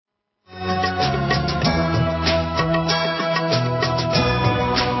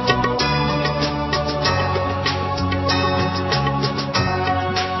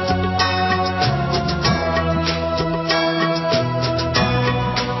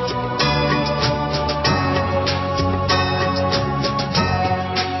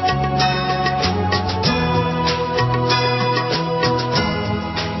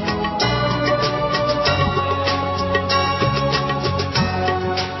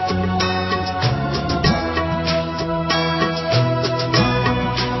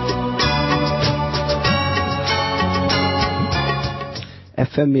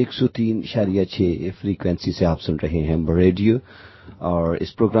FM 103.6 frequency से आप सुन रहे हैं रेडियो और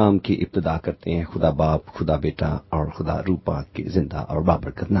इस प्रोग्राम की इब्तिदा करते हैं खुदा बाप, खुदा बेटा और खुदा रूपा के जिंदा और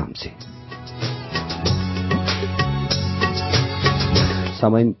बाबरकत नाम से।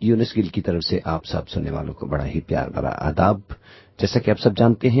 सामाइन यूनुस गिल की तरफ से आप सब सुनने वालों को बड़ा ही प्यार भरा आदाब। जैसा कि आप सब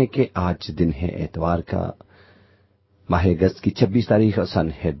जानते हैं कि आज दिन है एतवार का, माह अगस्त की 26 तारीख और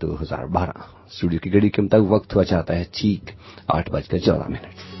सन है 2012। स्टूडियो की घड़ी के मुताबिक वक्त हुआ चाहता है ठीक 8:14।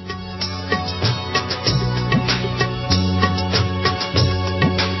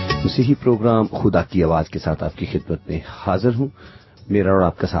 उसी ही प्रोग्राम खुदा की आवाज के साथ आपकी खिदमत में हाजिर हूं। मेरा और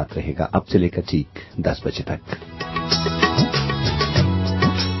आपका साथ रहेगा अब से लेकर ठीक 10 बजे तक।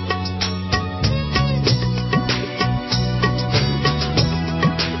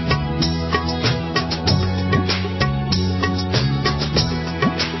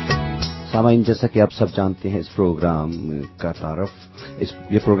 सामाइन, जैसा कि आप सब जानते हैं, इस प्रोग्राम का तारफ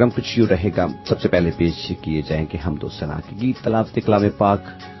ये प्रोग्राम कुछ यूं रहेगा। सबसे पहले पेश किए जाएंगे हमदो सना के गीत, तलावत कलाम पाक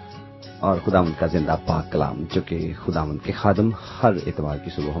और खुदावंद का जिंदा पाक कलाम, जो कि खुदावंद के खादम हर इतवार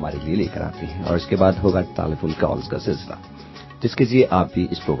की सुबह हमारे लिए लेकर आते हैं। और इसके बाद होगा टेलीफोन कॉल्स का सिलसिला, जिसके लिए आप भी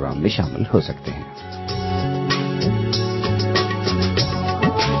इस प्रोग्राम में शामिल हो सकते हैं।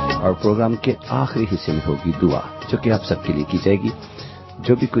 और प्रोग्राम के आखिरी हिस्से में होगी दुआ, जो कि आप सबके लिए की जाएगी।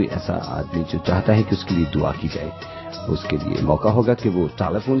 जो भी कोई ऐसा आदमी जो चाहता है कि उसके लिए दुआ की जाए, उसके लिए मौका होगा कि वो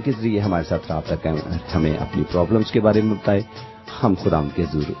टेलीफोन के जरिए हमारे साथ राब्ता करें, हमें अपनी प्रॉब्लम्स के बारे में बताए। हम खुदा के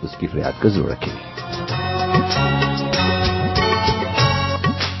जरूर उसकी फरियाद को जरूर रखेंगे।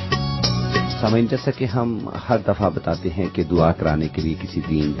 सामाइन, जैसा कि हम हर दफा बताते हैं कि दुआ कराने के लिए किसी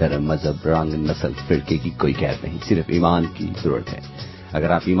दीन, धर्म, मजहब, रंग, नस्ल, फिरके की कोई कैद नहीं, सिर्फ ईमान की जरूरत है।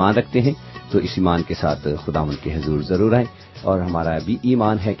 अगर आप ईमान रखते हैं तो इस ईमान के साथ खुदावंद के हुजूर जरूर आए, और हमारा भी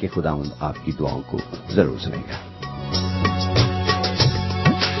ईमान है कि खुदावंद आपकी दुआओं को जरूर सुनेगा।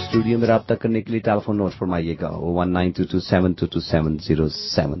 स्टूडियो में राब्ता करने के लिए टेलीफोन नोट फरमाइएगा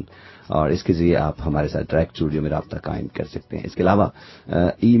 1922722707, और इसके जरिए आप हमारे साथ डायरेक्ट स्टूडियो में राब्ता कायम कर सकते हैं। इसके अलावा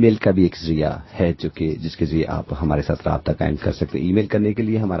ईमेल का भी एक जरिया है जिसके जरिए आप हमारे साथ राब्ता कायम कर सकते हैं। ईमेल करने के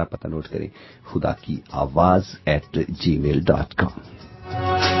लिए हमारा पता नोट करें, खुदा की आवाज @gmail.com।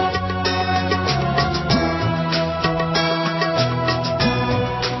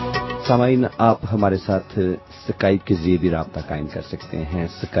 सामाइन, आप हमारे साथ स्काइप के जरिए भी राब्ता कायम कर सकते हैं।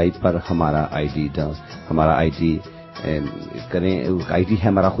 स्काइप पर हमारा आईडी करें, आईडी है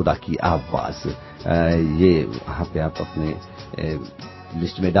हमारा खुदा की आवाज। ये वहां पे आप अपने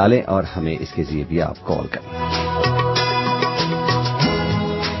लिस्ट में डालें और हमें इसके जरिए भी आप कॉल करें।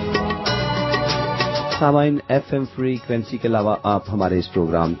 सामाइन, FM फ्रीक्वेंसी के अलावा आप हमारे इस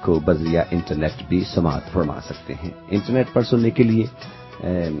प्रोग्राम को बजरिया इंटरनेट भी समाअत फरमा सकते हैं। इंटरनेट पर सुनने के लिए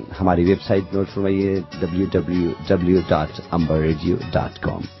हमारी वेबसाइट नोट फरमाइए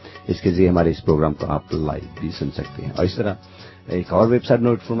www.amberradio.com। इसके जरिए हमारे इस प्रोग्राम को आप लाइव भी सुन सकते हैं। और इस तरह एक और वेबसाइट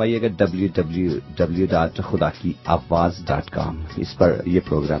नोट फरमाइएगा www.khudakiawaz.com। इस पर यह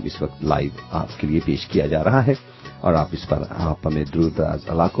प्रोग्राम इस वक्त लाइव आपके लिए पेश किया जा रहा है, और आप इस पर आप हमें दूर दराज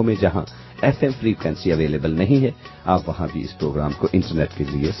इलाकों में जहां FM फ्रीक्वेंसी अवेलेबल नहीं है, आप वहां भी इस प्रोग्राम को इंटरनेट के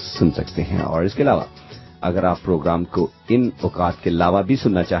जरिए सुन सकते हैं। और इसके अलावा अगर आप प्रोग्राम को इन औकात के अलावा भी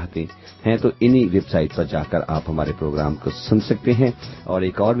सुनना चाहते हैं तो इन्हीं वेबसाइट पर जाकर आप हमारे प्रोग्राम को सुन सकते हैं। और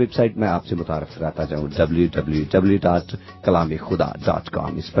एक और वेबसाइट मैं आपसे मुतारफ कराता जाऊं,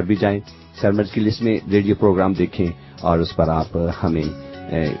 www.kalamekhuda.com। इस पर भी जाएं, सर्च की लिस्ट में रेडियो प्रोग्राम देखें, और उस पर आप हमें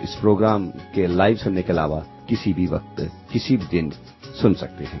इस प्रोग्राम के लाइव सुनने के अलावा किसी भी वक्त, किसी भी दिन सुन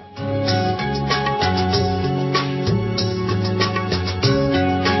सकते हैं।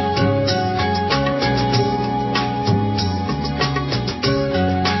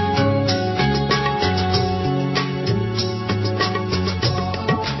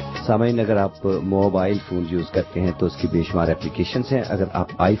 सामाइन, अगर आप मोबाइल फोन यूज करते हैं तो उसकी बेशुमार एप्लीकेशंस हैं। अगर आप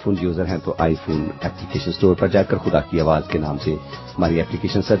आईफोन यूजर हैं तो आईफोन एप्लीकेशन स्टोर पर जाकर खुदा की आवाज के नाम से हमारी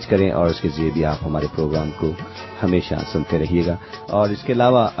एप्लीकेशन सर्च करें, और उसके जरिए भी आप हमारे प्रोग्राम को हमेशा सुनते रहिएगा। और इसके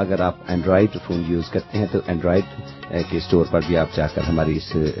अलावा अगर आप एंड्रॉइड फोन यूज करते हैं तो एंड्रॉइड के स्टोर पर भी आप जाकर हमारी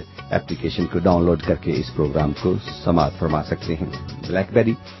इस एप्लीकेशन को डाउनलोड करके इस प्रोग्राम को समाअत फरमा सकते हैं।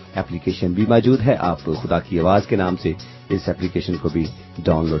 ब्लैकबेरी एप्लीकेशन भी मौजूद है, आप खुदा की आवाज के नाम से इस एप्लीकेशन को भी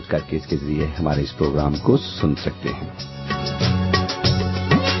डाउनलोड करके इसके जरिए हमारे इस प्रोग्राम को सुन सकते हैं।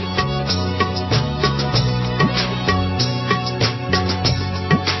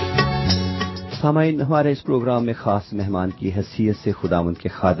 सामाइन, हमारे इस प्रोग्राम में खास मेहमान की हैसियत से खुदावंद के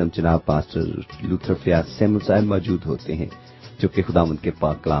खादम जनाब पास्टर लूथर फयाज सैमुअल साहब मौजूद होते हैं, जो कि खुदावंद के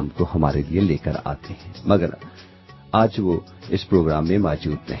पाक कलाम को हमारे लिए लेकर आते हैं, मगर आज वो इस प्रोग्राम में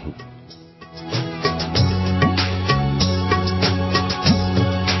मौजूद नहीं।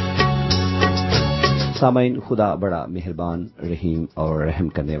 سامعین، خدا بڑا مہربان، رحیم اور رحم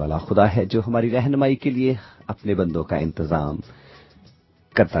کرنے والا خدا ہے جو ہماری رہنمائی کے لیے اپنے بندوں کا انتظام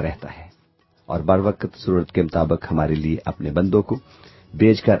کرتا رہتا ہے اور بر وقت ضرورت کے مطابق ہمارے لیے اپنے بندوں کو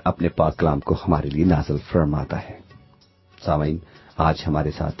بھیج کر اپنے پاک کلام کو ہمارے لیے نازل فرماتا ہے۔ سامعین، آج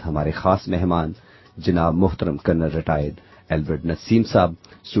ہمارے ساتھ ہمارے خاص مہمان جناب محترم کرنل ریٹائرڈ البرٹ نسیم صاحب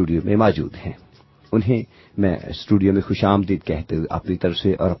اسٹوڈیو میں موجود ہیں۔ انہیں میں اسٹوڈیو میں خوش آمدید کہتے ہوئے اپنی طرف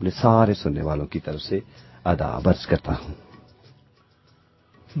سے اور اپنے سارے سننے والوں کی طرف سے آداب عرض کرتا ہوں۔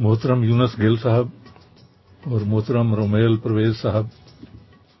 محترم یونس گل صاحب اور محترم رومیل پرویز صاحب،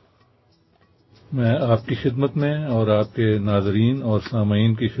 میں آپ کی خدمت میں اور آپ کے ناظرین اور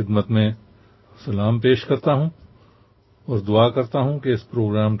سامعین کی خدمت میں سلام پیش کرتا ہوں اور دعا کرتا ہوں کہ اس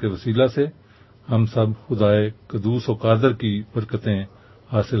پروگرام کے وسیلہ سے ہم سب خدائے قدوس و قادر کی برکتیں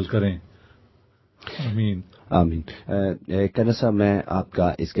حاصل کریں، آمین آمین۔ کرنل صاحب، میں آپ کا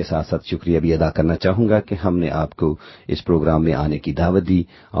اس کے ساتھ ساتھ شکریہ بھی ادا کرنا چاہوں گا کہ ہم نے آپ کو اس پروگرام میں آنے کی دعوت دی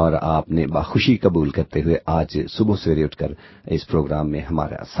اور آپ نے بخوشی قبول کرتے ہوئے آج صبح سویرے اٹھ کر اس پروگرام میں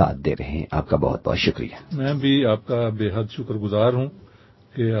ہمارا ساتھ دے رہے ہیں۔ آپ کا بہت بہت شکریہ۔ میں بھی آپ کا بے حد شکر گزار ہوں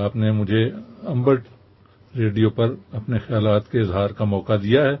کہ آپ نے مجھے امبرٹ ریڈیو پر اپنے خیالات کے اظہار کا موقع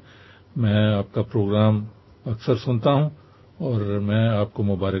دیا ہے۔ میں آپ کا پروگرام اکثر سنتا ہوں اور میں آپ کو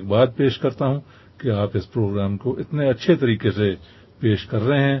مبارکباد پیش کرتا ہوں کہ آپ اس پروگرام کو اتنے اچھے طریقے سے پیش کر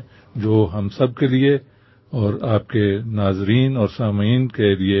رہے ہیں جو ہم سب کے لیے اور آپ کے ناظرین اور سامعین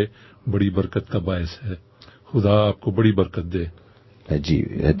کے لیے بڑی برکت کا باعث ہے۔ خدا آپ کو بڑی برکت دے۔ جی،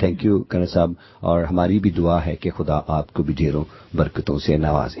 تھینک یو کرنل صاحب، اور ہماری بھی دعا ہے کہ خدا آپ کو بھی ڈھیروں برکتوں سے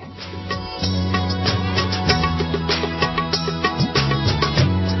نوازے۔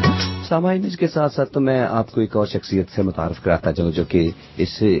 سامعین، اس کے ساتھ ساتھ تو میں آپ کو ایک اور شخصیت سے متعارف کراتا چلوں جو کہ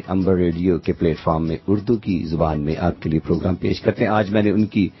اس امبر ریڈیو کے پلیٹ فارم میں اردو کی زبان میں آپ کے لیے پروگرام پیش کرتے ہیں۔ آج میں نے ان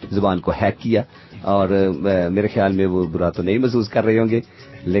کی زبان کو ہیک کیا اور میرے خیال میں وہ برا تو نہیں محسوس کر رہے ہوں گے،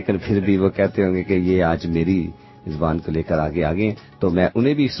 لیکن پھر بھی وہ کہتے ہوں گے کہ یہ آج میری زبان کو لے کر آگے تو میں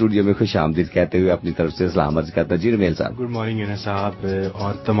انہیں بھی اسٹوڈیو میں خوش آمدید کہتے ہوئے اپنی طرف سے سلام عرض کرتا ہوں۔ جی رمیل صاحب۔ گڈ مارننگ یونس صاحب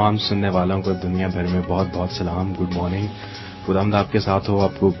اور تمام سننے والوں کو دنیا بھر میں بہت بہت سلام، گڈ مارننگ۔ خداوند آپ کے ساتھ ہو،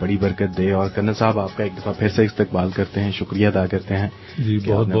 آپ کو بڑی برکت دے۔ اور کرنل صاحب، آپ کا ایک دفعہ پھر سے استقبال کرتے ہیں، شکریہ ادا کرتے ہیں جی،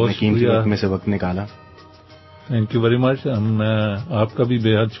 بہت بہت قیمتی شکریہ، وقت میں سے وقت نکالا۔ Thank you very much. میں آپ کا بھی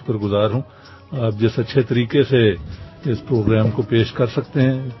بے حد شکر گزار ہوں۔ آپ جس اچھے طریقے سے اس پروگرام کو پیش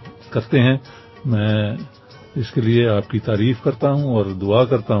کرتے ہیں، میں اس کے لیے آپ کی تعریف کرتا ہوں اور دعا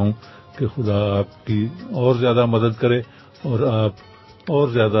کرتا ہوں کہ خدا آپ کی اور زیادہ مدد کرے اور آپ اور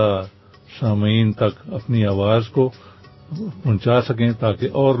زیادہ سامعین تک اپنی آواز کو پہنچا سکیں تاکہ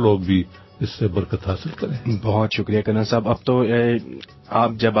اور لوگ بھی اس سے برکت حاصل کریں۔ بہت شکریہ کرنل صاحب۔ اب تو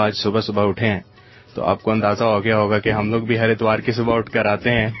آپ جب آج صبح صبح اٹھے ہیں تو آپ کو اندازہ ہو گیا ہوگا کہ ہم لوگ بھی ہر اتوار کی صبح اٹھ کر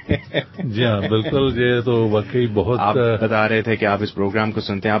آتے ہیں۔ جی ہاں، بالکل، یہ تو واقعی بہت آپ بتا رہے تھے کہ آپ اس پروگرام کو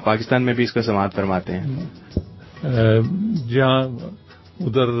سنتے ہیں، آپ پاکستان میں بھی اس کو سماعت فرماتے ہیں۔ جی ہاں،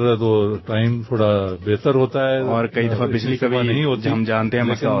 ادھر تو ٹائم تھوڑا بہتر ہوتا ہے اور کئی دفعہ بجلی کا بھی نہیں ہوتی، ہم جانتے ہیں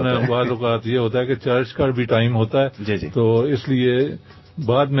مسئلہ ہوتا ہے، لیکن بعض اوقات یہ ہوتا ہے کہ چرچ کا بھی ٹائم ہوتا ہے، جی جی، تو اس لیے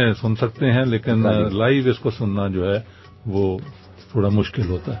بعد میں سن سکتے ہیں، لیکن لائیو اس کو سننا جو ہے وہ تھوڑا مشکل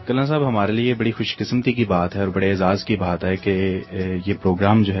ہوتا ہے۔ کرنل صاحب، ہمارے لیے بڑی خوش قسمتی کی بات ہے اور بڑے اعزاز کی بات ہے کہ یہ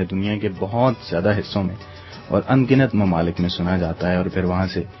پروگرام جو ہے دنیا کے بہت زیادہ حصوں میں اور ان گنت ممالک میں سنا جاتا ہے اور پھر وہاں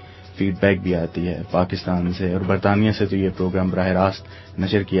سے فیڈ بیک بھی آتی ہے، پاکستان سے اور برطانیہ سے تو یہ پروگرام براہ راست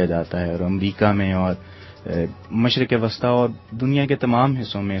نشر کیا جاتا ہے، اور امریکہ میں اور مشرق وسطی اور دنیا کے تمام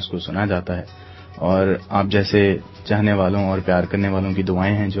حصوں میں اس کو سنا جاتا ہے۔ اور آپ جیسے چاہنے والوں اور پیار کرنے والوں کی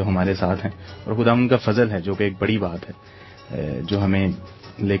دعائیں ہیں جو ہمارے ساتھ ہیں، اور خدا ان کا فضل ہے جو کہ ایک بڑی بات ہے، جو ہمیں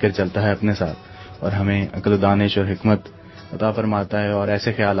لے کر چلتا ہے اپنے ساتھ اور ہمیں عقل و دانش اور حکمت عطا فرماتا ہے اور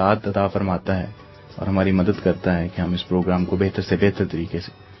ایسے خیالات عطا فرماتا ہے اور ہماری مدد کرتا ہے کہ ہم اس پروگرام کو بہتر سے بہتر طریقے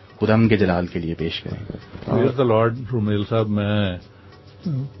سے خدا ان کے جلال کے لیے پیش کریں۔ پریز دی لارڈ رومیل صاحب، میں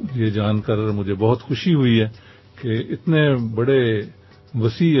یہ جان کر مجھے بہت خوشی ہوئی ہے کہ اتنے بڑے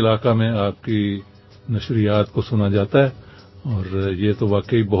وسیع علاقہ میں آپ کی نشریات کو سنا جاتا ہے، اور یہ تو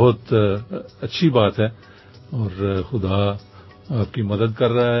واقعی بہت اچھی بات ہے، اور خدا آپ کی مدد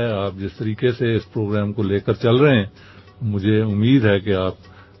کر رہا ہے۔ آپ جس طریقے سے اس پروگرام کو لے کر چل رہے ہیں، مجھے امید ہے کہ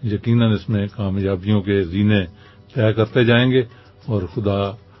آپ یقیناً اس میں کامیابیوں کے زینے طے کرتے جائیں گے، اور خدا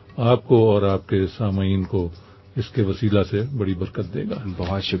آپ کو اور آپ کے سامعین کو اس کے وسیلہ سے بڑی برکت دے گا۔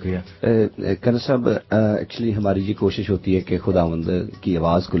 بہت شکریہ کرنل صاحب، ایکچولی ہماری یہ کوشش ہوتی ہے کہ خداوند کی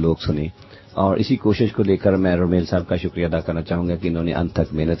آواز کو لوگ سنیں، اور اسی کوشش کو لے کر میں رومیل صاحب کا شکریہ ادا کرنا چاہوں گا کہ انہوں نے انت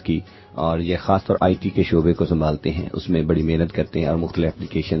تک محنت کی اور یہ خاص طور آئی ٹی کے شعبے کو سنبھالتے ہیں، اس میں بڑی محنت کرتے ہیں اور مختلف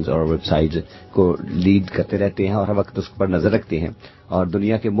اپلیکیشنز اور ویب سائٹس کو لیڈ کرتے رہتے ہیں اور ہر وقت اس پر نظر رکھتے ہیں، اور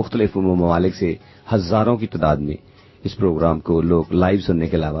دنیا کے مختلف ممالک سے ہزاروں کی تعداد میں اس پروگرام کو لوگ لائیو سننے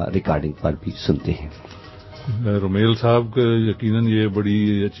کے علاوہ ریکارڈنگ پر بھی سنتے ہیں۔ رومیل صاحب کا یقیناً یہ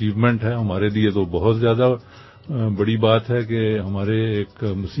بڑی اچیومنٹ ہے، ہمارے لیے تو بہت زیادہ بڑی بات ہے کہ ہمارے ایک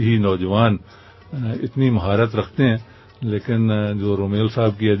مسیحی نوجوان اتنی مہارت رکھتے ہیں، لیکن جو رومیل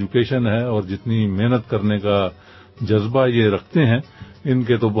صاحب کی ایجوکیشن ہے اور جتنی محنت کرنے کا جذبہ یہ رکھتے ہیں، ان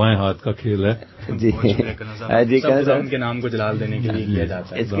کے تو بائیں ہاتھ کا کھیل ہے۔ جی ان کے نام کو جلال دینے کے لیے کیا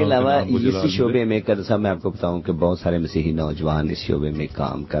جاتا ہے۔ اس کے علاوہ اسی شعبے میں صاحب میں آپ کو بتاؤں کہ بہت سارے مسیحی نوجوان اس شعبے میں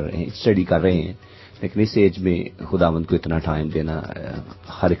کام کر رہے ہیں، اسٹڈی کر رہے ہیں، لیکن اس ایج میں خداوند کو اتنا ٹائم دینا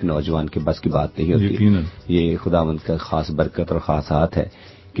ہر ایک نوجوان کے بس کی بات نہیں ہوتی۔ یہ خداوند کا خاص برکت اور خاص ہاتھ ہے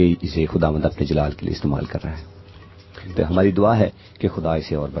کہ اسے خداوند اپنے جلال کے لیے استعمال کر رہا ہے، تو ہماری دعا ہے کہ خدا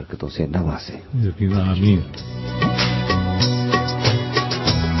اسے اور برکتوں سے نوازے۔ یقیناً، آمین۔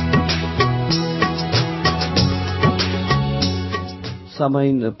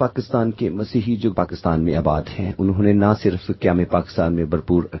 سامعین، پاکستان کے مسیحی جو پاکستان میں آباد ہیں، انہوں نے نہ صرف قیام پاکستان میں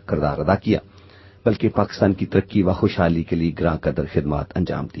بھرپور کردار ادا کیا بلکہ پاکستان کی ترقی و خوشحالی کے لیے گراں قدر خدمات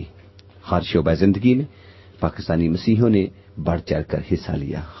انجام دی۔ ہر شعبہ زندگی میں پاکستانی مسیحیوں نے بڑھ چڑھ کر حصہ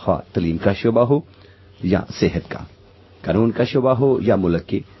لیا، خواہ تعلیم کا شعبہ ہو یا صحت کا، قانون کا شعبہ ہو یا ملک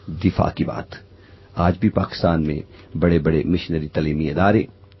کے دفاع کی بات۔ آج بھی پاکستان میں بڑے بڑے مشنری تعلیمی ادارے،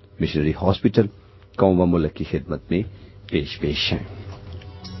 مشنری ہاسپٹل قوم و ملک کی خدمت میں پیش ہیں۔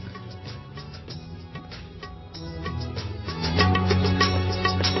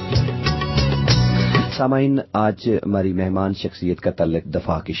 سامعین، آج ہماری مہمان شخصیت کا تعلق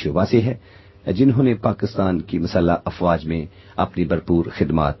دفاع کے شعبہ سے ہے، جنہوں نے پاکستان کی مسلح افواج میں اپنی بھرپور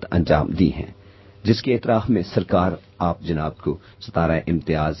خدمات انجام دی ہیں، جس کے اعتراف میں سرکار آپ جناب کو 17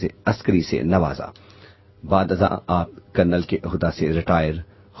 امتیاز عسکری سے نوازا۔ بعد ازاں آپ کرنل کے عہدہ سے ریٹائر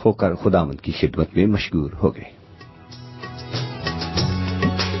ہو کر خداوند کی خدمت میں مشغول ہو گئے۔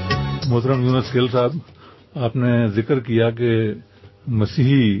 محترم یونس گل صاحب، آپ نے ذکر کیا کہ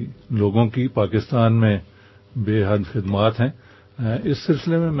مسیحی لوگوں کی پاکستان میں بے حد خدمات ہیں۔ اس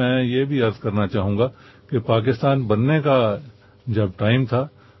سلسلے میں یہ بھی عرض کرنا چاہوں گا کہ پاکستان بننے کا جب ٹائم تھا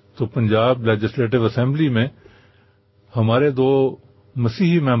تو پنجاب لیجسلیٹو اسمبلی میں ہمارے 2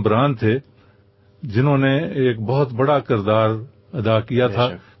 مسیحی ممبران تھے جنہوں نے ایک بہت بڑا کردار ادا کیا تھا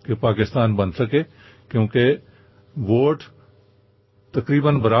کہ پاکستان بن سکے، کیونکہ ووٹ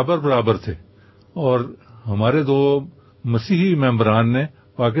تقریباً برابر تھے اور ہمارے 2 مسیحی ممبران نے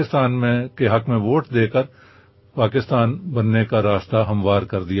پاکستان میں کے حق میں ووٹ دے کر پاکستان بننے کا راستہ ہموار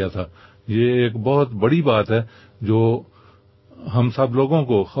کر دیا تھا۔ یہ ایک بہت بڑی بات ہے جو ہم سب لوگوں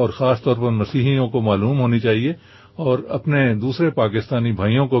کو اور خاص طور پر مسیحیوں کو معلوم ہونی چاہیے اور اپنے دوسرے پاکستانی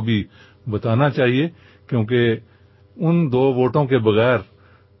بھائیوں کو بھی بتانا چاہیے، کیونکہ ان 2 ووٹوں کے بغیر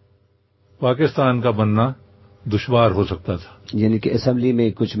پاکستان کا بننا دشوار ہو سکتا تھا۔ یعنی کہ اسمبلی میں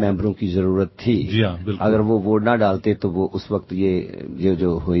کچھ ممبروں کی ضرورت تھی۔ جی ہاں، بالکل۔ اگر وہ ووٹ نہ ڈالتے تو وہ اس وقت یہ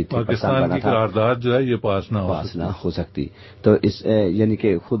جو ہوئی تھی پاکستان کی قرارداد جو ہے یہ پاس نہ ہو سکتی۔ تو اس یعنی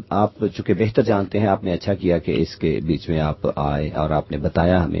کہ خود آپ چونکہ بہتر جانتے ہیں، آپ نے اچھا کیا کہ اس کے بیچ میں آپ آئے اور آپ نے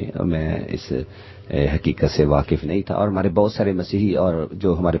بتایا ہمیں، میں اس حقیقت سے واقف نہیں تھا، اور ہمارے بہت سارے مسیحی اور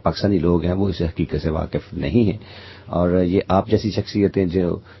جو ہمارے پاکستانی لوگ ہیں وہ اس حقیقت سے واقف نہیں ہیں، اور یہ آپ جیسی شخصیتیں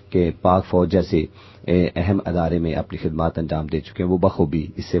جو کہ پاک فوج جیسے اہم ادارے میں اپنی خدمات انجام دے چکے ہیں وہ بخوبی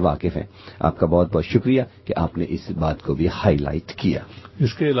اس سے واقف ہیں۔ آپ کا بہت بہت شکریہ کہ آپ نے اس بات کو بھی ہائی لائٹ کیا۔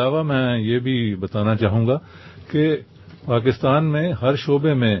 اس کے علاوہ میں یہ بھی بتانا چاہوں گا کہ پاکستان میں ہر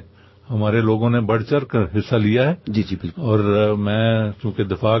شعبے میں ہمارے لوگوں نے بڑھ چڑھ کر حصہ لیا ہے۔ جی بالکل۔ اور میں چونکہ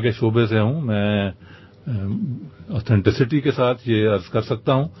دفاع کے شعبے سے ہوں، میں اوتھینٹسٹی کے ساتھ یہ عرض کر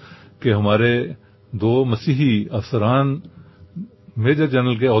سکتا ہوں کہ ہمارے 2 مسیحی افسران میجر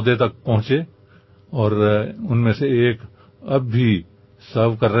جنرل کے عہدے تک پہنچے اور ان میں سے ایک اب بھی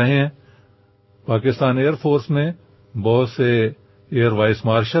سرو کر رہے ہیں۔ پاکستان ایئر فورس میں بہت سے ایئر وائس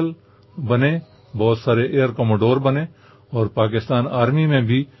مارشل بنے، بہت سارے ایئر کموڈور بنے، اور پاکستان آرمی میں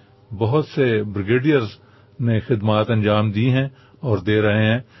بھی بہت سے بریگیڈیئرز نے خدمات انجام دی ہیں اور دے رہے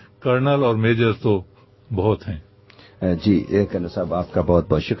ہیں۔ کرنل اور میجر تو بہت ہیں۔ جی کرنل صاحب، آپ کا بہت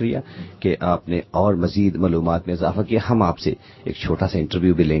بہت شکریہ کہ آپ نے اور مزید معلومات میں اضافہ کیا۔ ہم آپ سے ایک چھوٹا سا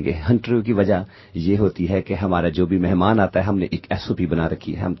انٹرویو بھی لیں گے۔ انٹرویو کی وجہ یہ ہوتی ہے کہ ہمارا جو بھی مہمان آتا ہے، ہم نے ایک SOP بنا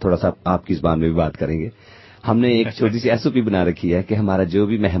رکھی ہے، ہم تھوڑا سا آپ کی زبان میں بھی بات کریں گے۔ ہم نے ایک چھوٹی سی SOP بنا رکھی ہے کہ ہمارا جو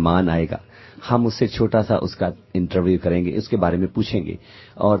بھی مہمان آئے گا ہم اس سے چھوٹا سا اس کا انٹرویو کریں گے، اس کے بارے میں پوچھیں گے،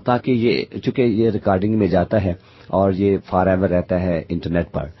 اور تاکہ یہ چونکہ یہ ریکارڈنگ میں جاتا ہے اور یہ فار ایور رہتا ہے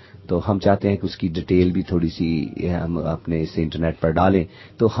انٹرنیٹ پر، تو ہم چاہتے ہیں کہ اس کی ڈیٹیل بھی تھوڑی سی ہم اپنے اس انٹرنیٹ پر ڈالیں.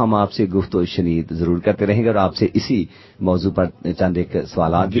 تو ہم آپ سے گفت و شنید ضرور کرتے رہیں گے اور آپ سے اسی موضوع پر چند ایک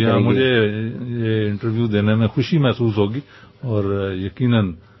سوالات بھی کریں گے. مجھے یہ انٹرویو دینے میں خوشی محسوس ہوگی اور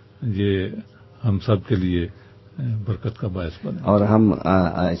یقیناً یہ ہم سب کے لیے برکت کا باعث بنے. اور ہم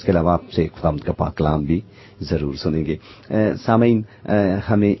اس کے علاوہ آپ سے خداوند کا پاک کلام بھی ضرور سنیں گے. سامعین،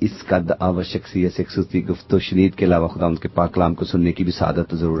 ہمیں اس قد آور شخصیت سے خصوصی گفت و شنید کے علاوہ خداوند کے پاک کلام کو سننے کی بھی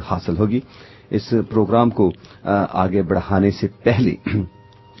سعادت ضرور حاصل ہوگی. اس پروگرام کو آگے بڑھانے سے پہلے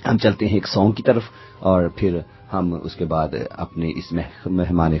ہم چلتے ہیں ایک سانگ کی طرف اور پھر ہم اس کے بعد اپنے اس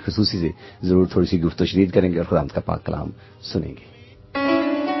مہمان خصوصی سے ضرور تھوڑی سی گفت و شنید کریں گے اور خداوند کا پاک کلام سنیں گے.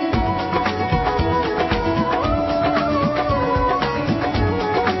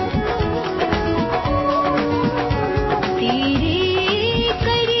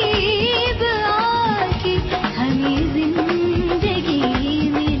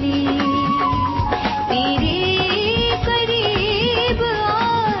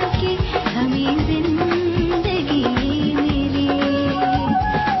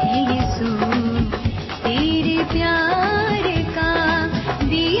 तेरे प्यार का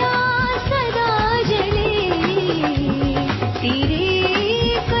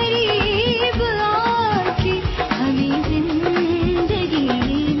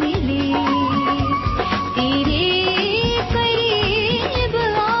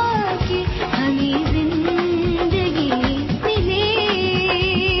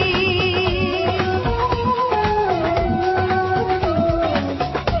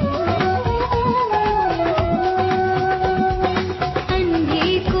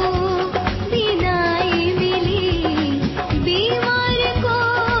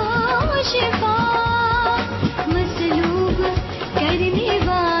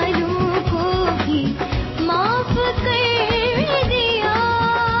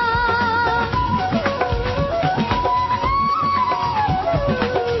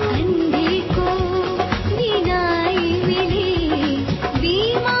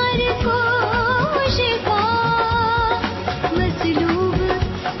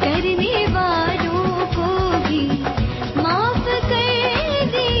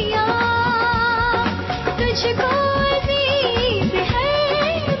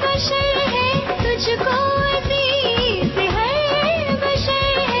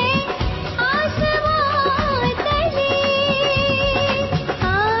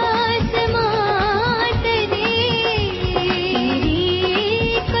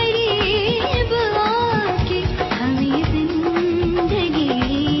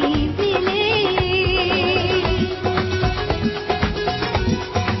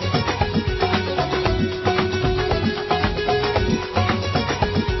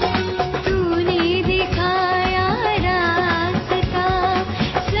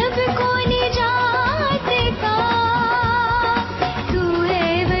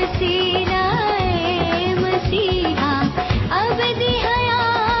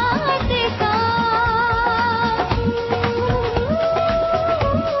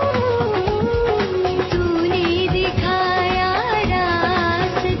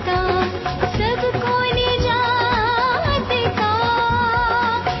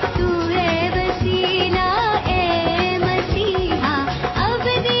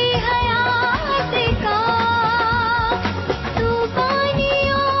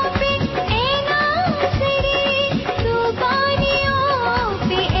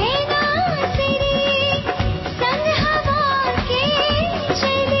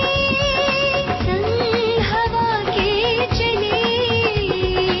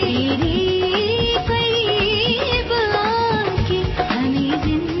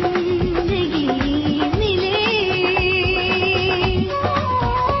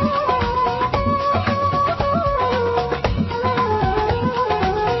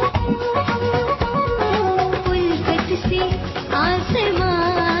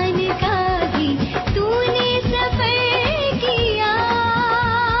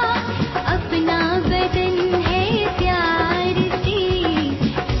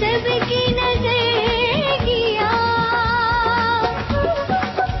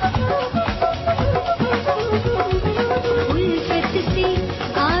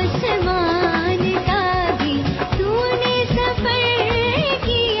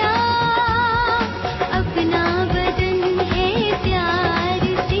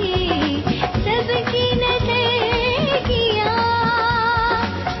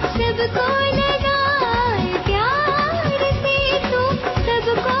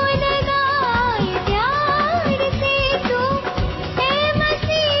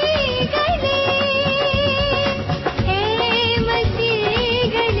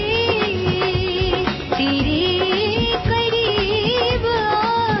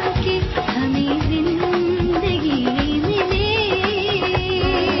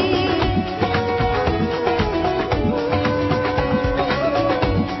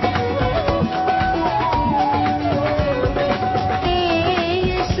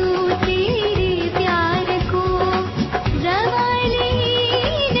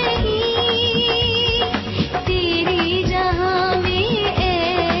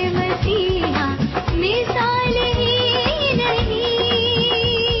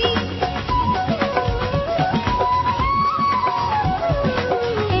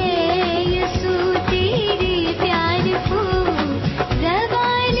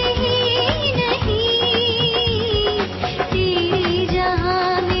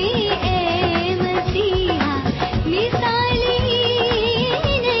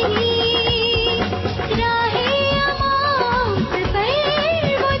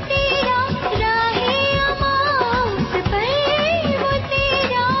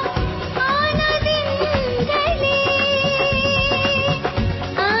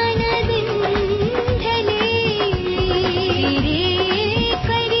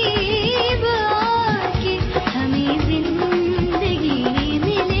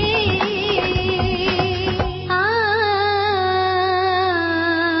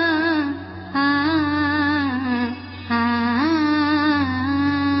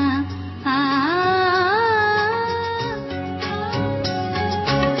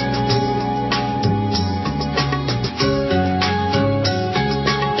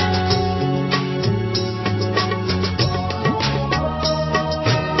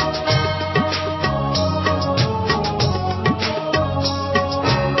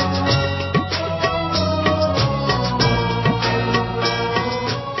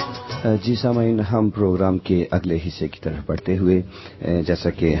جی سامعین، ہم پروگرام کے اگلے حصے کی طرف بڑھتے ہوئے جیسا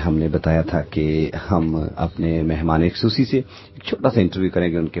کہ ہم نے بتایا تھا کہ ہم اپنے مہمان خصوصی سے ایک چھوٹا سا انٹرویو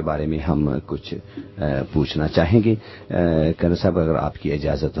کریں گے، ان کے بارے میں ہم کچھ پوچھنا چاہیں گے. کنر صاحب، اگر آپ کی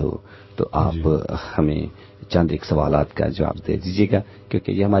اجازت ہو تو آپ ہمیں چند ایک سوالات کا جواب دے دیجیے گا،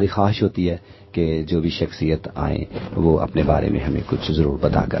 کیونکہ یہ ہماری خواہش ہوتی ہے کہ جو بھی شخصیت آئیں وہ اپنے بارے میں ہمیں کچھ ضرور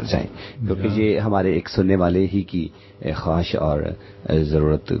بتا کر جائیں، کیونکہ یہ ہمارے ایک سننے والے ہی کی خواہش اور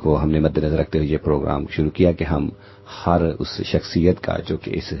ضرورت کو ہم نے مد نظر رکھتے ہوئے یہ پروگرام شروع کیا کہ ہم ہر اس شخصیت کا جو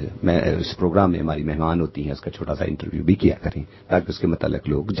کہ اس پروگرام میں ہماری مہمان ہوتی ہیں اس کا چھوٹا سا انٹرویو بھی کیا کریں تاکہ اس کے متعلق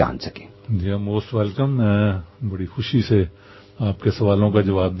لوگ جان سکیں. جی موسٹ ویلکم. میں بڑی خوشی سے آپ کے سوالوں کا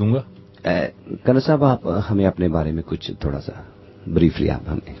جواب دوں گا. کنر صاحب، آپ ہمیں اپنے بارے میں کچھ تھوڑا سا بریفلی آپ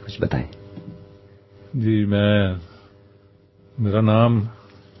ہمیں کچھ بتائیں. جی میرا نام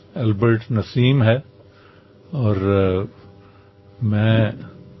البرٹ نسیم ہے اور میں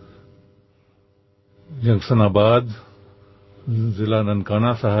جنکشن آباد، ضلع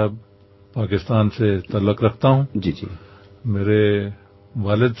ننکانہ صاحب، پاکستان سے تعلق رکھتا ہوں. جی جی. میرے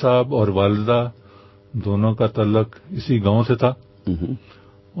والد صاحب اور والدہ دونوں کا تعلق اسی گاؤں سے تھا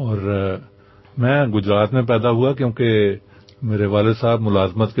اور میں گجرات میں پیدا ہوا کیونکہ میرے والد صاحب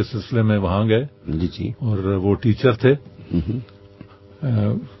ملازمت کے سلسلے میں وہاں گئے. جی جی. اور وہ ٹیچر تھے.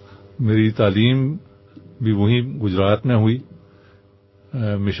 میری تعلیم بھی وہیں گجرات میں ہوئی.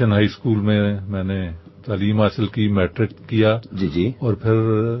 مشن ہائی اسکول میں نے تعلیم حاصل کی، میٹرک کیا. جی جی. اور پھر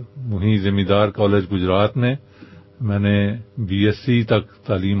وہیں زمیندار کالج گجرات میں نے بی ایس سی تک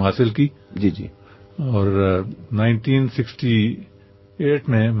تعلیم حاصل کی. جی جی. اور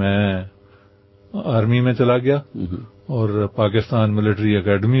 1968 میں آرمی میں چلا گیا اور پاکستان ملٹری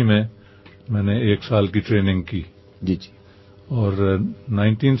اکیڈمی میں نے 1 سال کی ٹریننگ کی. جی جی. اور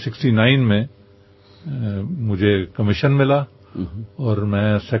 1969 میں مجھے کمیشن ملا اور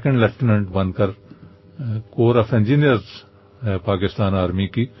میں سیکنڈ لیفٹیننٹ بن کر کور آف انجینئرز پاکستان آرمی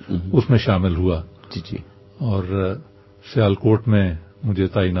کی اس میں شامل ہوا. جی جی. اور سیالکوٹ میں مجھے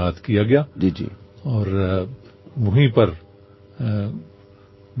تعینات کیا گیا. جی جی. اور وہیں پر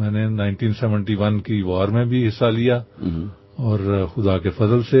میں نے 1971 کی وار میں بھی حصہ لیا اور خدا کے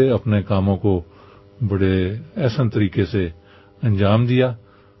فضل سے اپنے کاموں کو بڑے احسن طریقے سے انجام دیا.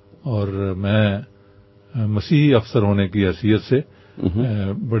 اور میں مسیحی افسر ہونے کی حیثیت سے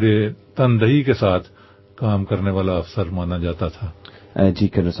بڑے تندہی کے ساتھ کام کرنے والا افسر مانا جاتا تھا. جی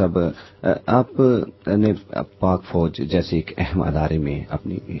کنر صاحب، آپ نے پاک فوج جیسے ایک اہم ادارے میں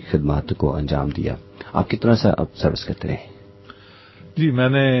اپنی خدمات کو انجام دیا. آپ کتنا سا اب سروس کرتے رہے؟ جی میں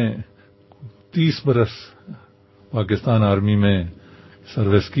نے 30 برس پاکستان آرمی میں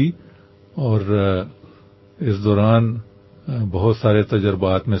سروس کی اور اس دوران بہت سارے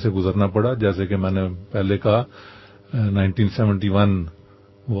تجربات میں سے گزرنا پڑا. جیسے کہ میں نے پہلے کہا 1971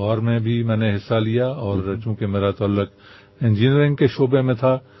 وار میں بھی میں نے حصہ لیا اور چونکہ میرا تعلق انجینئرنگ کے شعبے میں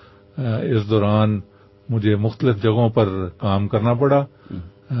تھا اس دوران مجھے مختلف جگہوں پر کام کرنا پڑا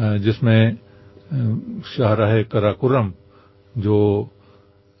جس میں شاہراہ قراقرم جو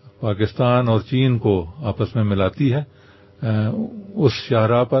پاکستان اور چین کو آپس میں ملاتی ہے اس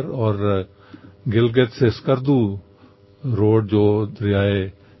شاہراہ پر اور گلگت سے اسکردو روڈ جو دریائے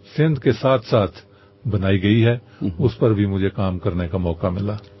سندھ کے ساتھ ساتھ بنائی گئی ہے اس پر بھی مجھے کام کرنے کا موقع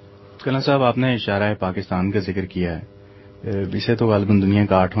ملا. کنر صاحب، آپ نے شاہراہ پاکستان کا ذکر کیا ہے. اسے تو غالباً دنیا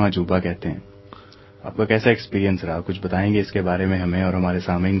کا 8واں عجوبہ کہتے ہیں. آپ کا کیسا ایکسپیرینس رہا؟ کچھ بتائیں گے اس کے بارے میں ہمیں اور ہمارے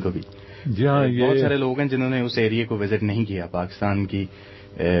سامعین کو بھی. جی ہاں، بہت سارے لوگ ہیں جنہوں نے اس ایریے کو وزٹ نہیں کیا، پاکستان کی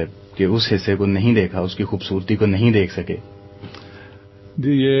کہ اس حصے کو نہیں دیکھا، اس کی خوبصورتی کو نہیں دیکھ سکے.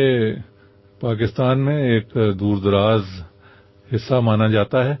 جی یہ پاکستان میں ایک دور دراز حصہ مانا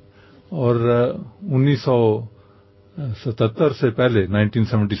جاتا ہے اور 1977 سے پہلے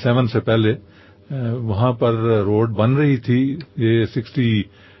 1977 سے پہلے وہاں پر روڈ بن رہی تھی. یہ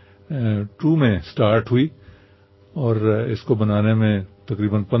 62 میں سٹارٹ ہوئی اور اس کو بنانے میں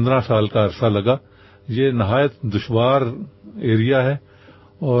تقریباً 15 سال کا عرصہ لگا. یہ نہایت دشوار ایریا ہے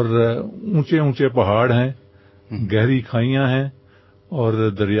اور اونچے اونچے پہاڑ ہیں، گہری کھائیاں ہیں اور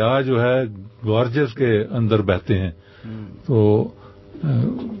دریا جو ہے گارجز کے اندر بہتے ہیں. تو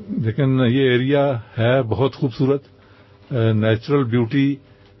لیکن یہ ایریا ہے بہت خوبصورت. نیچرل بیوٹی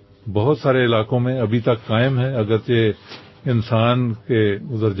بہت سارے علاقوں میں ابھی تک قائم ہے، اگرچہ انسان کے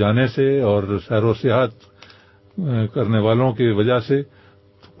ادھر جانے سے اور سیر و سیاحت کرنے والوں کی وجہ سے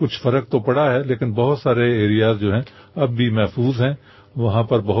کچھ فرق تو پڑا ہے، لیکن بہت سارے ایریاز جو ہیں اب بھی محفوظ ہیں. وہاں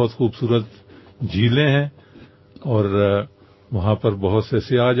پر بہت خوبصورت جھیلیں ہیں اور وہاں پر بہت سے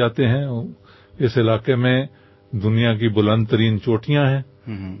سیاح جاتے ہیں. اس علاقے میں دنیا کی بلند ترین چوٹیاں ہیں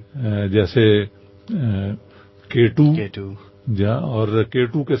جیسے K2 جہاں اور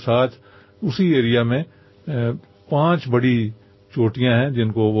K2 کے ساتھ اسی ایریا میں 5 بڑی چوٹیاں ہیں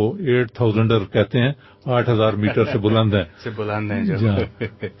جن کو وہ 8000 کہتے ہیں, 8000 میٹر سے بلند ہیں. سے بلند ہیں جو.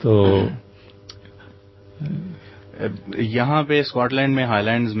 تو یہاں پہ اسکاٹ لینڈ میں ہائی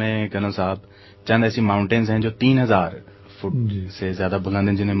لینڈز میں کنر صاحب چند ایسی ماؤنٹینز ہیں جو 3000 فٹ سے زیادہ بلند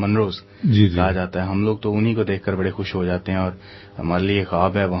ہیں, جنہیں منروز کہا جاتا ہے. ہم لوگ تو انہی کو دیکھ کر بڑے خوش ہو جاتے ہیں اور ہمارے لیے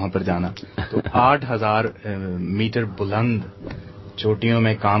خواب ہے وہاں پر جانا. تو 8000 میٹر بلند چوٹیوں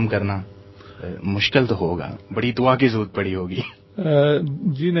میں کام کرنا مشکل تو ہوگا, بڑی دعا کی ضرورت پڑی ہوگی.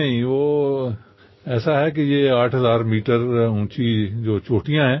 جی نہیں, وہ ایسا ہے کہ یہ 8000 میٹر اونچی جو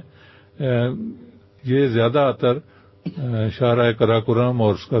چوٹیاں ہیں یہ زیادہ تر شاہراہ قراقرم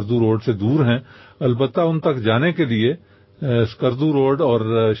اور اسکردو روڈ سے دور ہیں. البتہ ان تک جانے کے لیے اسکردو روڈ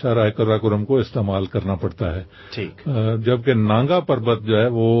اور شاہراہ قراقرم کو استعمال کرنا پڑتا ہے. ٹھیک. جبکہ نانگا پربت جو ہے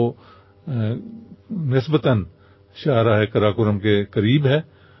وہ نسبتاً شاہراہ قراقرم کے قریب ہے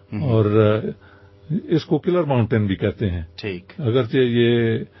اور اس کو کلر ماؤنٹین بھی کہتے ہیں. ٹھیک. اگرچہ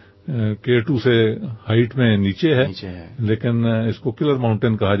یہ K2 سے ہائٹ میں نیچے ہے لیکن اس کو کلر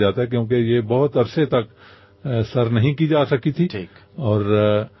ماؤنٹین کہا جاتا ہے کیونکہ یہ بہت عرصے تک سر نہیں کی جا سکی تھی. ٹھیک. اور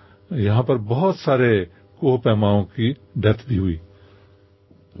یہاں پر بہت سارے کوہ پیماؤں کی ڈیتھ بھی ہوئی.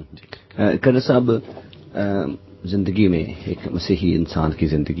 کنر صاحب, زندگی میں ایک مسیحی انسان کی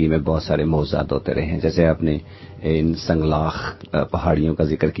زندگی میں بہت سارے معجزات ہوتے رہے ہیں. جیسے آپ نے ان سنگلاخ پہاڑیوں کا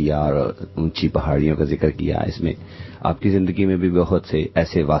ذکر کیا اور اونچی پہاڑیوں کا ذکر کیا, اس میں آپ کی زندگی میں بھی بہت سے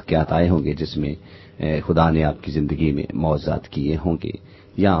ایسے واقعات آئے ہوں گے جس میں خدا نے آپ کی زندگی میں معجزات کیے ہوں گے,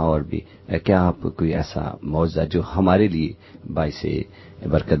 یا اور بھی کیا آپ کوئی ایسا معجزہ جو ہمارے لیے باعث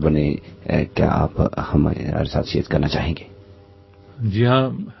برکت بنے, کیا آپ ہمارے ساتھ شیئر کرنا چاہیں گے؟ جی ہاں,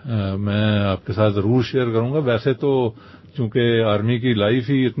 میں آپ کے ساتھ ضرور شیئر کروں گا. ویسے تو چونکہ آرمی کی لائف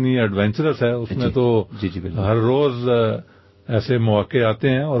ہی اتنی ایڈونچرس ہے, اس میں تو ہر روز ایسے مواقع آتے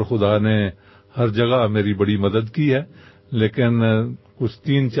ہیں اور خدا نے ہر جگہ میری بڑی مدد کی ہے. لیکن کچھ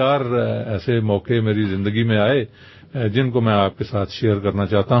 3-4 ایسے موقع میری زندگی میں آئے جن کو میں آپ کے ساتھ شیئر کرنا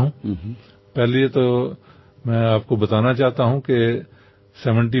چاہتا ہوں. پہلے تو میں آپ کو بتانا چاہتا ہوں کہ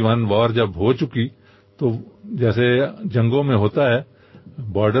 71 وار جب ہو چکی تو جیسے جنگوں میں ہوتا ہے,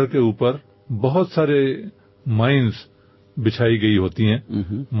 بارڈر کے اوپر بہت سارے مائنز بچھائی گئی ہوتی ہیں.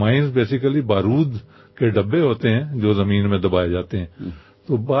 مائنز بیسیکلی بارود کے ڈبے ہوتے ہیں جو زمین میں دبائے جاتے ہیں.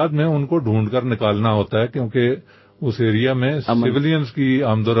 تو بعد میں ان کو ڈھونڈ کر نکالنا ہوتا ہے کیونکہ اس ایریا میں سویلینز کی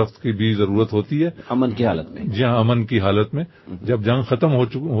آمد و رفت کی بھی ضرورت ہوتی ہے, امن کی حالت میں. جہاں امن کی حالت میں جب جنگ ختم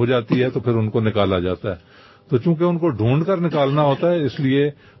ہو جاتی ہے تو پھر ان کو نکالا جاتا ہے. تو چونکہ ان کو ڈھونڈ کر نکالنا ہوتا ہے اس لیے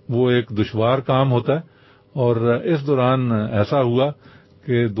وہ ایک دشوار کام ہوتا ہے. اور اس دوران ایسا ہوا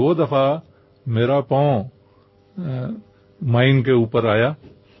کہ 2 دفعہ میرا پاؤں مائن کے اوپر آیا,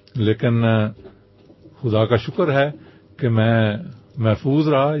 لیکن خدا کا شکر ہے کہ میں محفوظ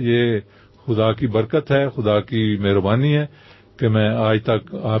رہا. یہ خدا کی برکت ہے, خدا کی مہربانی ہے کہ میں آج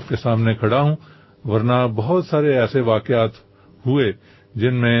تک آپ کے سامنے کھڑا ہوں. ورنہ بہت سارے ایسے واقعات ہوئے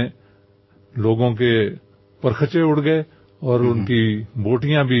جن میں لوگوں کے پرخچے اڑ گئے اور ان کی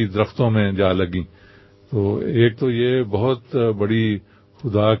بوٹیاں بھی درختوں میں جا لگیں. تو ایک تو یہ بہت بڑی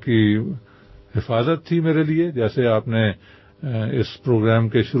خدا کی حفاظت تھی میرے لیے. جیسے آپ نے اس پروگرام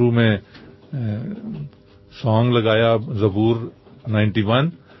کے شروع میں سانگ لگایا زبور 91,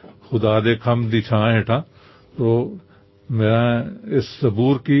 خدا دے کھم دی چھاں ہیٹھاں, تو میں اس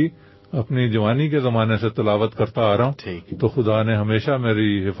زبور کی اپنی جوانی کے زمانے سے تلاوت کرتا آ رہا ہوں. تو خدا نے ہمیشہ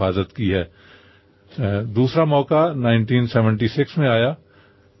میری حفاظت کی ہے. دوسرا موقع 1976 میں آیا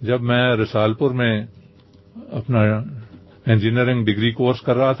جب میں رسالپور میں اپنا انجینئرنگ ڈگری کورس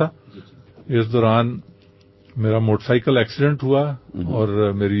کر رہا تھا. اس دوران میرا موٹر سائیکل ایکسیڈنٹ ہوا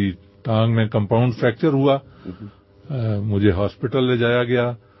اور میری ٹانگ میں کمپاؤنڈ فریکچر ہوا. مجھے ہاسپٹل لے جایا گیا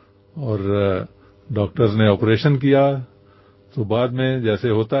اور ڈاکٹرز نے آپریشن کیا. تو بعد میں جیسے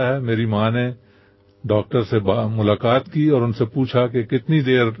ہوتا ہے میری ماں نے ڈاکٹر سے ملاقات کی اور ان سے پوچھا کہ کتنی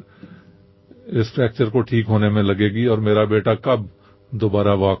دیر اس فریکچر کو ٹھیک ہونے میں لگے گی اور میرا بیٹا کب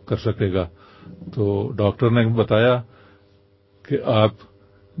دوبارہ واک کر سکے گا. تو ڈاکٹر نے بتایا کہ آپ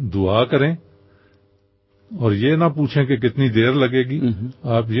دعا کریں اور یہ نہ پوچھیں کہ کتنی دیر لگے گی,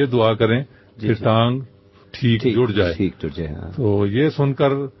 آپ یہ دعا کریں کہ ٹانگ ٹھیک جڑ جائے. تو یہ سن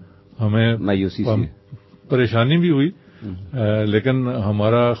کر ہمیں مایوسی پریشانی بھی ہوئی, لیکن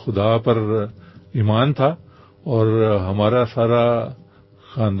ہمارا خدا پر ایمان تھا اور ہمارا سارا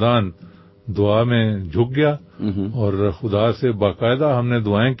خاندان دعا میں جھک گیا اور خدا سے باقاعدہ ہم نے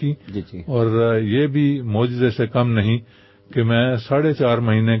دعائیں کی. اور یہ بھی معجزے سے کم نہیں کہ میں 4.5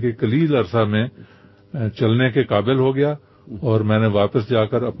 مہینے کے قلیل عرصہ میں چلنے کے قابل ہو گیا اور میں نے واپس جا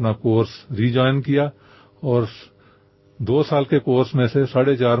کر اپنا کورس ری جوائن کیا اور 2 سال کے کورس میں سے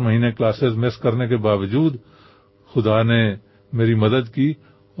 4.5 مہینے کلاسز مس کرنے کے باوجود خدا نے میری مدد کی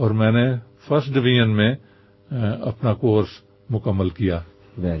اور میں نے فرسٹ ڈویژن میں اپنا کورس مکمل کیا.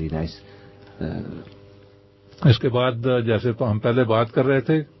 Very nice. اس کے بعد جیسے ہم پہلے بات کر رہے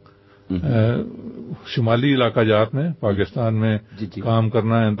تھے شمالی علاقہ جات میں پاکستان میں کام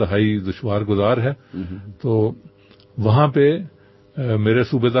کرنا انتہائی دشوار گزار ہے. تو وہاں پہ میرے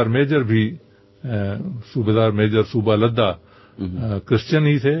صوبیدار میجر صوبہ لدہ کرسچن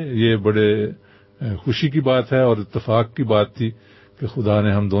ہی تھے. یہ بڑے خوشی کی بات ہے اور اتفاق کی بات تھی کہ خدا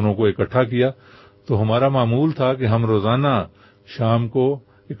نے ہم دونوں کو اکٹھا کیا. تو ہمارا معمول تھا کہ ہم روزانہ شام کو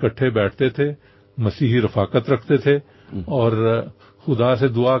اکٹھے بیٹھتے تھے, مسیحی رفاقت رکھتے تھے اور خدا سے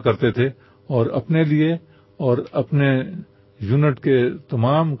دعا کرتے تھے اور اپنے لیے اور اپنے یونٹ کے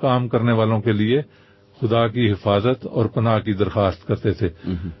تمام کام کرنے والوں کے لیے خدا کی حفاظت اور پناہ کی درخواست کرتے تھے.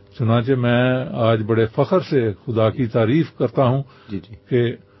 چنانچہ میں آج بڑے فخر سے خدا کی تعریف کرتا ہوں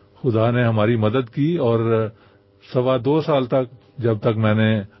کہ خدا نے ہماری مدد کی اور 2.25 سال تک جب تک میں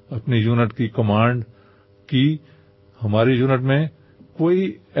نے اپنی یونٹ کی کمانڈ کی ہماری یونٹ میں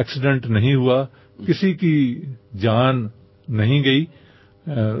کوئی ایکسیڈنٹ نہیں ہوا, کسی کی جان نہیں گئی,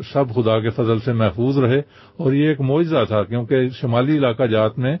 سب خدا کے فضل سے محفوظ رہے. اور یہ ایک معجزہ تھا کیونکہ شمالی علاقہ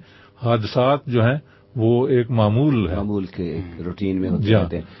جات میں حادثات جو ہیں وہ ایک معمول کے ایک روٹین میں ہوتے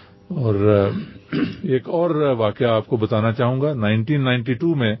رہتے ہیں. اور ایک اور واقعہ آپ کو بتانا چاہوں گا.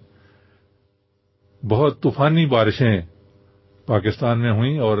 1992 میں بہت طوفانی بارشیں پاکستان میں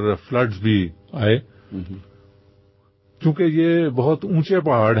ہوئیں اور فلڈز بھی آئے. چونکہ یہ بہت اونچے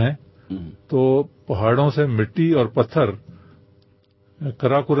پہاڑ ہیں تو پہاڑوں سے مٹی اور پتھر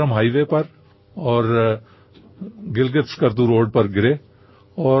کراکورم ہائی وے پر اور گلگت سکردو روڈ پر گرے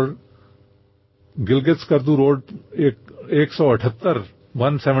اور گلگت سکردو روڈ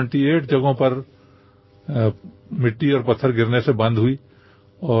 178 جگہوں پر مٹی اور پتھر گرنے سے بند ہوئی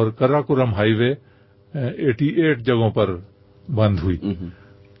اور کراکورم ہائی وے 88 جگہوں پر بند ہوئی.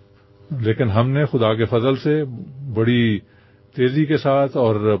 لیکن ہم نے خدا کے فضل سے بڑی تیزی کے ساتھ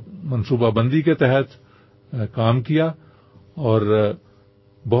اور منصوبہ بندی کے تحت کام کیا اور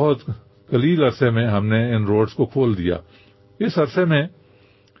بہت قلیل عرصے میں ہم نے ان روڈز کو کھول دیا. اس عرصے میں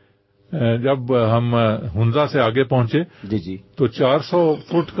جب ہم ہنزا سے آگے پہنچے تو 400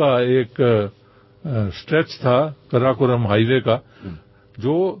 فٹ کا ایک سٹریچ تھا کراکورم ہائی وے کا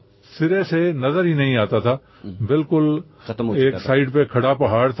جو سرے سے نظر ہی نہیں آتا تھا. بالکل ایک سائیڈ پہ کھڑا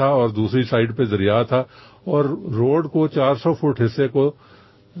پہاڑ تھا اور دوسری سائیڈ پہ دریا تھا اور روڈ کو 400 فٹ حصے کو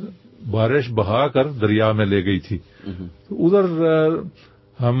بارش بہا کر دریا میں لے گئی تھی. ادھر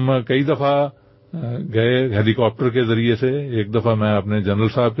ہم کئی دفعہ گئے ہیلی کاپٹر کے ذریعے سے. ایک دفعہ میں اپنے جنرل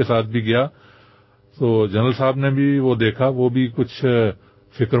صاحب کے ساتھ بھی گیا تو جنرل صاحب نے بھی وہ دیکھا, وہ بھی کچھ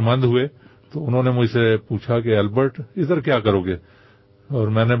فکر مند ہوئے تو انہوں نے مجھ سے پوچھا کہ البرٹ ادھر کیا کرو گے, اور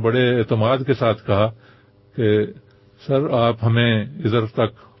میں نے بڑے اعتماد کے ساتھ کہا کہ سر آپ ہمیں ادھر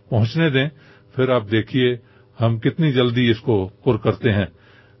تک پہنچنے دیں, پھر آپ دیکھیے ہم کتنی جلدی اس کو پر کرتے ہیں.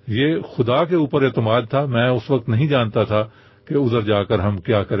 یہ خدا کے اوپر اعتماد تھا. میں اس وقت نہیں جانتا تھا کہ ادھر جا کر ہم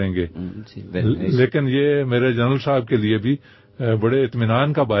کیا کریں گے, لیکن یہ میرے جنرل صاحب کے لیے بھی بڑے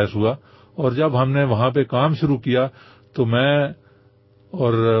اطمینان کا باعث ہوا. اور جب ہم نے وہاں پہ کام شروع کیا تو میں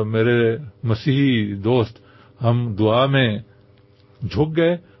اور میرے مسیحی دوست ہم دعا میں جھک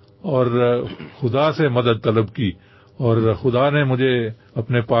گئے اور خدا سے مدد طلب کی اور خدا نے مجھے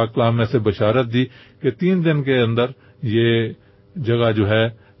اپنے پاک کلام میں سے بشارت دی کہ 3 دن کے اندر یہ جگہ جو ہے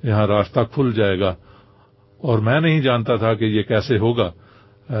یہاں راستہ کھل جائے گا. اور میں نہیں جانتا تھا کہ یہ کیسے ہوگا.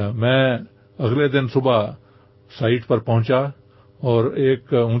 میں اگلے دن صبح سائٹ پر پہنچا اور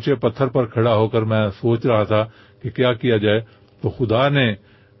ایک اونچے پتھر پر کھڑا ہو کر میں سوچ رہا تھا کہ کیا کیا جائے, تو خدا نے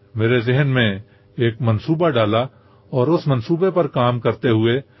میرے ذہن میں ایک منصوبہ ڈالا اور اس منصوبے پر کام کرتے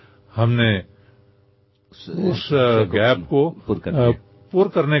ہوئے ہم نے اس گیپ کو پر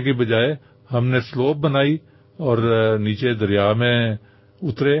کرنے کی بجائے ہم نے سلوپ بنائی اور نیچے دریا میں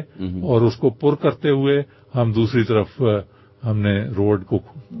اترے اور اس کو پر کرتے ہوئے ہم دوسری طرف ہم نے روڈ کو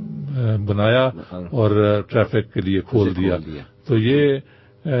بنایا اور ٹریفک کے لیے کھول دیا. تو یہ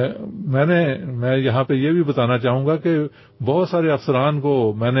میں یہاں پہ یہ بھی بتانا چاہوں گا کہ بہت سارے افسران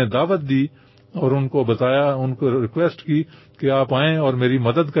کو میں نے دعوت دی اور ان کو بتایا, ان کو ریکویسٹ کی کہ آپ آئیں اور میری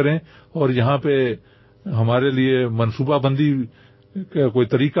مدد کریں اور یہاں پہ ہمارے لیے منصوبہ بندی کا کوئی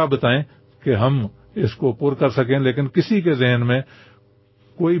طریقہ بتائیں کہ ہم اس کو پر کر سکیں. لیکن کسی کے ذہن میں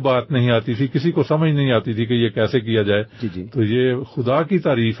کوئی بات نہیں آتی تھی, کسی کو سمجھ نہیں آتی تھی کہ یہ کیسے کیا جائے. تو یہ خدا کی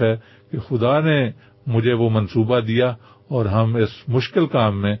تعریف ہے کہ خدا نے مجھے وہ منصوبہ دیا اور ہم اس مشکل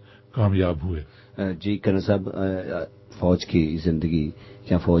کام میں کامیاب ہوئے. جی کرن صاحب, فوج کی زندگی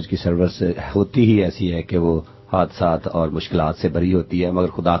یا فوج کی سروس ہوتی ہی ایسی ہے کہ وہ حادثات اور مشکلات سے بری ہوتی ہے، مگر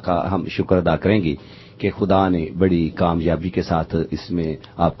خدا کا ہم شکر ادا کریں گے کہ خدا نے بڑی کامیابی کے ساتھ اس میں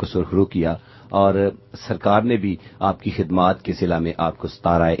آپ کو سرخرو کیا، اور سرکار نے بھی آپ کی خدمات کے صلہ میں آپ کو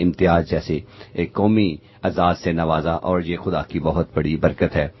ستارہ امتیاز جیسے ایک قومی اعزاز سے نوازا، اور یہ خدا کی بہت بڑی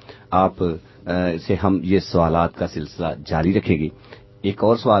برکت ہے۔ آپ سے ہم یہ سوالات کا سلسلہ جاری رکھیں گے۔ ایک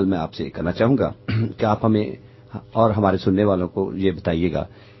اور سوال میں آپ سے کرنا چاہوں گا کہ آپ ہمیں اور ہمارے سننے والوں کو یہ بتائیے گا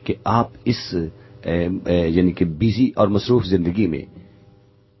کہ آپ اس یعنی کہ بیزی اور مصروف زندگی میں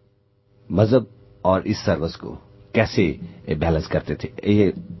مذہب اور اس سروس کو کیسے بیلنس کرتے تھے؟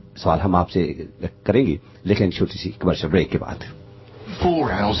 یہ سوال ہم آپ سے کریں گے، لیکن چھوٹی سی کمرشل بریک کے بعد۔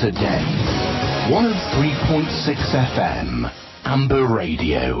 4 hours a day, 103.6 FM, Amber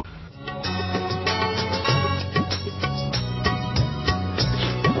Radio.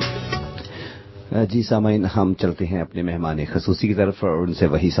 جی سامعین، ہم چلتے ہیں اپنے مہمان خصوصی کی طرف، اور ان سے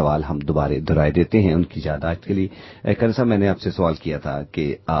وہی سوال ہم دوبارہ دہرائے دیتے ہیں ان کی یادداشت کے لیے۔ کرن صاحب، میں نے آپ سے سوال کیا تھا کہ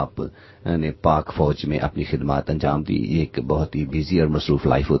آپ نے پاک فوج میں اپنی خدمات انجام دی۔ ایک بہت ہی بیزی اور مصروف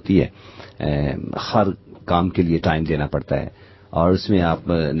لائف ہوتی ہے، ہر کام کے لیے ٹائم دینا پڑتا ہے، اور اس میں آپ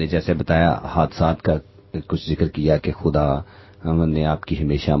نے جیسے بتایا حادثات کا کچھ ذکر کیا کہ خدا نے آپ کی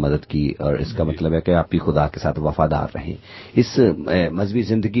ہمیشہ مدد کی، اور اس کا مطلب ہے کہ آپ بھی خدا کے ساتھ وفادار رہیں۔ اس مذہبی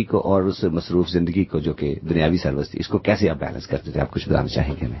زندگی کو اور اس مصروف زندگی کو جو کہ دنیاوی سروس تھی، اس کو کیسے آپ بیلنس کرتے تھے؟ آپ کچھ بتانا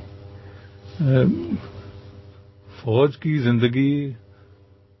چاہیں گے ہمیں؟ فوج کی زندگی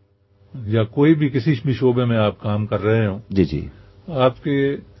یا کوئی بھی کسی بھی شعبے میں آپ کام کر رہے ہوں، جی جی، آپ کے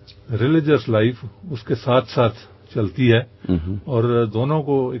ریلیجس لائف اس کے ساتھ ساتھ چلتی ہے، اور دونوں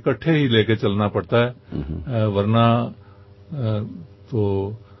کو اکٹھے ہی لے کے چلنا پڑتا ہے، ورنہ تو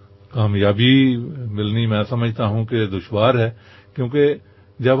کامیابی ملنی میں سمجھتا ہوں کہ دشوار ہے، کیونکہ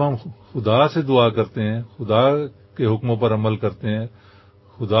جب ہم خدا سے دعا کرتے ہیں، خدا کے حکموں پر عمل کرتے ہیں،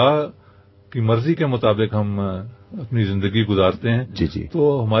 خدا کی مرضی کے مطابق ہم اپنی زندگی گزارتے ہیں، جی جی،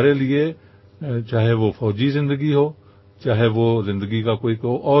 تو ہمارے لیے چاہے وہ فوجی زندگی ہو، چاہے وہ زندگی کا کوئی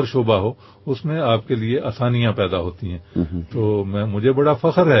اور شعبہ ہو، اس میں آپ کے لیے آسانیاں پیدا ہوتی ہیں۔ تو مجھے بڑا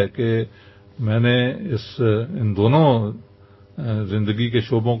فخر ہے کہ میں نے ان دونوں زندگی کے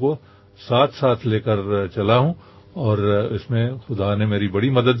شعبوں کو ساتھ ساتھ لے کر چلا ہوں، اور اس میں خدا نے میری بڑی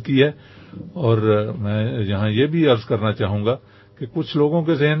مدد کی ہے۔ اور میں یہاں یہ بھی عرض کرنا چاہوں گا کہ کچھ لوگوں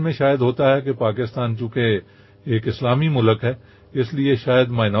کے ذہن میں شاید ہوتا ہے کہ پاکستان چونکہ ایک اسلامی ملک ہے، اس لیے شاید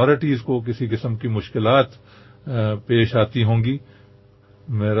مائنورٹیز کو کسی قسم کی مشکلات پیش آتی ہوں گی۔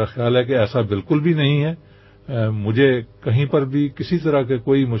 میرا خیال ہے کہ ایسا بالکل بھی نہیں ہے، مجھے کہیں پر بھی کسی طرح کے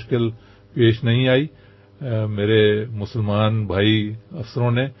کوئی مشکل پیش نہیں آئی۔ میرے مسلمان بھائی افسروں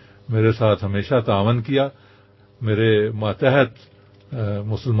نے میرے ساتھ ہمیشہ تعاون کیا، میرے ماتحت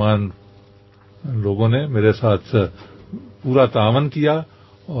مسلمان لوگوں نے میرے ساتھ پورا تعاون کیا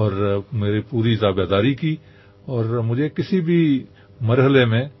اور میری پوری تابعداری کی، اور مجھے کسی بھی مرحلے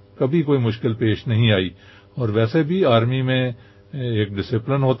میں کبھی کوئی مشکل پیش نہیں آئی۔ اور ویسے بھی آرمی میں ایک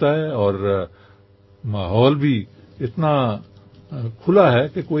ڈسپلن ہوتا ہے، اور ماحول بھی اتنا کھلا ہے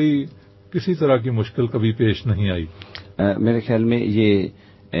کہ کوئی کسی طرح کی مشکل کبھی پیش نہیں آئی۔ میرے خیال میں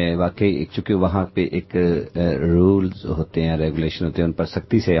یہ واقعی چونکہ وہاں پہ ایک رولز ہوتے ہیں، ریگولیشن ہوتے ہیں، ان پر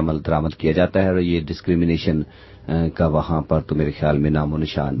سختی سے عمل درآمد کیا جاتا ہے، اور یہ ڈسکریمنیشن کا وہاں پر تو میرے خیال میں نام و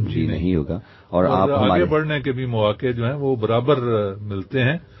نشان بھی نہیں ہوگا۔ اور آپ آگے بڑھنے کے بھی مواقع جو ہیں وہ برابر ملتے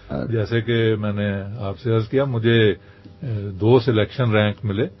ہیں، جیسے کہ میں نے آپ سے عرض کیا، مجھے 2 سلیکشن رینک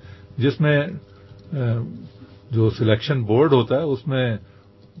ملے، جس میں جو سلیکشن بورڈ ہوتا ہے اس میں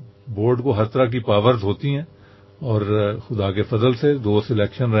بورڈ کو ہر طرح کی پاورز ہوتی ہیں، اور خدا کے فضل سے 2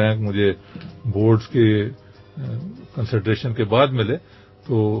 سلیکشن رینک مجھے بورڈز کے کنسیڈریشن کے بعد ملے۔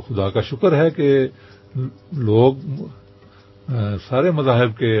 تو خدا کا شکر ہے کہ لوگ سارے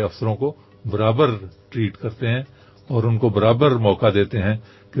مذاہب کے افسروں کو برابر ٹریٹ کرتے ہیں اور ان کو برابر موقع دیتے ہیں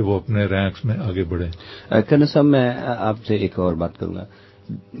کہ وہ اپنے رینکس میں آگے بڑھیں۔ کرن صاحب، میں آپ سے ایک اور بات کروں گا۔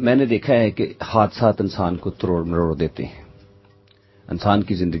 میں نے دیکھا ہے کہ حادثات انسان کو تروڑ مروڑ دیتے ہیں، انسان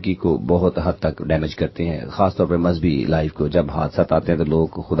کی زندگی کو بہت حد تک ڈیمیج کرتے ہیں، خاص طور پہ مذہبی لائف کو۔ جب حادثات آتے ہیں تو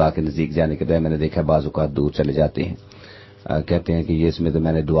لوگ خدا کے نزدیک جانے کے بجائے، میں نے دیکھا بعض اوقات دور چلے جاتے ہیں، کہتے ہیں کہ یہ اس میں تو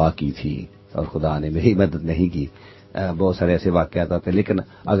میں نے دعا کی تھی اور خدا نے میری مدد نہیں کی۔ بہت سارے ایسے واقعات آتے ہیں، لیکن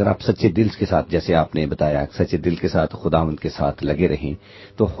اگر آپ سچے دل کے ساتھ، جیسے آپ نے بتایا، سچے دل کے ساتھ خداوند کے ساتھ لگے رہیں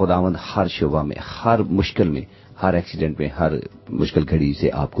تو خداوند ہر شعبہ میں، ہر مشکل میں، ہر ایکسیڈنٹ میں، ہر مشکل گھڑی سے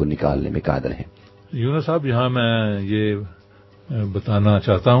آپ کو نکالنے میں قادر ہیں۔ یونس صاحب، یہاں میں یہ بتانا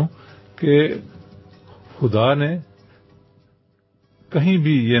چاہتا ہوں کہ خدا نے کہیں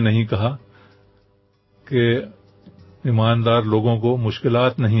بھی یہ نہیں کہا کہ ایماندار لوگوں کو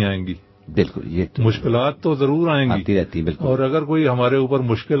مشکلات نہیں آئیں گی۔ بالکل، یہ مشکلات تو ضرور آئیں گی، آتی رہتی، بالکل. اور اگر کوئی ہمارے اوپر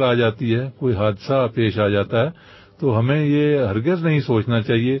مشکل آ جاتی ہے، کوئی حادثہ پیش آ جاتا ہے، تو ہمیں یہ ہرگز نہیں سوچنا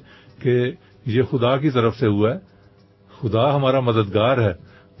چاہیے کہ یہ خدا کی طرف سے ہوا ہے. خدا ہمارا مددگار ہے،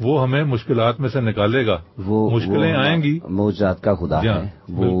 وہ ہمیں مشکلات میں سے نکالے گا. مشکلیں آئیں گی، معجزات کا خدا ہے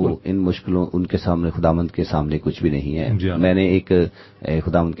وہ. بالکل. ان مشکلوں ان کے سامنے، خداوند کے سامنے کچھ بھی نہیں ہے. میں نے ایک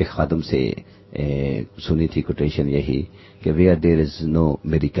خداوند کے خادم سے سنی تھی کوٹیشن یہی کہ where there is no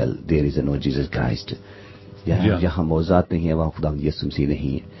miracle there is no Jesus Christ. جہاں معجزات نہیں ہے وہاں خداوند یسوع مسیح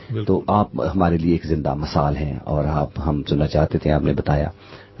نہیں ہے. تو آپ ہمارے لیے ایک زندہ مثال ہیں، اور ہم سننا چاہتے تھے، آپ نے بتایا.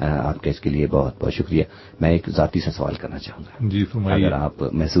 آپ کا اس کے لیے بہت بہت شکریہ. میں ایک ذاتی سا سوال کرنا چاہوں گا، جی فرمائیے. اگر آپ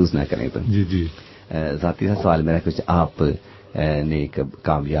محسوس نہ کریں تو. جی ذاتی سا سوال میرا کچھ، آپ نے ایک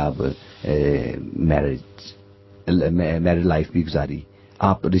کامیاب میرج لائف بھی گزاری،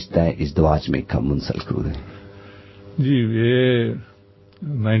 آپ رشتہ ازدواج میں کب منسلک ہوئے؟ جی، یہ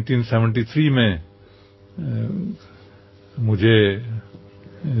 1973 میں مجھے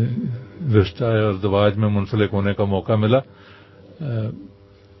رشتہ ازدواج میں منسلک ہونے کا موقع ملا.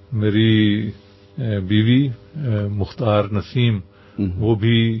 میری بیوی مختار نسیم، وہ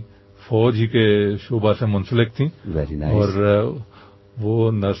بھی فوج ہی کے شعبہ سے منسلک تھیں، اور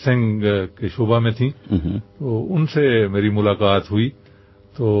وہ نرسنگ کے شعبہ میں تھیں. تو ان سے میری ملاقات ہوئی،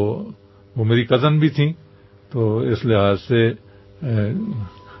 تو وہ میری کزن بھی تھیں، تو اس لحاظ سے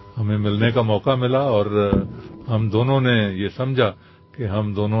ہمیں ملنے کا موقع ملا، اور ہم دونوں نے یہ سمجھا کہ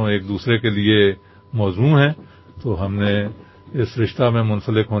ہم دونوں ایک دوسرے کے لیے موزوں ہیں. تو ہم نے اس رشتہ میں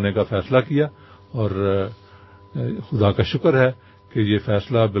منسلک ہونے کا فیصلہ کیا، اور خدا کا شکر ہے کہ یہ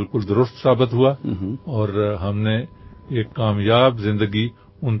فیصلہ بالکل درست ثابت ہوا، اور ہم نے ایک کامیاب زندگی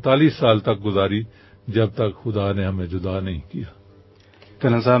 39 سال تک گزاری، جب تک خدا نے ہمیں جدا نہیں کیا.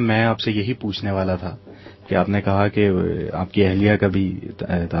 کرن صاحب، میں آپ سے یہی پوچھنے والا تھا کہ آپ نے کہا کہ آپ کی اہلیہ کا بھی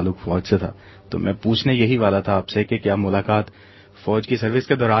تعلق فوج سے تھا، تو میں پوچھنے یہی والا تھا آپ سے کہ کیا ملاقات فوج کی سروس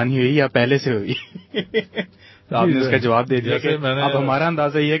کے دوران ہی ہوئی یا پہلے سے ہوئی؟ تو آپ نے اس کا جواب دے دیا کہ اب ہمارا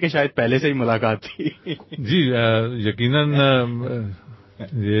اندازہ یہ ہے کہ شاید پہلے سے ہی ملاقات تھی. جی یقیناً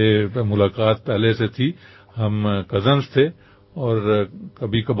یہ ملاقات پہلے سے تھی. ہم کزنز تھے اور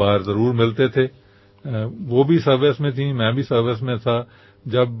کبھی کبھار ضرور ملتے تھے. وہ بھی سروس میں تھیں، میں بھی سروس میں تھا.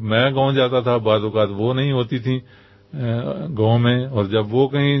 جب میں گاؤں جاتا تھا بعض اوقات وہ نہیں ہوتی تھیں گاؤں میں، اور جب وہ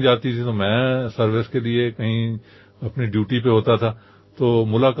کہیں جاتی تھی تو میں سروس کے لیے کہیں اپنی ڈیوٹی پہ ہوتا تھا، تو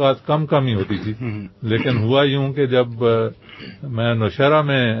ملاقات کم ہی ہوتی تھی. لیکن ہوا یوں کہ جب میں نوشہرہ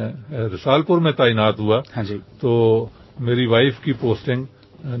میں رسال پور میں تعینات ہوا، تو میری وائف کی پوسٹنگ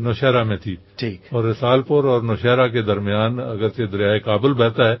نوشہرہ میں تھی، اور رسال پور اور نوشہرہ کے درمیان اگرچہ دریائے کابل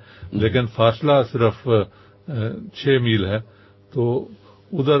بہتا ہے لیکن فاصلہ صرف 6 میل ہے. تو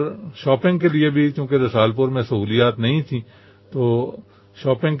ادھر شاپنگ کے لیے بھی چونکہ رسال پور میں سہولیات نہیں تھیں، تو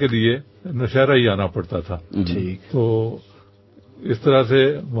شاپنگ کے لیے نوشہرہ ہی آنا پڑتا تھا. تو اس طرح سے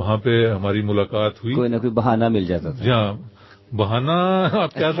وہاں پہ ہماری ملاقات ہوئی. کوئی نہ کوئی بہانہ مل جاتا تھا. جہاں بہانہ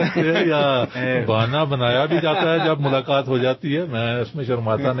آپ کہہ سکتے ہیں، یا بہانہ بنایا بھی جاتا ہے جب ملاقات ہو جاتی ہے، میں اس میں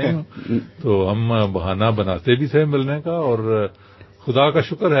شرماتا نہیں ہوں. تو ہم بہانہ بناتے بھی تھے ملنے کا، اور خدا کا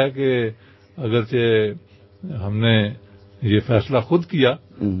شکر ہے کہ اگرچہ ہم نے یہ فیصلہ خود کیا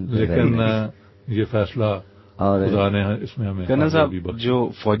لیکن یہ فیصلہ خدا نے اس میں ہمیں. کرنل صاحب، جو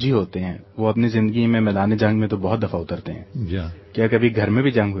فوجی ہوتے ہیں وہ اپنی زندگی میں میدان جنگ میں تو بہت دفعہ اترتے ہیں. جی ہاں. کیا کبھی گھر میں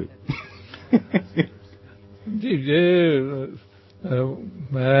بھی جنگ ہوئی؟ جی، یہ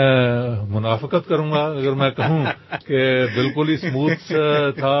میں منافقت کروں گا اگر میں کہوں کہ بالکل ہی اسموتھ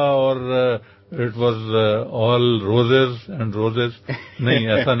تھا اور it was all roses and roses. نہیں،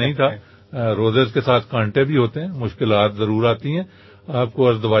 ایسا نہیں تھا. روزز کے ساتھ کانٹے بھی ہوتے ہیں، مشکلات ضرور آتی ہیں. آپ کو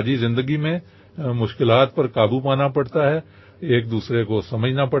ازدواجی زندگی میں مشکلات پر قابو پانا پڑتا ہے، ایک دوسرے کو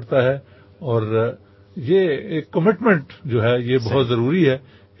سمجھنا پڑتا ہے، اور یہ ایک کمٹمنٹ جو ہے یہ بہت ضروری ہے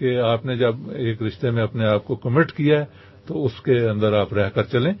کہ آپ نے جب ایک رشتے میں اپنے آپ کو کمٹ کیا ہے تو اس کے اندر آپ رہ کر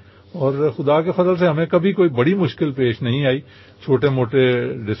چلیں. اور خدا کے فضل سے ہمیں کبھی کوئی بڑی مشکل پیش نہیں آئی. چھوٹے موٹے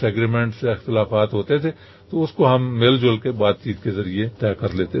ڈس ایگریمنٹس یا اختلافات ہوتے تھے تو اس کو ہم مل جل کے بات چیت کے ذریعے طے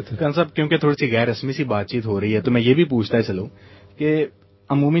کر لیتے تھے. کرن صاحب، کیونکہ تھوڑی سی غیر رسمی سی بات چیت ہو رہی ہے تو میں یہ بھی پوچھتا چلوں کہ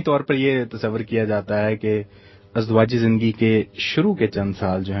عمومی طور پر یہ تصور کیا جاتا ہے کہ ازدواجی زندگی کے شروع کے چند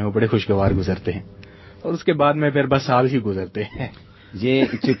سال جو ہیں وہ بڑے خوشگوار گزرتے ہیں، اور اس کے بعد میں پھر بس سال ہی گزرتے ہیں. یہ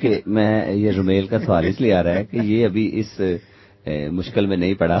چونکہ میں یہ رومیل کا سوال اس لیے آ رہا ہے کہ یہ ابھی اس مشکل میں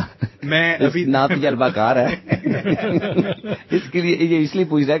نہیں پڑا، میں ابھی نا تجربہ کار ہے. اس کے لیے یہ اس لیے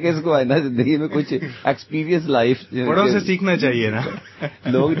پوچھ رہا ہے کہ اس کو آئندہ زندگی میں کچھ ایکسپیرینس لائف بڑوں سے سیکھنا چاہیے نا،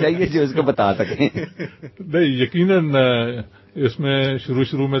 لوگ چاہیے جو اس کو بتا سکیں. نہیں، یقیناً اس میں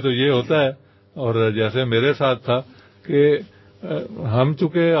شروع میں تو یہ ہوتا ہے، اور جیسے میرے ساتھ تھا کہ ہم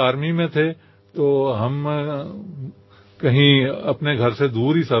چونکہ آرمی میں تھے تو ہم کہیں اپنے گھر سے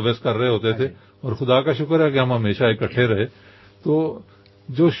دور ہی سروس کر رہے ہوتے تھے، اور خدا کا شکر ہے کہ ہم ہمیشہ اکٹھے رہے. تو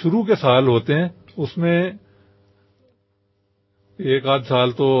جو شروع کے سال ہوتے ہیں اس میں ایک آدھ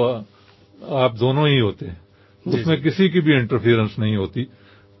سال تو آپ دونوں ہی ہوتے ہیں، اس میں کسی کی بھی انٹرفیئرنس نہیں ہوتی.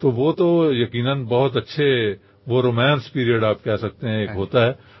 تو وہ تو یقیناً بہت اچھے، وہ رومانس پیریڈ آپ کہہ سکتے ہیں ایک ہوتا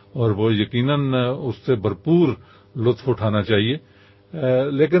ہے، اور وہ یقیناً اس سے بھرپور لطف اٹھانا چاہیے.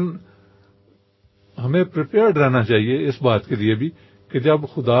 لیکن ہمیں پریپیئرڈ رہنا چاہیے اس بات کے لیے بھی کہ جب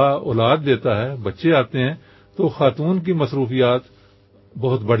خدا اولاد دیتا ہے، بچے آتے ہیں، تو خاتون کی مصروفیات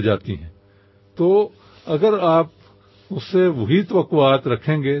بہت بڑھ جاتی ہیں. تو اگر آپ اس سے وہی توقعات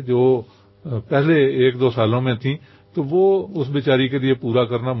رکھیں گے جو پہلے 1-2 سالوں میں تھیں، تو وہ اس بیچاری کے لیے پورا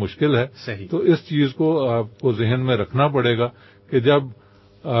کرنا مشکل ہے. تو اس چیز کو آپ کو ذہن میں رکھنا پڑے گا کہ جب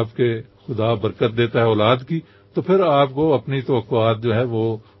آپ کے خدا برکت دیتا ہے اولاد کی، تو پھر آپ کو اپنی توقعات جو ہے وہ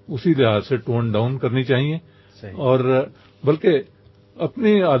اسی لحاظ سے ٹون ڈاؤن کرنی چاہیے، اور بلکہ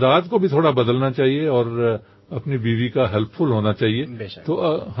اپنی عادات کو بھی تھوڑا بدلنا چاہیے اور اپنی بیوی کا ہیلپ فل ہونا چاہیے. تو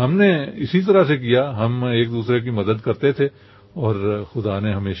ہم نے اسی طرح سے کیا، ہم ایک دوسرے کی مدد کرتے تھے، اور خدا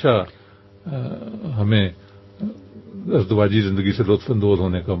نے ہمیشہ ہمیں ازدواجی زندگی سے لطف اندوز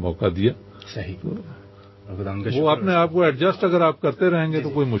ہونے کا موقع دیا. وہ اپنے آپ کو ایڈجسٹ اگر آپ کرتے رہیں گے تو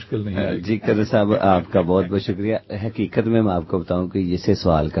کوئی مشکل نہیں ہے. جی قدر صاحب، آپ کا بہت بہت شکریہ. حقیقت میں آپ کو بتاؤں کہ اسے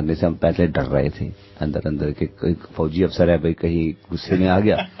سوال کرنے سے ہم پہلے ڈر رہے تھے اندر کہ کوئی فوجی افسر ہے بھائی کہیں غصے میں آ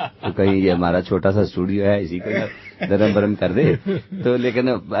گیا تو کہیں یہ ہمارا چھوٹا سا اسٹوڈیو ہے اسی کو نرم برم کر دے. تو لیکن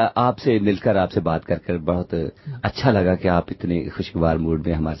آپ سے مل کر، آپ سے بات کر بہت اچھا لگا کہ آپ اتنے خوشگوار موڈ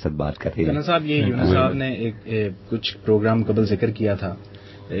میں ہمارے ساتھ بات کر رہے ہیں. صاحب، یہ یونس صاحب نے کچھ پروگرام قبل ذکر کیا تھا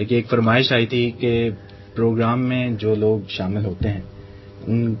کہ ایک فرمائش آئی تھی کہ پروگرام میں جو لوگ شامل ہوتے ہیں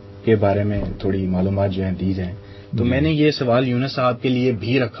ان کے بارے میں تھوڑی معلومات جو ہیں دی جائیں. تو میں نے یہ سوال یونس صاحب کے لیے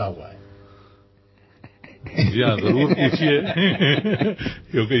بھی رکھا ہوا ہے. جی ہاں، ضرور پوچھیے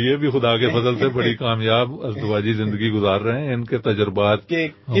کیونکہ یہ بھی خدا کے فضل سے بڑی کامیاب ازدواجی زندگی گزار رہے ہیں. ان کے تجربات کہ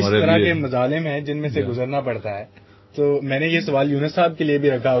کس طرح کے مظالم ہیں جن میں سے گزرنا پڑتا ہے. تو میں نے یہ سوال یونس صاحب کے لیے بھی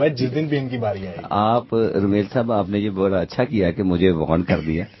رکھا ہوا ہے جس دن بھی ان کی باری آئے. آپ رمیل صاحب، آپ نے یہ بہت اچھا کیا کہ مجھے وارن کر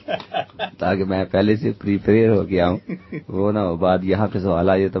دیا تاکہ میں پہلے سے پریپیئر ہو کے آؤں. وہ نہ ہو بعد یہاں پہ سوال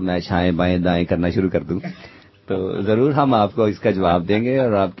آئے تو میں چھائیں بائیں دائیں کرنا شروع کر دوں. تو ضرور ہم آپ کو اس کا جواب دیں گے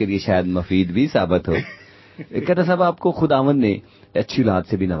اور آپ کے لیے شاید مفید بھی ثابت ہو. کہتا صاحب، آپ کو خداوند نے اچھی اولاد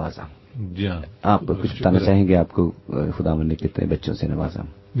سے بھی نوازا. جی ہاں، آپ کچھ بتانا چاہیں گے آپ کو خداوند نے کتنے بچوں سے نوازا؟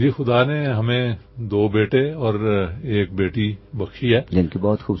 جی، خدا نے ہمیں 2 بیٹے اور 1 بیٹی بخشی ہے، جن کی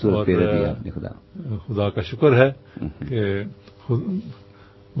بہت خوبصورت پیرے دی آپ نے. خدا کا شکر ہے کہ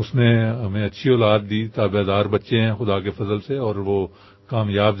اس نے ہمیں اچھی اولاد دی. تابعدار بچے ہیں خدا کے فضل سے، اور وہ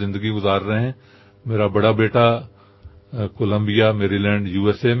کامیاب زندگی گزار رہے ہیں. میرا بڑا بیٹا کولمبیا میری لینڈ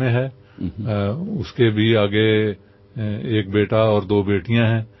USA میں ہے. اس کے بھی آگے 1 بیٹا اور 2 بیٹیاں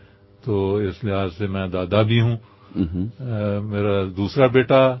ہیں، تو اس لحاظ سے میں دادا بھی ہوں. میرا دوسرا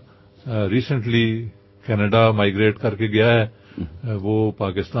بیٹا ریسنٹلی کینیڈا مائیگریٹ کر کے گیا ہے. وہ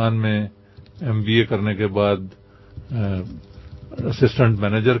پاکستان میں MBA کرنے کے بعد اسسٹنٹ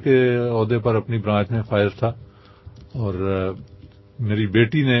مینیجر کے عہدے پر اپنی برانچ میں فائز تھا. اور میری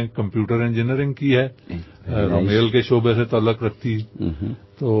بیٹی نے کمپیوٹر انجینئرنگ کی ہے، رومیل کے شعبے سے تعلق رکھتی.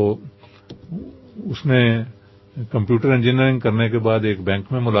 تو اس نے کمپیوٹر انجینئرنگ کرنے کے بعد ایک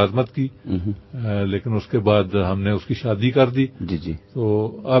بینک میں ملازمت کی، لیکن اس کے بعد ہم نے اس کی شادی کر دی. جی. تو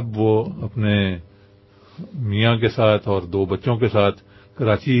اب وہ اپنے میاں کے ساتھ اور 2 بچوں کے ساتھ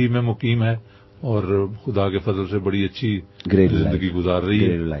کراچی ہی میں مقیم ہے، اور خدا کے فضل سے بڑی اچھی زندگی گزار رہی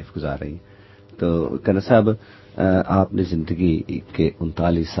ہے. تو کنر صاحب، آپ نے زندگی کے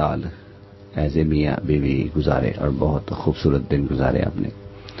 39 سال ایز اے میاں بیوی گزارے اور بہت خوبصورت دن گزارے آپ نے،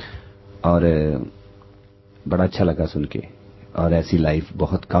 اور بڑا اچھا لگا سن کے. اور ایسی لائف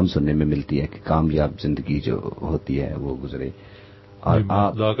بہت کم سننے میں ملتی ہے کہ کامیاب زندگی جو ہوتی ہے وہ گزرے. اور میں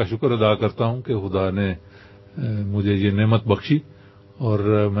خدا کا شکر ادا کرتا ہوں کہ خدا نے مجھے یہ نعمت بخشی. اور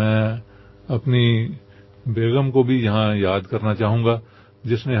میں اپنی بیگم کو بھی یہاں یاد کرنا چاہوں گا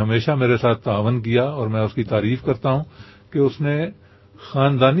جس نے ہمیشہ میرے ساتھ تعاون کیا، اور میں اس کی تعریف کرتا ہوں کہ اس نے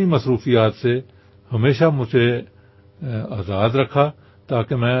خاندانی مصروفیات سے ہمیشہ مجھے آزاد رکھا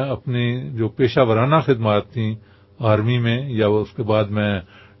تاکہ میں اپنی جو پیشہ ورانہ خدمات تھیں آرمی میں، یا اس کے بعد میں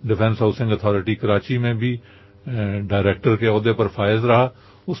ڈیفنس ہاؤسنگ اتھارٹی کراچی میں بھی ڈائریکٹر کے عہدے پر فائز رہا،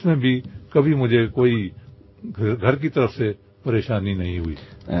 اس میں بھی کبھی مجھے کوئی گھر کی طرف سے پریشانی نہیں ہوئی.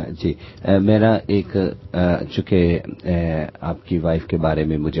 جی، میرا ایک چونکہ آپ کی وائف کے بارے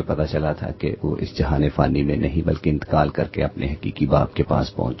میں مجھے پتا چلا تھا کہ وہ اس جہان فانی میں نہیں بلکہ انتقال کر کے اپنے حقیقی باپ کے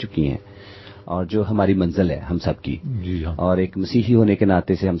پاس پہنچ چکی ہیں، اور جو ہماری منزل ہے ہم سب کی. جی ہاں. اور ایک مسیحی ہونے کے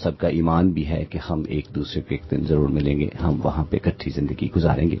ناطے سے ہم سب کا ایمان بھی ہے کہ ہم ایک دوسرے کو ایک دن ضرور ملیں گے, ہم وہاں پہ اکٹھی زندگی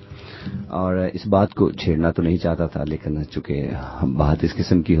گزاریں گے. اور اس بات کو چھیڑنا تو نہیں چاہتا تھا, لیکن چونکہ بات اس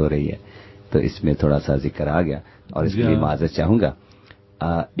قسم کی ہو رہی ہے تو اس میں تھوڑا سا ذکر آ گیا, اور اس کے لیے معذرت چاہوں گا.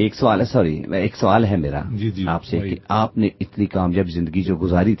 ایک سوال ہے, ایک سوال ہے میرا آپ سے کہ آپ نے اتنی کامیاب زندگی جو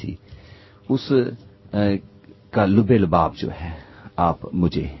گزاری تھی اس کا لب لباب جو ہے آپ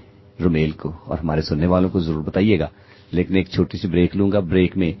مجھے, رومیل کو اور ہمارے سننے والوں کو ضرور بتائیے گا. لیکن ایک چھوٹی سی بریک لوں گا,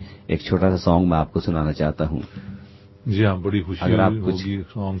 بریک میں ایک چھوٹا سا سانگ میں آپ کو سنانا چاہتا ہوں. جی ہاں, بڑی خوشی اگر آپ ہوگی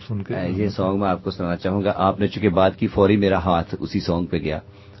سانگ سن کے. یہ سانگ میں آپ کو سنانا چاہوں گا. آپ نے چونکہ بات کی, فوری میرا ہاتھ اسی سانگ پہ گیا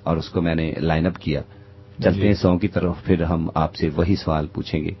اور اس کو میں نے لائن اپ کیا. چلتے ہیں سانگ کی طرف, پھر ہم آپ سے وہی سوال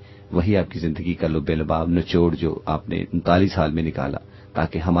پوچھیں گے, وہی آپ کی زندگی کا لب لباب نچوڑ جو آپ نے 39 سال میں نکالا,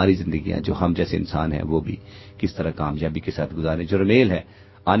 تاکہ ہماری زندگیاں جو ہم جیسے انسان ہیں وہ بھی کس طرح کامیابی کے ساتھ گزاریں. جو رمیل ہے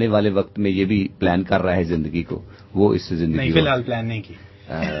آنے والے وقت میں یہ بھی پلان کر رہا ہے زندگی کو, وہ اس زندگی نہیں, فی الحال پلان نہیں کی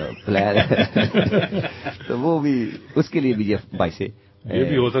پلان تو وہ بھی اس کے لیے بھی یہ باعث یہ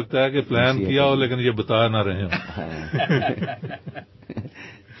بھی ہو سکتا ہے کہ پلان کیا ہو لیکن یہ بتا نہ رہے ہوں.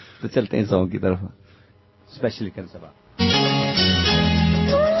 تو چلتے ہیں سانگ کی طرف. اسپیشلی کنسبا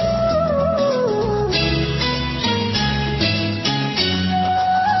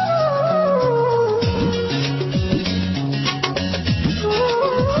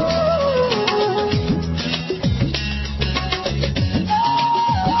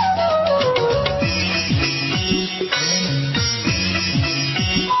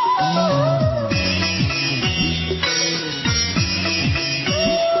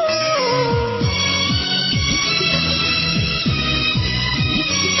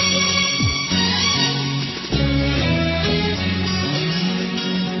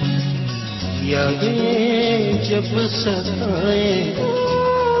جب ستائیں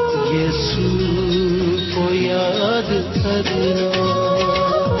یسوع کو یاد کرنا,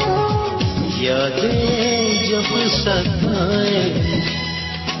 یادیں جب ستائیں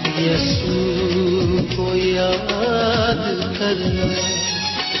یسوع کو یاد کرنا,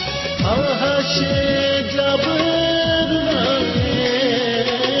 خواہش جب رلائے,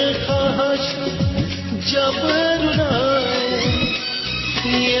 خواہش جب رلائے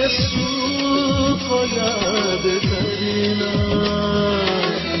یسوع کو یاد کرنا,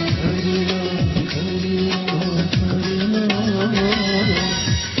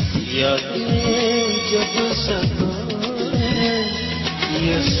 یادیں جب ستائیں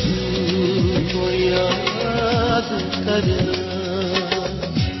یسوع کو یاد کرنا.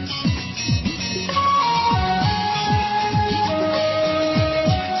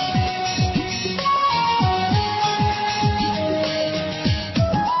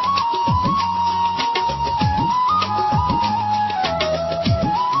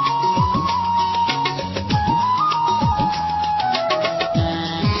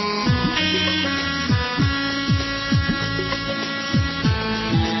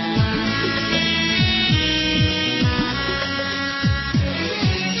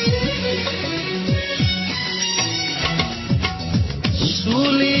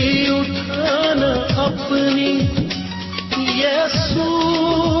 اپنی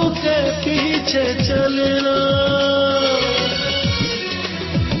یسوع کے پیچھے چلنا,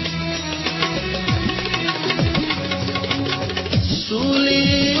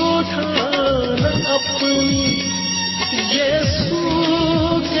 سولی اٹھانا اپنی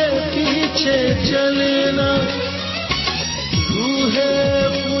یسوع کے پیچھے چلنا, روح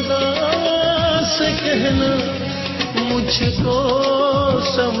خدا سے کہنا مجھ کو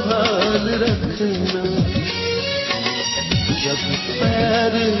سنبھال رکھنا, جب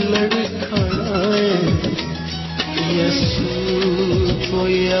پیر لڑکھائیں یسوع کو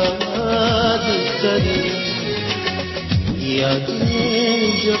یاد کرنا, یادیں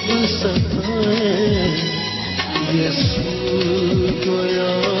جب ستائیں یسوع کو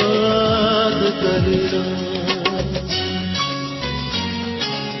یاد کرنا.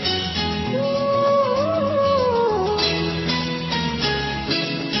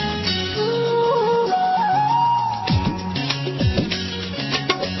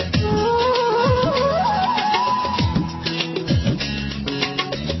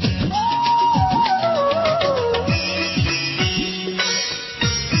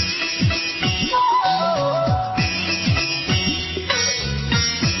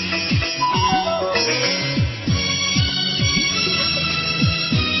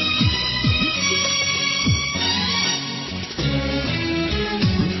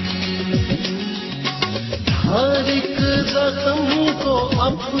 ہر ایک زخم کو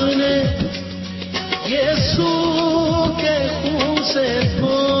اپنے یسوع کے خون سے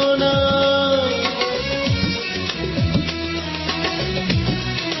دھونا,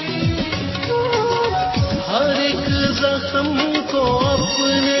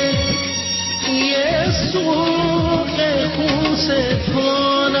 सूखे खून से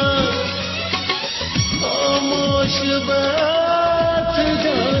धोना, खामोश बैठ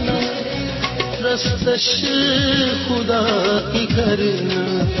जाना, रस्तश खुदा की करना।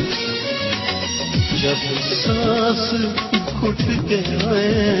 जब सांस घुट के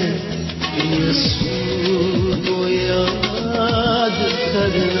आए यीशु को याद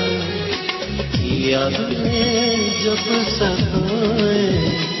करना, यादें जब सताए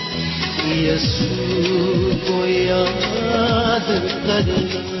यीशु को याद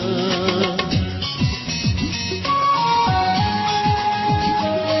करना।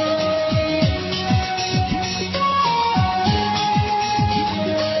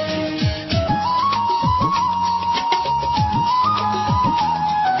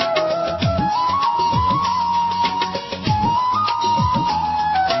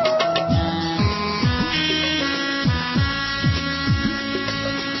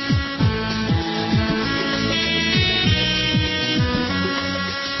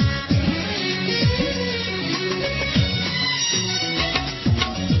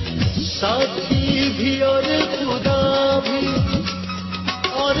 साथी भी और खुदा भी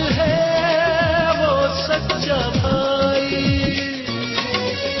और है वो सच्चा भाई।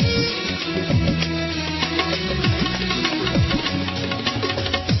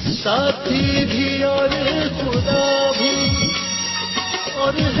 साथी भी और खुदा भी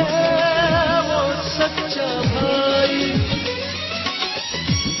और है वो सच्चा भाई।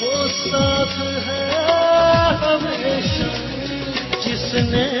 वो साथ है हमेशा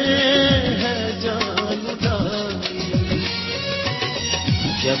जिसने है जान उठाई।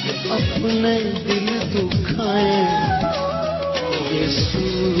 जब अपने दिल दुखाए यीशु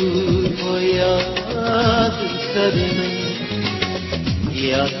को याद करना,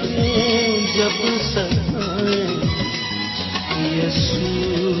 यादें जब सताए यीशु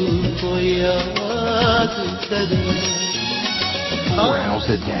को याद करना। 4 hours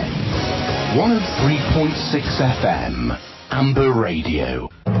a day. 103.6 FM. Amber Radio.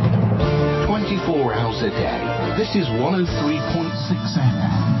 24 hours a day. This is 103.6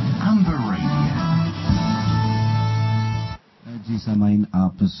 FM. Amber Radio. जी सामाइन,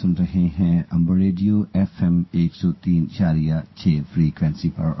 आप सुन रहे हैं अम्बर रेडियो FM 103.6 फ्रीक्वेंसी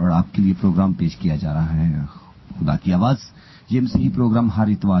पर, और आपके लिए प्रोग्राम पेश किया जा रहा है खुदा की आवाज। ये मसीही प्रोग्राम हर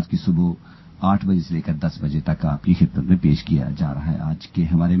इतवार की सुबह 8 बजे से लेकर 10 बजे तक आपकी खिदमत में पेश किया जा रहा है। आज के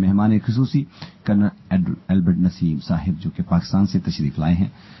हमारे मेहमान खुसूसी कर्नल एल्बर्ट नसीम साहिब, जो कि पाकिस्तान से तशरीफ लाए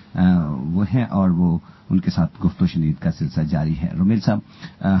हैं, वो हैं, और वो उनके साथ गुफ्तो शनीद का सिलसिला जारी है। रुमेल साहब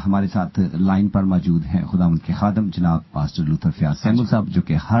हमारे साथ लाइन पर मौजूद हैं। खुदावंद के खादम जनाब पास्टर लूथर फयाज सैमुल साहब, जो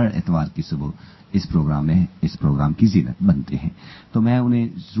कि हर इतवार की सुबह इस प्रोग्राम की जीनत बनते हैं। तो मैं उन्हें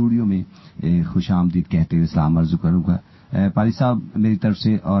स्टूडियो में खुश आमदीद कहते हुए सलाम अर्ज करूंगा। पारी साहब, मेरी तरफ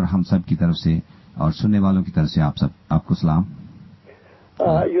से और हम सब की तरफ से और सुनने वालों की तरफ से आपको सलाम।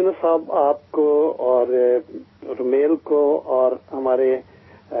 यूनुस साहब, आपको और रुमेल को और हमारे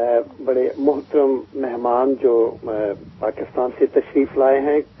बड़े मोहतरम मेहमान जो पाकिस्तान से तशरीफ लाए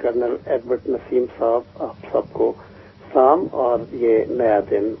हैं, कर्नल एडवर्ड नसीम साहब, आप सबको सलाम और ये नया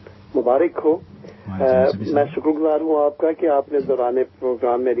दिन मुबारक हो। मैं शुक्रगुजार हूँ आपका कि आपने दौरान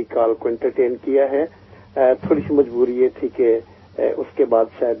प्रोग्राम मेरी कॉल को एंटरटेन किया है। थोड़ी सी मजबूरी ये थी कि उसके बाद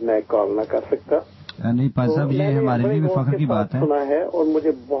शायद मैं कॉल ना कर सकता। नहीं पाल साहब, ये हमारे लिए फख्र की बात है। सुना है और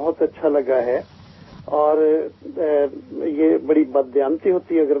मुझे बहुत अच्छा लगा है, और ये बड़ी बददियानती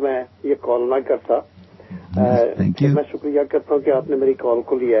होती अगर मैं ये कॉल ना करता। मैं शुक्रिया करता हूँ कि आपने मेरी कॉल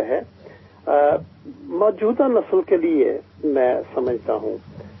को लिया है। मौजूदा नस्ल के लिए मैं समझता हूँ,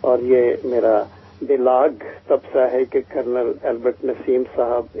 और ये मेरा दिलाग तबसरा है कि कर्नल एल्बर्ट नसीम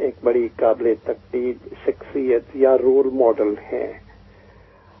साहब एक बड़ी काबिल तकदीर शख्सियत या रोल मॉडल हैं।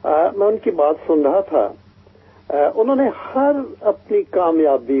 मैं उनकी बात सुन रहा था। उन्होंने हर अपनी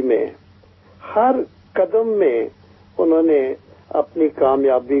कामयाबी में, हर कदम में उन्होंने अपनी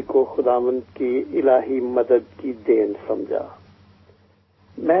कामयाबी को खुदावंद की इलाही मदद की देन समझा।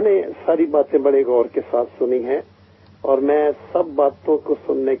 मैंने सारी बातें बड़े गौर के साथ सुनी हैं, और मैं सब बातों को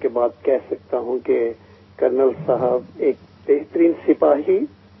सुनने के बाद कह सकता हूं कि कर्नल साहब एक बेहतरीन सिपाही,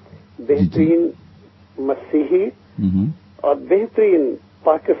 बेहतरीन मसीही और बेहतरीन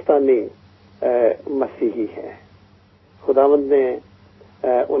पाकिस्तानी मसीही हैं। खुदावंद ने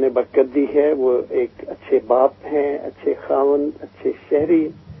उन्हें बरकत दी है। वो एक अच्छे बाप हैं, अच्छे खावंद, अच्छे शहरी,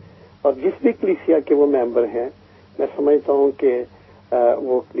 और जिस भी कलीसिया के वो मेंबर हैं, मैं समझता हूं कि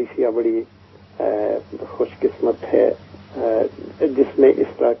वो कलीसिया बड़ी खुशकिस्मत है जिसमें इस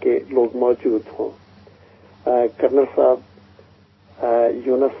तरह के लोग मौजूद हों। कर्नल साहब,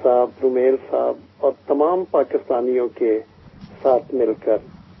 यूनुस साहब, रुमेल साहब और तमाम पाकिस्तानियों के साथ मिलकर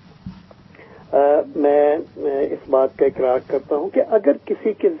میں اس بات کا اقرار کرتا ہوں کہ اگر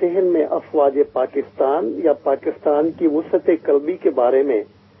کسی کے ذہن میں افواج پاکستان یا پاکستان کی وسعت قلبی کے بارے میں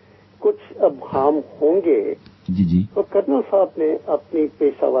کچھ ابہام ہوں گے جی تو کرنل صاحب نے اپنی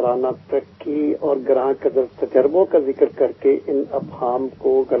پیشہ ورانہ ترقی اور گراں قدر تجربوں کا ذکر کر کے ان ابہام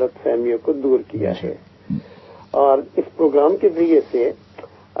کو، غلط فہمیوں کو دور کیا ہے. اور اس پروگرام کے ذریعے سے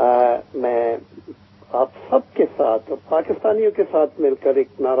میں آپ سب کے ساتھ، پاکستانیوں کے ساتھ مل کر ایک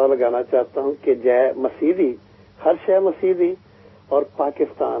نعرہ لگانا چاہتا ہوں کہ جے مسیحی، ہر شے مسیحی اور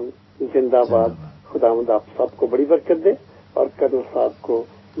پاکستان زندہ باد. خداوند آپ سب کو بڑی برکت دے اور کرنل صاحب کو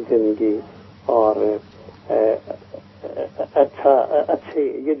زندگی اور اچھے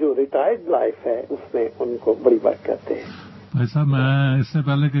یہ جو ریٹائرڈ لائف ہے اس میں ان کو بڑی برکت دے. بھائی صاحب، میں اس سے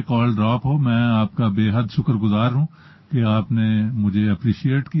پہلے کہ کال ڈراپ ہو، میں آپ کا بے حد شکر گزار ہوں کہ آپ نے مجھے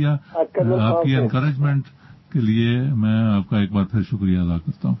اپریشیٹ کیا. آپ کی انکریجمنٹ کے لیے میں آپ کا ایک بار پھر شکریہ ادا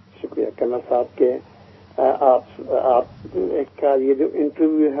کرتا ہوں. شکریہ کرنل صاحب کے آپ کا یہ جو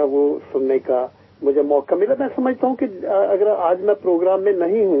انٹرویو ہے وہ سننے کا مجھے موقع ملا. میں سمجھتا ہوں کہ اگر آج میں پروگرام میں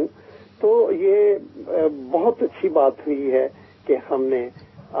نہیں ہوں تو یہ بہت اچھی بات ہوئی ہے کہ ہم نے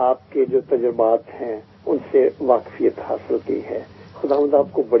آپ کے جو تجربات ہیں ان سے واقفیت حاصل کی ہے. خداوند آپ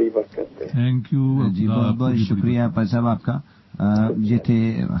کو بڑی برکت دے. تھینک یو جی، بہت بہت شکریہ پائی صاحب آپ کا. یہ تھے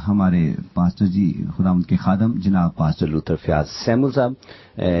ہمارے پاسٹر جی، خداوند کے خادم جناب پاسٹر لوتھر فیاض سیمول صاحب،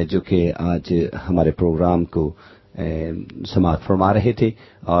 جو کہ آج ہمارے پروگرام کو سماعت فرما رہے تھے.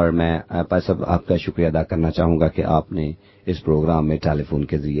 اور میں پائی صاحب آپ کا شکریہ ادا کرنا چاہوں گا کہ آپ نے اس پروگرام میں ٹیلی فون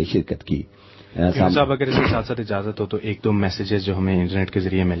کے ذریعے شرکت کی. صاحب اگر اس کے ساتھ ساتھ اجازت ہو تو ایک دو میسیجز جو ہمیں انٹرنیٹ کے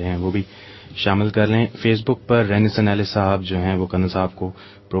ذریعے ملے ہیں وہ بھی شامل کر لیں. فیس بک پر رینسن ایلس صاحب جو ہیں وہ کرنل صاحب کو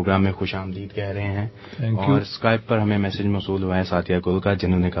پروگرام میں خوش آمدید کہہ رہے ہیں. اور اسکائپ پر ہمیں میسج موصول ہوا ہے ساتھیہ گل کا،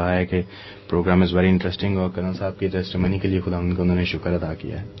 جنہوں نے کہا ہے کہ پروگرام از ویری انٹرسٹنگ اور کرنل صاحب کی ٹیسٹیمنی کے لیے خداوند کو انہوں نے شکر ادا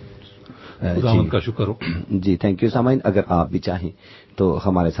کیا ہے. خداوند کا شکر ہو. جی تھینک یو. سامعین، اگر آپ بھی چاہیں تو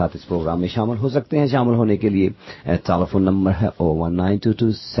ہمارے ساتھ اس پروگرام میں شامل ہو سکتے ہیں. شامل ہونے کے لیے ٹیلی فون نمبر ہے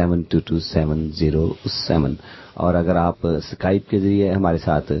 01922722707. اور اگر آپ اسکائپ کے ذریعے ہمارے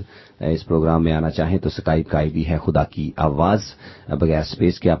ساتھ اس پروگرام میں آنا چاہیں تو اسکائپ کا ID ہے خدا کی آواز، بغیر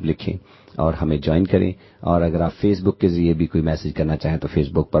اسپیس کے آپ لکھیں اور ہمیں جوائن کریں. اور اگر آپ فیس بک کے ذریعے بھی کوئی میسج کرنا چاہیں تو فیس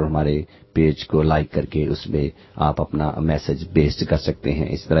بک پر ہمارے پیج کو لائک کر کے اس میں آپ اپنا میسج بیسٹ کر سکتے ہیں.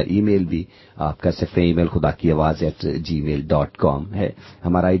 اس طرح ای میل بھی آپ کر سکتے ہیں. ای میل خدا کی آواز @gmail.com ہے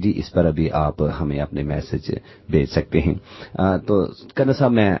ہمارا ID. اس پر ابھی آپ ہمیں اپنے میسج بھیج سکتے ہیں. تو کرنل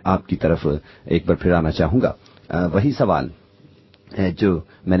صاحب، میں آپ کی طرف ایک بار پھر آنا چاہوں گا. وہی سوال جو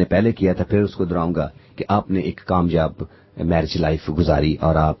میں نے پہلے کیا تھا پھر اس کو دہراؤں گا کہ آپ نے ایک کامیاب میرج لائف گزاری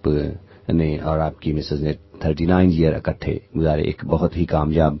اور آپ نے اور آپ کی مسز نے 39 ایئر اکٹھے گزارے. ایک بہت ہی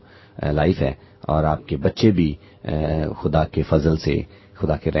کامیاب لائف ہے اور آپ کے بچے بھی خدا کے فضل سے،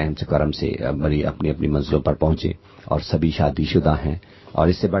 خدا کے رحم سے، کرم سے بڑی اپنی اپنی منزلوں پر پہنچے اور سبھی شادی شدہ ہیں. اور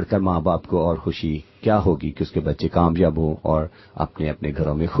اس سے بڑھ کر ماں باپ کو اور خوشی کیا ہوگی کہ اس کے بچے کامیاب ہوں اور اپنے اپنے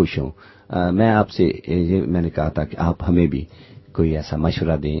گھروں میں خوش ہوں. میں آپ سے یہ میں نے کہا تھا کہ آپ ہمیں بھی کوئی ایسا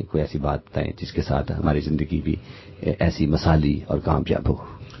مشورہ دیں، کوئی ایسی بات بتائیں جس کے ساتھ ہماری زندگی بھی ایسی مثالی اور کامیاب ہو.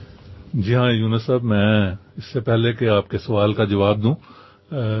 جی ہاں یونس صاحب، میں اس سے پہلے کہ آپ کے سوال کا جواب دوں،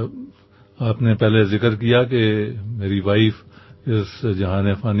 آپ نے پہلے ذکر کیا کہ میری وائف اس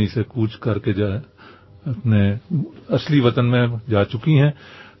جہان فانی سے کوچ کر کے اپنے اصلی وطن میں جا چکی ہیں.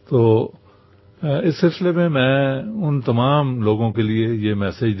 تو اس سلسلے میں ان تمام لوگوں کے لیے یہ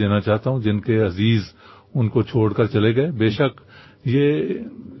میسج دینا چاہتا ہوں جن کے عزیز ان کو چھوڑ کر چلے گئے. بے شک یہ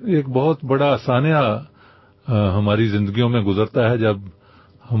ایک بہت بڑا سانحہ ہماری زندگیوں میں گزرتا ہے جب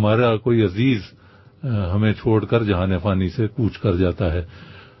ہمارا کوئی عزیز ہمیں چھوڑ کر جہان فانی سے کوچ کر جاتا ہے.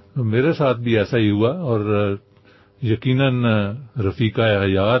 میرے ساتھ بھی ایسا ہی ہوا اور یقیناً رفیقہ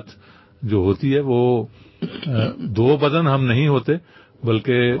حیات جو ہوتی ہے وہ دو بدن ہم نہیں ہوتے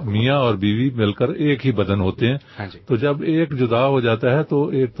بلکہ میاں اور بیوی مل کر ایک ہی بدن ہوتے ہیں. تو جب ایک جدا ہو جاتا ہے تو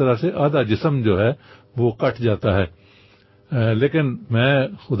ایک طرح سے آدھا جسم جو ہے وہ کٹ جاتا ہے. لیکن میں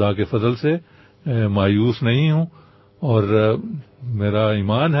خدا کے فضل سے مایوس نہیں ہوں اور میرا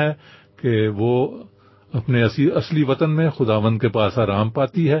ایمان ہے کہ وہ اپنے اصلی وطن میں خداوند کے پاس آرام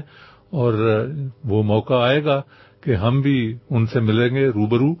پاتی ہے اور وہ موقع آئے گا کہ ہم بھی ان سے ملیں گے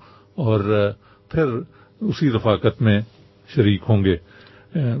روبرو اور پھر اسی رفاقت میں شریک ہوں گے.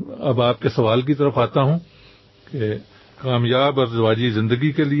 اب آپ کے سوال کی طرف آتا ہوں کہ کامیاب ازدواجی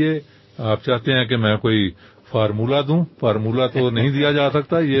زندگی کے لیے آپ چاہتے ہیں کہ میں کوئی فارمولا دوں. فارمولا تو نہیں دیا جا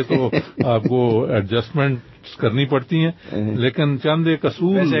سکتا, یہ تو آپ کو ایڈجسٹمنٹ کرنی پڑتی ہیں, لیکن چند ایک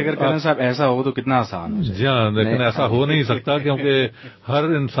اصول. ویسے اگر کرن صاحب ایسا ہو تو کتنا آسان ہو. جی ہاں, لیکن ایسا ہو نہیں سکتا کیونکہ ہر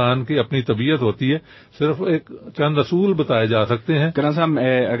انسان کی اپنی طبیعت ہوتی ہے. صرف ایک چند اصول بتائے جا سکتے ہیں. کرن صاحب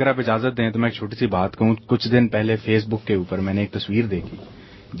اگر آپ اجازت دیں تو میں ایک چھوٹی سی بات کہوں. کچھ دن پہلے فیس بک کے اوپر میں نے ایک تصویر دیکھی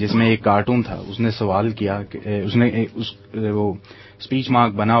جس میں ایک کارٹون تھا. اس نے سوال کیا کہ اس نے وہ اسپیچ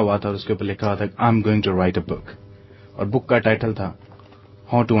مارک بنا ہوا تھا اور اس کے اوپر لکھا ہوا تھا I am going to write a book, اور بک کا ٹائٹل تھا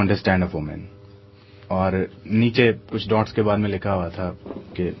how to understand a woman, اور نیچے کچھ ڈاٹس کے بعد میں لکھا ہوا تھا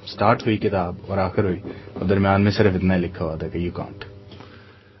کہ سٹارٹ ہوئی کتاب اور آخر ہوئی, اور درمیان میں صرف اتنا لکھا ہوا تھا کہ یو کانٹ.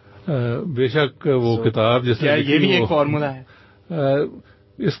 بے شک وہ کتاب جس کیا یہ بھی ایک فارمولا ہے؟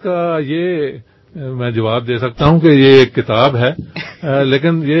 اس کا یہ میں جواب دے سکتا ہوں کہ یہ ایک کتاب ہے,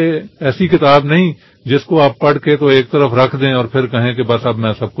 لیکن یہ ایسی کتاب نہیں جس کو آپ پڑھ کے تو ایک طرف رکھ دیں اور پھر کہیں کہ بس اب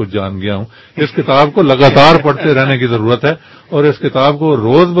میں سب کچھ جان گیا ہوں. اس کتاب کو لگاتار پڑھتے رہنے کی ضرورت ہے, اور اس کتاب کو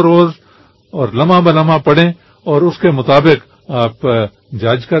روز بروز اور لمحہ بلمحہ پڑھیں, اور اس کے مطابق آپ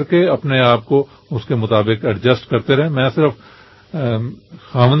جج کر کے اپنے آپ کو اس کے مطابق ایڈجسٹ کرتے رہیں. میں صرف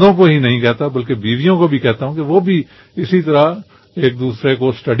خاوندوں کو ہی نہیں کہتا بلکہ بیویوں کو بھی کہتا ہوں کہ وہ بھی اسی طرح ایک دوسرے کو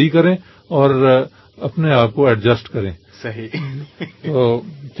اسٹڈی کریں اور اپنے آپ کو ایڈجسٹ کریں. صحیح. تو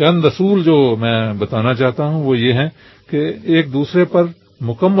چند اصول جو میں بتانا چاہتا ہوں وہ یہ ہیں کہ ایک دوسرے پر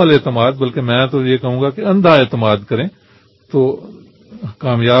مکمل اعتماد, بلکہ میں تو یہ کہوں گا کہ اندھا اعتماد کریں تو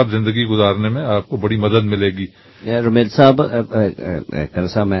کامیاب زندگی گزارنے میں آپ کو بڑی مدد ملے گی. رومیل صاحب, کرن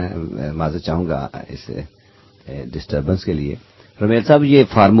صاحب میں معذرت چاہوں گا اس ڈسٹربنس کے لیے. رومیل صاحب یہ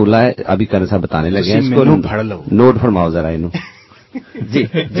فارمولا ہے ابھی کرن صاحب بتانے لگے ہیں, اس کو نوٹ فرماؤ ذرا انہوں. جی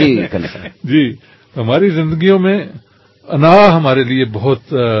جی کرن صاحب. جی, ہماری زندگیوں میں انا ہمارے لیے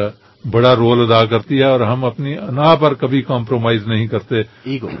بہت بڑا رول ادا کرتی ہے, اور ہم اپنی انا پر کبھی کمپرومائز نہیں کرتے.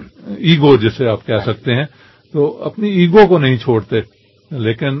 ایگو جسے آپ کہہ سکتے ہیں, تو اپنی ایگو کو نہیں چھوڑتے.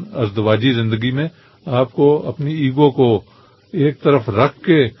 لیکن ازدواجی زندگی میں آپ کو اپنی ایگو کو ایک طرف رکھ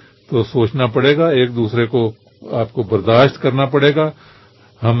کے تو سوچنا پڑے گا, ایک دوسرے کو آپ کو برداشت کرنا پڑے گا,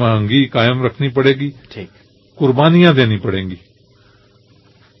 ہم آہنگی قائم رکھنی پڑے گی, قربانیاں دینی پڑیں گی.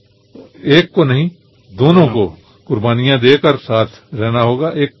 ایک کو نہیں, دونوں کو قربانیاں دے کر ساتھ رہنا ہوگا.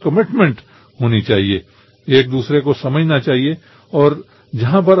 ایک کمٹمنٹ ہونی چاہیے, ایک دوسرے کو سمجھنا چاہیے, اور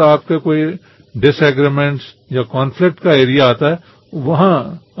جہاں پر آپ کے کوئی ڈس ایگریمنٹس یا کانفلکٹ کا ایریا آتا ہے وہاں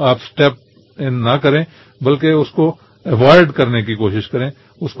آپ سٹیپ ان نہ کریں بلکہ اس کو اوائڈ کرنے کی کوشش کریں.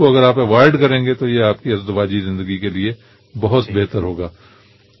 اس کو اگر آپ اوائڈ کریں گے تو یہ آپ کی ازدواجی زندگی کے لیے بہت بہتر ہوگا.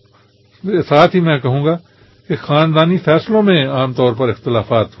 ساتھ ہی میں کہوں گا کہ خاندانی فیصلوں میں عام طور پر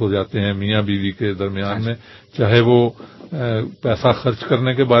اختلافات ہو جاتے ہیں میاں بیوی کے درمیان میں, چاہے وہ پیسہ خرچ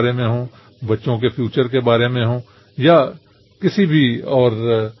کرنے کے بارے میں ہوں, بچوں کے فیوچر کے بارے میں ہوں, یا کسی بھی اور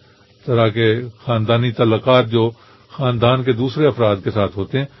طرح کے خاندانی تعلقات جو خاندان کے دوسرے افراد کے ساتھ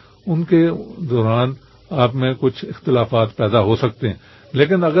ہوتے ہیں ان کے دوران آپ میں کچھ اختلافات پیدا ہو سکتے ہیں.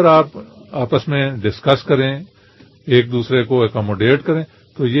 لیکن اگر آپ آپس میں ڈسکس کریں, ایک دوسرے کو اکاموڈیٹ کریں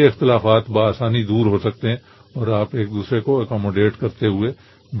تو یہ اختلافات بآسانی دور ہو سکتے ہیں, اور آپ ایک دوسرے کو اکاموڈیٹ کرتے ہوئے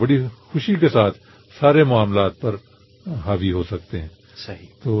بڑی خوشی کے ساتھ سارے معاملات پر حاوی ہو سکتے ہیں. صحیح.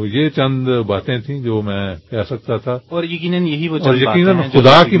 تو یہ چند باتیں تھیں جو میں کہہ سکتا تھا, اور یقیناً یہی وہ اور یقیناً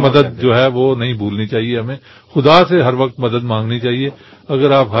خدا کی مدد جو ہے وہ نہیں بھولنی چاہیے. ہمیں خدا سے ہر وقت مدد مانگنی چاہیے.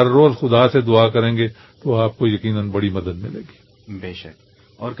 اگر آپ ہر روز خدا سے دعا کریں گے تو آپ کو یقیناً بڑی مدد ملے گی. بے شک.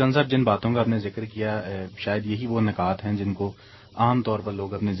 اور کرن صاحب جن باتوں کا آپ نے ذکر کیا شاید یہی وہ نکات ہیں جن کو عام طور پر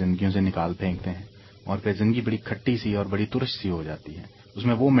لوگ اپنی زندگیوں سے نکال پھینکتے ہیں, اور پھر زندگی بڑی کھٹی سی اور بڑی ترش سی ہو جاتی ہے. اس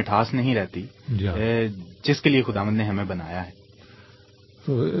میں وہ مٹھاس نہیں رہتی جس کے لیے خداوند نے ہمیں بنایا ہے.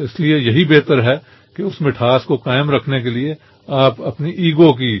 تو اس لیے یہی بہتر ہے کہ اس مٹھاس کو قائم رکھنے کے لیے آپ اپنی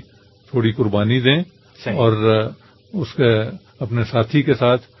ایگو کی تھوڑی قربانی دیں. صحیح. اور اس کے اپنے ساتھی کے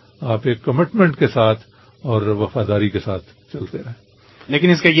ساتھ آپ ایک کمٹمنٹ کے ساتھ اور وفاداری کے ساتھ چلتے رہیں. لیکن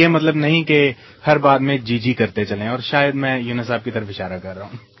اس کا یہ مطلب نہیں کہ ہر بات میں جی جی کرتے چلیں, اور شاید میں یونس صاحب کی طرف اشارہ کر رہا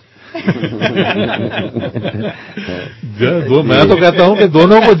ہوں. میں تو کہتا ہوں کہ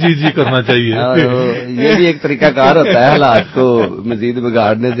دونوں کو جی جی کرنا چاہیے. یہ بھی ایک طریقہ کار ہوتا ہے حالات کو مزید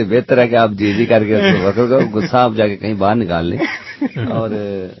بگاڑنے سے بہتر ہے کہ آپ جی جی کر کے غصہ آپ جا کے کہیں باہر نکال لیں. اور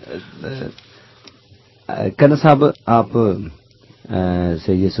کرن صاحب آپ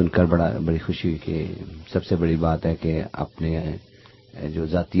سے یہ سن کر بڑی خوشی ہوئی کہ سب سے بڑی بات ہے کہ اپنے جو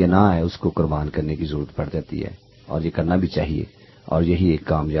ذاتی انا ہے اس کو قربان کرنے کی ضرورت پڑ جاتی ہے, اور یہ کرنا بھی چاہیے. اور یہی ایک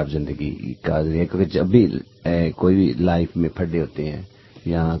کامیاب زندگی کا ذریعہ, کیونکہ جب بھی کوئی بھی لائف میں پھڈے ہوتے ہیں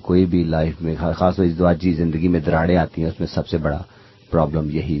یا کوئی بھی لائف میں خاص طور ازدواجی زندگی میں دراڑیں آتی ہیں, اس میں سب سے بڑا پرابلم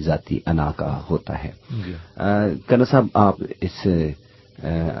یہی ذاتی انا کا ہوتا ہے. کرن صاحب آپ اس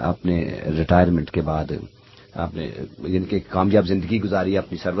اپنے ریٹائرمنٹ کے بعد آپ نے یعنی کہ کامیاب زندگی گزاری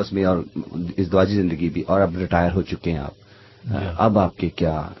اپنی سروس میں اور ازدواجی زندگی بھی, اور اب ریٹائر ہو چکے ہیں آپ. اب آپ کے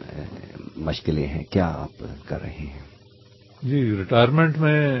کیا مشکلیں ہیں, کیا آپ کر رہے ہیں؟ جی, ریٹائرمنٹ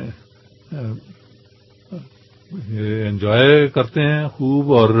میں انجوائے کرتے ہیں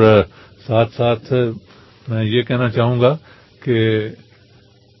خوب, اور ساتھ ساتھ میں یہ کہنا چاہوں گا کہ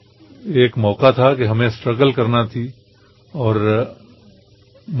ایک موقع تھا کہ ہمیں اسٹرگل کرنا تھی اور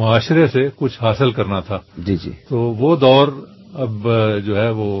معاشرے سے کچھ حاصل کرنا تھا. جی جی. تو وہ دور اب جو ہے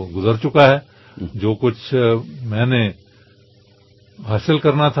وہ گزر چکا ہے. جو کچھ میں نے حاصل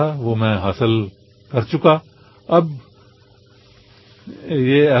کرنا تھا وہ میں حاصل کر چکا. اب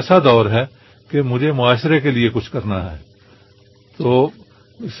یہ ایسا دور ہے کہ مجھے معاشرے کے لیے کچھ کرنا ہے. تو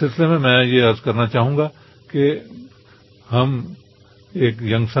اس سلسلے میں یہ عرض کرنا چاہوں گا کہ ہم ایک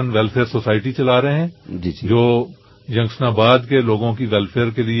ینگسن ویلفیئر سوسائٹی چلا رہے ہیں. جی جی. جو جنکشن آباد کے لوگوں کی ویلفیئر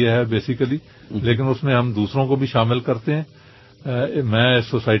کے لیے ہے بیسیکلی, لیکن اس میں ہم دوسروں کو بھی شامل کرتے ہیں. میں اس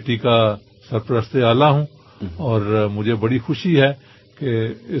سوسائٹی کا سرپرست اعلیٰ ہوں, اور مجھے بڑی خوشی ہے کہ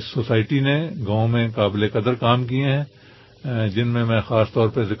اس سوسائٹی نے گاؤں میں قابل قدر کام کیے ہیں, جن میں خاص طور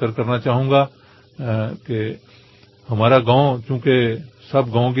پہ ذکر کرنا چاہوں گا کہ ہمارا گاؤں چونکہ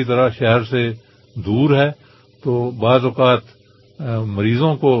سب گاؤں کی طرح شہر سے دور ہے, تو بعض اوقات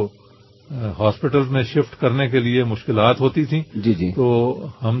مریضوں کو ہاسپٹل میں شفٹ کرنے کے لیے مشکلات ہوتی تھیں. جی جی. تو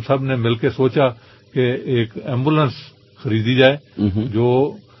ہم سب نے مل کے سوچا کہ ایک ایمبولینس خریدی جائے جو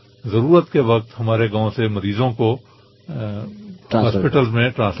ضرورت کے وقت ہمارے گاؤں سے مریضوں کو ہاسپٹل میں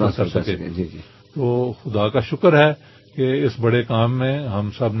ٹرانسفر کر سکے. جی جی. تو خدا کا شکر ہے کہ اس بڑے کام میں ہم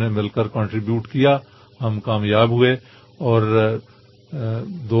سب نے مل کر کنٹریبیوٹ کیا, ہم کامیاب ہوئے, اور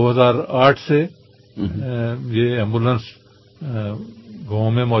 2008 سے یہ ایمبولینس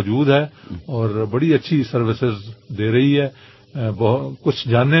گاؤں میں موجود ہے اور بڑی اچھی سروسز دے رہی ہے. کچھ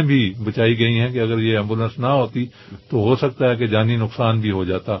جانیں بھی بچائی گئی ہیں کہ اگر یہ ایمبولینس نہ ہوتی تو ہو سکتا ہے کہ جانی نقصان بھی ہو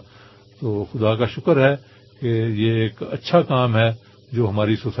جاتا. تو خدا کا شکر ہے کہ یہ ایک اچھا کام ہے جو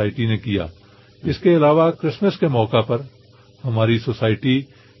ہماری سوسائٹی نے کیا. اس کے علاوہ کرسمس کے موقع پر ہماری سوسائٹی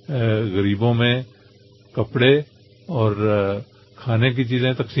غریبوں میں کپڑے اور کھانے کی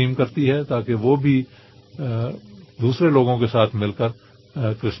چیزیں تقسیم کرتی ہے تاکہ وہ بھی دوسرے لوگوں کے ساتھ مل کر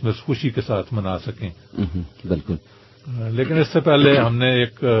کرسمس خوشی کے ساتھ منا سکیں. بالکل. لیکن اس سے پہلے ہم نے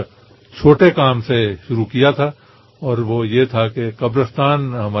ایک چھوٹے کام سے شروع کیا تھا, اور وہ یہ تھا کہ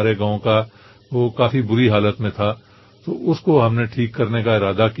قبرستان ہمارے گاؤں کا وہ کافی بری حالت میں تھا, تو اس کو ہم نے ٹھیک کرنے کا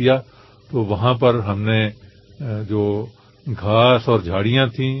ارادہ کیا. تو وہاں پر ہم نے جو گھاس اور جھاڑیاں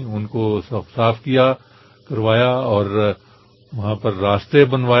تھیں ان کو صاف کروایا, اور وہاں پر راستے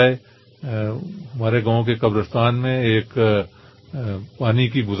بنوائے. ہمارے گاؤں کے قبرستان میں ایک پانی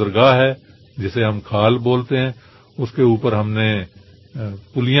کی گزرگاہ ہے جسے ہم کھال بولتے ہیں, اس کے اوپر ہم نے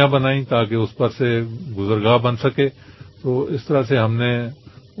پلیاں بنائیں تاکہ اس پر سے گزرگاہ بن سکے. تو اس طرح سے ہم نے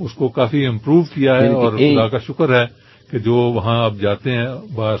اس کو کافی امپروو کیا ہے, اور خدا کا شکر ہے کہ جو وہاں اب جاتے ہیں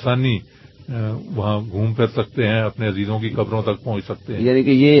بآسانی وہاں گھوم پھر سکتے ہیں, اپنے عزیزوں کی قبروں تک پہنچ سکتے ہیں. یعنی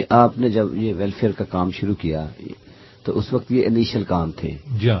کہ یہ آپ نے جب یہ ویلفیئر کا کام شروع کیا تو اس وقت یہ انیشل کام تھے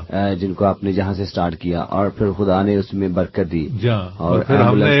جن کو آپ نے جہاں سے سٹارٹ کیا, اور پھر خدا نے اس میں برکت دی, اور پھر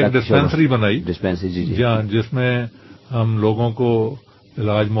ہم نے ایک ڈسپینسری بنائی, جس میں ہم لوگوں کو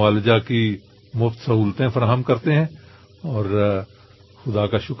علاج معالجہ کی مفت سہولتیں فراہم کرتے ہیں. اور خدا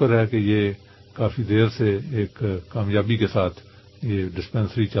کا شکر ہے کہ یہ کافی دیر سے ایک کامیابی کے ساتھ یہ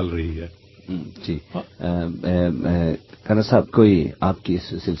ڈسپینسری چل رہی ہے. جی. کنا صاحب, کوئی آپ کی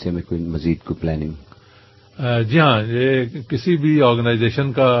اس سلسلے میں کوئی مزید کوئی پلاننگ؟ جی ہاں, یہ کسی بھی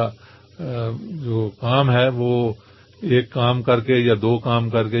آرگنائزیشن کا جو کام ہے وہ ایک کام کر کے یا دو کام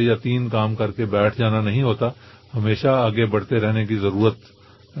کر کے یا تین کام کر کے بیٹھ جانا نہیں ہوتا. ہمیشہ آگے بڑھتے رہنے کی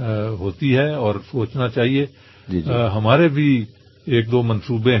ضرورت ہوتی ہے اور سوچنا چاہیے. ہمارے بھی ایک دو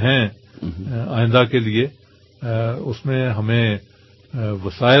منصوبے ہیں آئندہ کے لیے, اس میں ہمیں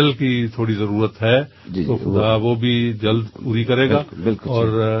وسائل کی تھوڑی ضرورت ہے, تو خدا وہ بھی جلد پوری کرے گا. اور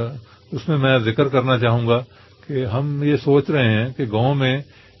اس میں میں ذکر کرنا چاہوں گا کہ ہم یہ سوچ رہے ہیں کہ گاؤں میں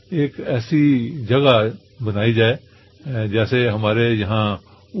ایک ایسی جگہ بنائی جائے جیسے ہمارے یہاں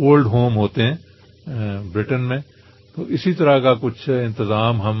اولڈ ہوم ہوتے ہیں برٹن میں, تو اسی طرح کا کچھ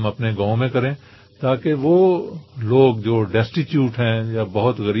انتظام ہم اپنے گاؤں میں کریں تاکہ وہ لوگ جو ڈیسٹیچیوٹ ہیں یا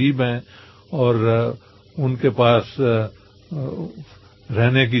بہت غریب ہیں اور ان کے پاس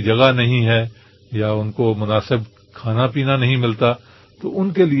رہنے کی جگہ نہیں ہے یا ان کو مناسب کھانا پینا نہیں ملتا, تو ان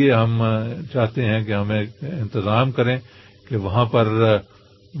کے لیے ہم چاہتے ہیں کہ ہمیں انتظام کریں کہ وہاں پر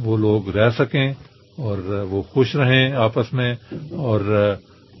وہ لوگ رہ سکیں اور وہ خوش رہیں آپس میں, اور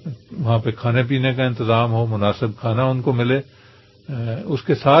وہاں پہ کھانے پینے کا انتظام ہو, مناسب کھانا ان کو ملے. اس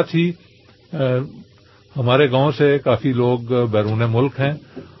کے ساتھ ہی ہمارے گاؤں سے کافی لوگ بیرون ملک ہیں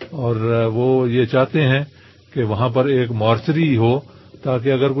اور وہ یہ چاہتے ہیں کہ وہاں پر ایک مورچری ہو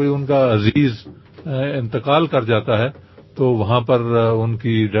تاکہ اگر کوئی ان کا عزیز انتقال کر جاتا ہے تو وہاں پر ان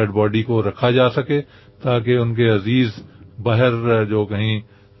کی ڈیڈ باڈی کو رکھا جا سکے تاکہ ان کے عزیز باہر جو کہیں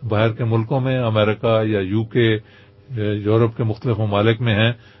باہر کے ملکوں میں امریکہ یا یو کے یورپ کے مختلف ممالک میں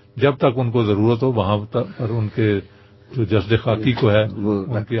ہیں جب تک ان کو ضرورت ہو وہاں پر ان کے جو جسد خاکی کو ہے وہ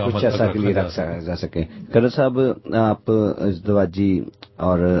ان کی کچھ عرصہ کے لیے رکھا جا سکے. کرر صاحب آپ ازدواجی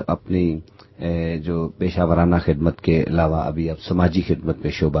اور اپنی جو پیشہ ورانہ خدمت کے علاوہ ابھی آپ سماجی خدمت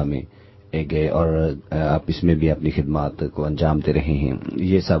میں شعبہ میں گئے اور آپ اس میں بھی اپنی خدمات کو انجام دے رہے ہیں.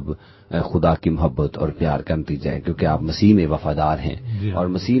 یہ سب خدا کی محبت اور پیار کا نتیجہ ہے کیونکہ آپ مسیح میں وفادار ہیں اور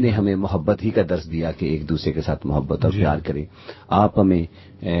مسیح نے ہمیں محبت ہی کا درس دیا کہ ایک دوسرے کے ساتھ محبت اور پیار کریں. آپ ہمیں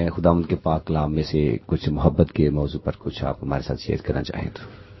خداوند کے پاک کلام میں سے کچھ محبت کے موضوع پر کچھ آپ ہمارے ساتھ شیئر کرنا چاہیں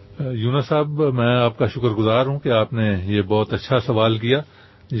تو. یونس صاحب میں آپ کا شکر گزار ہوں کہ آپ نے یہ بہت اچھا سوال کیا.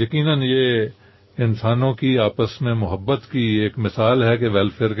 یقیناً یہ انسانوں کی آپس میں محبت کی ایک مثال ہے کہ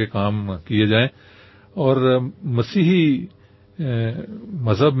ویلفیئر کے کام کیے جائیں اور مسیحی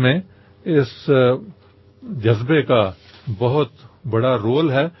مذہب میں اس جذبے کا بہت بڑا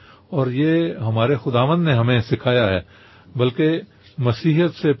رول ہے اور یہ ہمارے خداوند نے ہمیں سکھایا ہے. بلکہ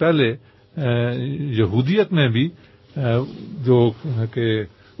مسیحیت سے پہلے یہودیت میں بھی جو کہ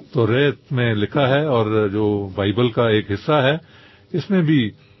توریت میں لکھا ہے اور جو بائبل کا ایک حصہ ہے اس میں بھی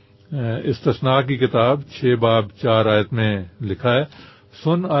استثناء کی کتاب 6 باب 4 آیت میں لکھا ہے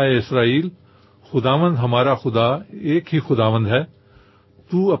سن آئے اسرائیل خداوند ہمارا خدا ایک ہی خداوند ہے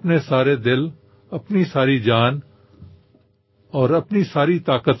تو اپنے سارے دل اپنی ساری جان اور اپنی ساری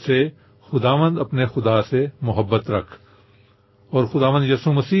طاقت سے خداوند اپنے خدا سے محبت رکھ. اور خداوند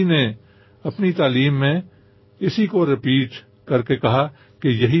یسوع مسیح نے اپنی تعلیم میں اسی کو ریپیٹ کر کے کہا کہ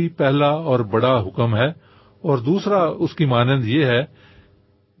یہی پہلا اور بڑا حکم ہے اور دوسرا اس کی مانند یہ ہے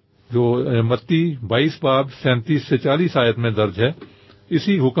جو متی 22 باب 37 سے 40 آیت میں درج ہے.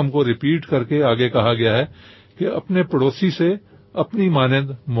 اسی حکم کو ریپیٹ کر کے آگے کہا گیا ہے کہ اپنے پڑوسی سے اپنی مانند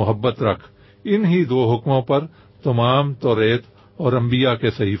محبت رکھ. انہی 2 حکموں پر تمام توریت اور انبیاء کے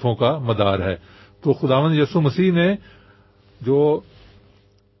صحیفوں کا مدار ہے. تو خداوند یسوع مسیح نے جو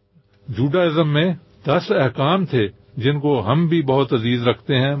جوڈائزم میں 10 احکام تھے جن کو ہم بھی بہت عزیز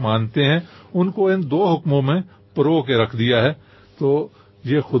رکھتے ہیں مانتے ہیں ان کو ان 2 حکموں میں پرو کے رکھ دیا ہے. تو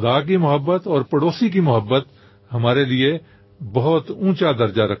یہ خدا کی محبت اور پڑوسی کی محبت ہمارے لیے بہت اونچا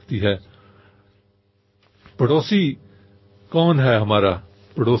درجہ رکھتی ہے. پڑوسی کون ہے ہمارا؟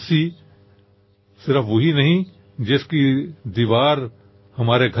 پڑوسی صرف وہی نہیں جس کی دیوار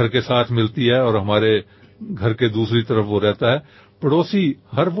ہمارے گھر کے ساتھ ملتی ہے اور ہمارے گھر کے دوسری طرف وہ رہتا ہے. پڑوسی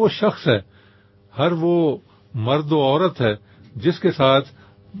ہر وہ شخص ہے، ہر وہ مرد و عورت ہے جس کے ساتھ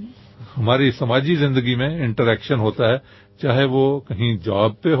ہماری سماجی زندگی میں انٹریکشن ہوتا ہے، چاہے وہ کہیں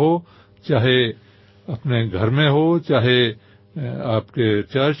جاب پہ ہو، چاہے اپنے گھر میں ہو، چاہے آپ کے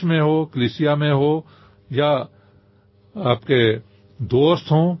چرچ میں ہو، کلیسیا میں ہو، یا آپ کے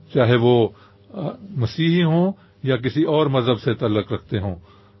دوست ہوں، چاہے وہ مسیحی ہوں یا کسی اور مذہب سے تعلق رکھتے ہوں.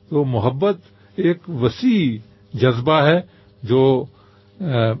 تو محبت ایک وسیع جذبہ ہے جو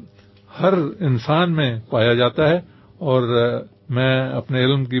ہر انسان میں پایا جاتا ہے اور میں اپنے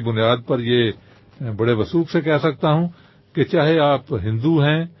علم کی بنیاد پر یہ بڑے وثوق سے کہہ سکتا ہوں کہ چاہے آپ ہندو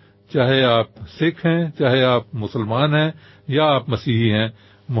ہیں، چاہے آپ سکھ ہیں، چاہے آپ مسلمان ہیں یا آپ مسیحی ہیں،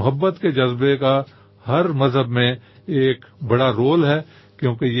 محبت کے جذبے کا ہر مذہب میں ایک بڑا رول ہے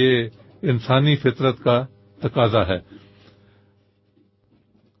کیونکہ یہ انسانی فطرت کا تقاضا ہے.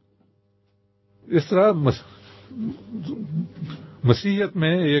 اس طرح مسیحیت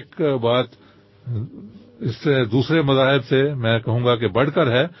میں ایک بات اس سے دوسرے مذاہب سے میں کہوں گا کہ بڑھ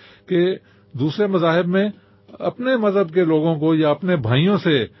کر ہے کہ دوسرے مذاہب میں اپنے مذہب کے لوگوں کو یا اپنے بھائیوں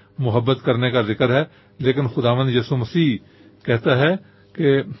سے محبت کرنے کا ذکر ہے، لیکن خداوند یسوع مسیح کہتا ہے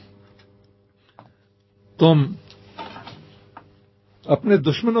کہ تم اپنے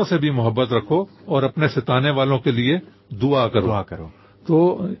دشمنوں سے بھی محبت رکھو اور اپنے ستانے والوں کے لیے دعا کرو.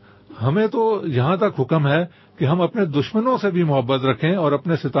 تو ہمیں تو یہاں تک حکم ہے کہ ہم اپنے دشمنوں سے بھی محبت رکھیں اور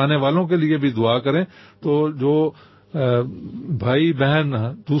اپنے ستانے والوں کے لیے بھی دعا کریں. تو جو بھائی بہن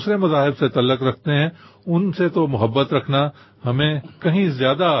دوسرے مذاہب سے تعلق رکھتے ہیں ان سے تو محبت رکھنا ہمیں کہیں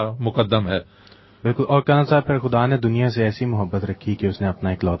زیادہ مقدم ہے. بالکل. اور کرن صاحب پھر خدا نے دنیا سے ایسی محبت رکھی کہ اس نے اپنا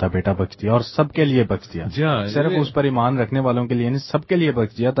اکلوتا بیٹا بخش دیا اور سب کے لیے بخش دیا. جی ہاں، صرف اس پر ایمان رکھنے والوں کے لیے نہیں، سب کے لیے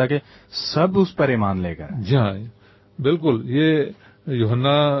بخش دیا تاکہ سب اس پر ایمان لے کر. جی ہاں بالکل. یہ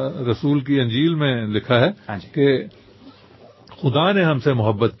یوحنا رسول کی انجیل میں لکھا ہے کہ خدا نے ہم سے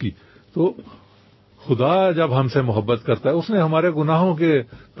محبت کی. تو خدا جب ہم سے محبت کرتا ہے، اس نے ہمارے گناہوں کے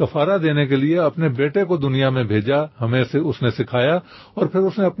کفارہ دینے کے لیے اپنے بیٹے کو دنیا میں بھیجا، ہمیں سے اس نے سکھایا، اور پھر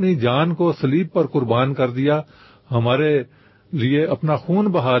اس نے اپنی جان کو صلیب پر قربان کر دیا، ہمارے لیے اپنا خون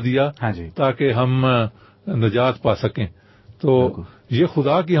بہا دیا تاکہ ہم نجات پا سکیں. تو یہ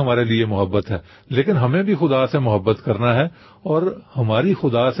خدا کی ہمارے لیے محبت ہے، لیکن ہمیں بھی خدا سے محبت کرنا ہے، اور ہماری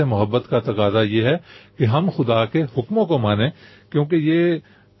خدا سے محبت کا تقاضا یہ ہے کہ ہم خدا کے حکموں کو مانیں، کیونکہ یہ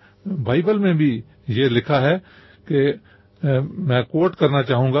بائبل میں بھی یہ لکھا ہے کہ میں کوٹ کرنا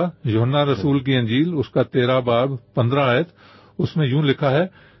چاہوں گا یوحنا رسول کی انجیل، اس کا 13 باب 15 آیت، اس میں یوں لکھا ہے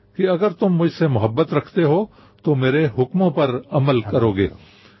کہ اگر تم مجھ سے محبت رکھتے ہو تو میرے حکموں پر عمل کرو گے.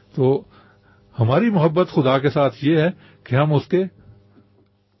 تو ہماری محبت خدا کے ساتھ یہ ہے کہ ہم اس کے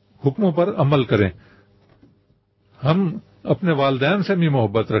حکموں پر عمل کریں. ہم اپنے والدین سے بھی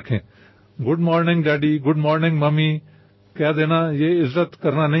محبت رکھیں. Good morning daddy, good morning mummy کہہ دینا یہ عزت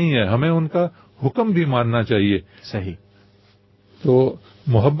کرنا نہیں ہے، ہمیں ان کا حکم بھی ماننا چاہیے. صحیح. تو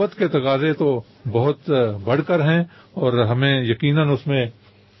محبت کے تقاضے تو بہت بڑھ کر ہیں، اور ہمیں یقیناً اس میں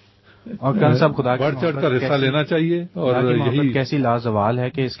اور کون صاحب خدا بڑھ چڑھ کر حصہ لینا چاہیے. اور یہی کیسی لازوال ہے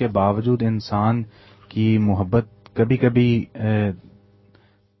کہ اس کے باوجود انسان کی محبت کبھی کبھی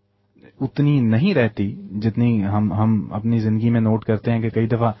اتنی نہیں رہتی جتنی ہم اپنی زندگی میں نوٹ کرتے ہیں کہ کئی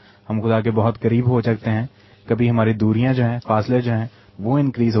دفعہ ہم خدا کے بہت قریب ہو سکتے ہیں، کبھی ہماری دوریاں جو ہیں، فاصلے جو ہیں وہ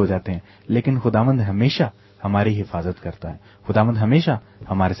انکریز ہو جاتے ہیں، لیکن خداوند ہمیشہ ہماری حفاظت کرتا ہے، خداوند ہمیشہ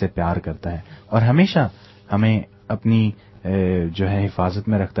ہمارے سے پیار کرتا ہے، اور ہمیشہ ہمیں اپنی جو ہے حفاظت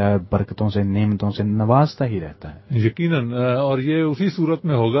میں رکھتا ہے، برکتوں سے، نعمتوں سے نوازتا ہی رہتا ہے. یقیناً. اور یہ اسی صورت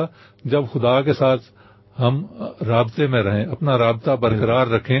میں ہوگا جب خدا کے ساتھ ہم رابطے میں رہیں، اپنا رابطہ برقرار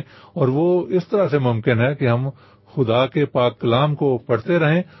رکھیں، اور وہ اس طرح سے ممکن ہے کہ ہم خدا کے پاک کلام کو پڑھتے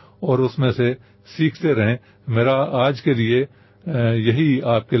رہیں اور اس میں سے سیکھتے رہیں. میرا آج کے لیے یہی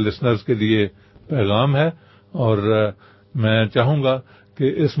آپ کے لسنرز کے لیے پیغام ہے، اور میں چاہوں گا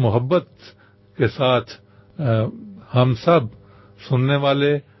کہ اس محبت کے ساتھ ہم سب سننے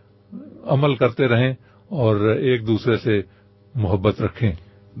والے عمل کرتے رہیں اور ایک دوسرے سے محبت رکھیں.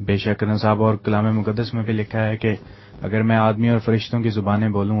 بے شک صاحب، اور کلام مقدس میں بھی لکھا ہے کہ اگر میں آدمی اور فرشتوں کی زبانیں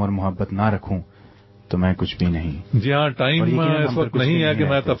بولوں اور محبت نہ رکھوں تو میں کچھ بھی نہیں. جی ہاں، ٹائم اس وقت نہیں ہے کہ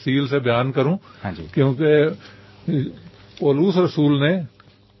میں تفصیل سے بیان کروں، کیونکہ پولوس رسول نے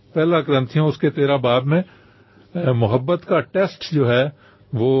پہلا کرنتھیوں اس کے 13 باب میں محبت کا ٹیسٹ جو ہے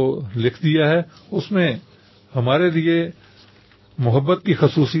وہ لکھ دیا ہے. اس میں ہمارے لیے محبت کی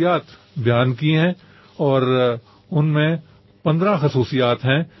خصوصیات بیان کی ہیں، اور ان میں 15 خصوصیات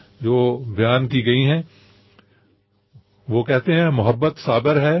ہیں جو بیان کی گئی ہیں. وہ کہتے ہیں محبت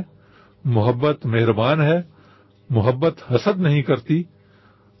صابر ہے، محبت مہربان ہے، محبت حسد نہیں کرتی،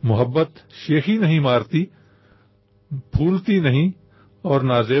 محبت شیخی نہیں مارتی، پھولتی نہیں اور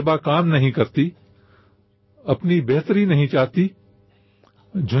نازیبا کام نہیں کرتی، اپنی بہتری نہیں چاہتی،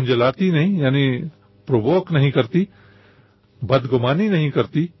 جھنجھلاتی نہیں یعنی پرووک نہیں کرتی، بدگمانی نہیں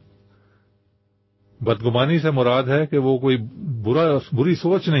کرتی. بدگمانی سے مراد ہے کہ وہ کوئی بری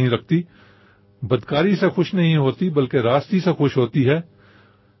سوچ نہیں رکھتی، بدکاری سے خوش نہیں ہوتی بلکہ راستی سے خوش ہوتی ہے،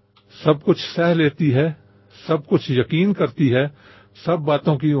 سب کچھ سہ لیتی ہے، سب کچھ یقین کرتی ہے، سب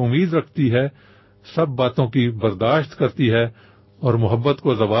باتوں کی امید رکھتی ہے، سب باتوں کی برداشت کرتی ہے، اور محبت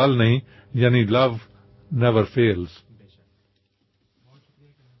کو زوال نہیں، یعنی لو نیور فیلز.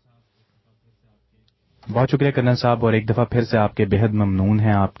 بہت شکریہ کرنل صاحب، اور ایک دفعہ پھر سے آپ کے بہت ممنون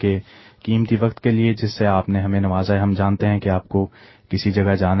ہیں آپ کے قیمتی وقت کے لیے جس سے آپ نے ہمیں نوازا ہے. ہم جانتے ہیں کہ آپ کو کسی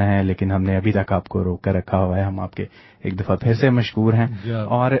جگہ جانا ہے، لیکن ہم نے ابھی تک آپ کو روک کر رکھا ہوا ہے. ہم آپ کے ایک دفعہ پھر سے مشکور ہیں،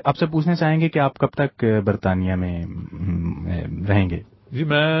 اور آپ سے پوچھنا چاہیں گے کہ آپ کب تک برطانیہ میں رہیں گے؟ جی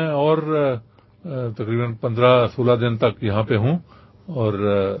میں اور تقریباً 15-16 دن تک یہاں پہ ہوں، اور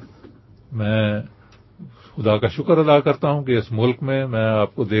میں خدا کا شکر ادا کرتا ہوں کہ اس ملک میں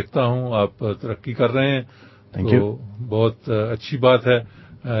آپ کو دیکھتا ہوں، آپ ترقی کر رہے ہیں، تو بہت اچھی بات ہے.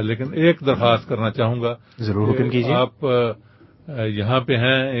 لیکن ایک درخواست کرنا چاہوں گا. ضرور حکم کیجیے. آپ یہاں پہ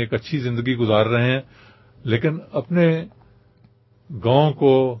ہیں، ایک اچھی زندگی گزار رہے ہیں، لیکن اپنے گاؤں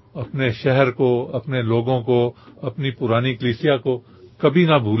کو، اپنے شہر کو، اپنے لوگوں کو، اپنی پرانی کلیسیا کو کبھی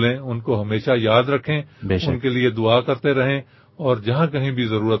نہ بھولیں، ان کو ہمیشہ یاد رکھیں، ان کے لیے دعا کرتے رہیں، اور جہاں کہیں بھی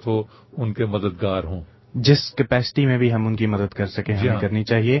ضرورت ہو ان کے مددگار ہوں. جس کیپیسٹی میں بھی ہم ان کی مدد کر سکیں ہمیں کرنی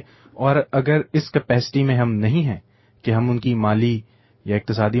چاہیے، اور اگر اس کیپیسٹی میں ہم نہیں ہیں کہ ہم ان کی مالی یا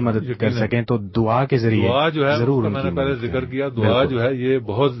اقتصادی مدد کر سکیں تو دعا کے ذریعے دعا جو ہے ضرور. میں نے پہلے ذکر کیا، دعا جو ہے یہ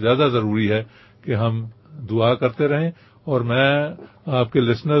بہت زیادہ ضروری ہے کہ ہم دعا کرتے رہیں. اور میں آپ کے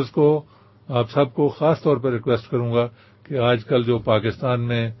لسنرز کو، آپ سب کو خاص طور پر ریکویسٹ کروں گا کہ آج کل جو پاکستان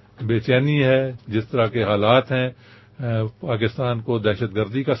میں بے چینی ہے، جس طرح کے حالات ہیں، پاکستان کو دہشت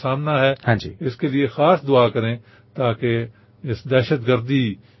گردی کا سامنا ہے. ہاں جی. اس کے لیے خاص دعا کریں تاکہ اس دہشت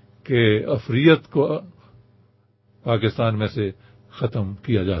گردی کے افریت کو پاکستان میں سے ختم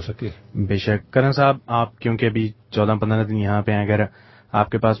کیا جا سکے. بے شک. کرن صاحب آپ کیونکہ ابھی 14-15 دن یہاں پہ ہیں، اگر آپ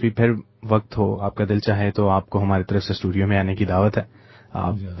کے پاس بھی پھر وقت ہو، آپ کا دل چاہے تو آپ کو ہماری طرف سے اسٹوڈیو میں آنے کی دعوت ہے.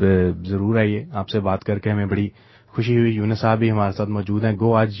 آپ ضرور آئیے. آپ سے بات کر کے ہمیں بڑی خوشی ہوئی. یونس صاحب بھی ہمارے ساتھ موجود ہیں.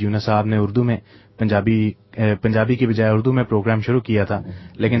 گو آج یونس صاحب نے اردو میں پنجابی کی بجائے اردو میں پروگرام شروع کیا تھا،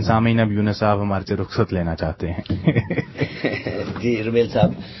 لیکن سامعین اب یونس صاحب ہمارے سے رخصت لینا چاہتے ہیں. جی رومیل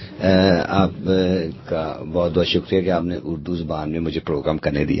صاحب، آپ کا بہت بہت شکریہ کہ آپ نے اردو زبان میں مجھے پروگرام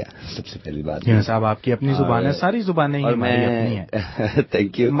کرنے دیا. سب سے پہلی بات یونس صاحب آپ کی اپنی زبان ہے، ساری زبانیں ہماری اپنی ہیں.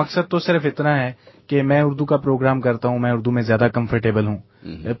 Thank you. مقصد تو صرف اتنا ہے کہ میں اردو کا پروگرام کرتا ہوں، میں اردو میں زیادہ کمفرٹیبل ہوں.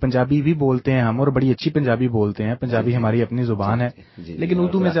 پنجابی بھی بولتے ہیں ہم، اور بڑی اچھی پنجابی بولتے ہیں. پنجابی ہماری اپنی زبان ہے، لیکن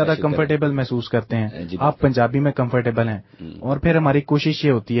اردو میں زیادہ کمفرٹیبل محسوس کرتے ہیں. آپ پنجابی میں کمفرٹیبل ہیں، اور پھر ہماری کوشش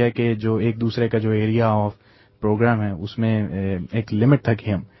یہ ہوتی ہے کہ جو ایک دوسرے کا جو ایریا آف پروگرام ہے اس میں ایک لمٹ تک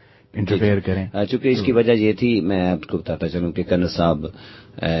ہی ہم انٹرفیئر کریں. چونکہ اس کی وجہ یہ تھی، میں آپ کو بتاتا چلوں کہ کنر صاحب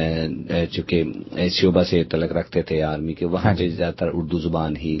چونکہ شعبہ سے تعلق رکھتے تھے آرمی کے، وہاں پہ زیادہ تر اردو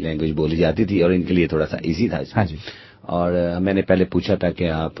زبان ہی لینگویج بولی جاتی تھی اور ان کے لیے تھوڑا سا ایزی تھا. ہاں جی. اور میں نے پہلے پوچھا تھا کہ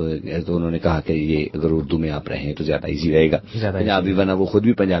آپ، تو انہوں نے کہا کہ یہ اگر اردو میں آپ رہیں تو زیادہ ایزی رہے گا. پنجابی ورنہ وہ خود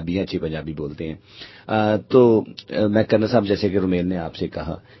بھی پنجابی ہیں، اچھی پنجابی بولتے ہیں. تو میں کرنا صاحب، جیسے کہ رومیل نے آپ سے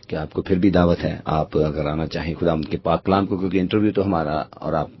کہا کہ آپ کو پھر بھی دعوت ہے، آپ اگر آنا چاہیں خداوند کے پاک کلام کو، کیونکہ انٹرویو تو ہمارا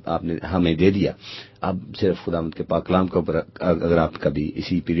اور آپ نے ہمیں دے دیا. اب صرف خداوند کے پاک کلام کو اگر آپ کبھی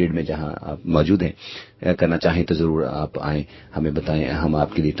اسی پیریڈ میں جہاں آپ موجود ہیں کرنا چاہیں تو ضرور آپ آئیں، ہمیں بتائیں، ہم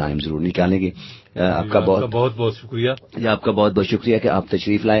آپ کے لیے ٹائم ضرور نکالیں گے. آپ کا بہت بہت شکریہ. آپ کا بہت بہت شکریہ کہ آپ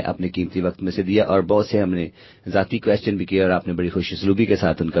تشریف لائے، اپنے قیمتی وقت میں سے دیا، اور بہت سے ہم نے ذاتی کویسچن بھی کیے اور آپ نے بڑی خوش اسلوبی کے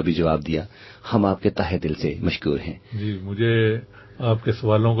ساتھ ان کا بھی جواب دیا. ہم آپ کے تہہ دل سے مشکور ہیں. جی، مجھے آپ کے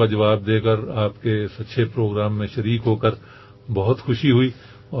سوالوں کا جواب دے کر، آپ کے سچے پروگرام میں شریک ہو کر بہت خوشی ہوئی،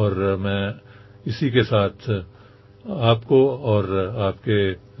 اور میں اسی کے ساتھ آپ کو اور آپ کے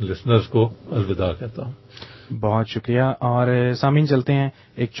لسنرز کو الوداع کہتا ہوں. بہت شکریہ. اور سامعین چلتے ہیں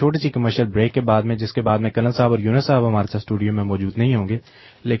ایک چھوٹی سی کمرشل بریک کے بعد میں، جس کے بعد میں کنل صاحب اور یونس صاحب ہمارے ساتھ اسٹوڈیو میں موجود نہیں ہوں گے،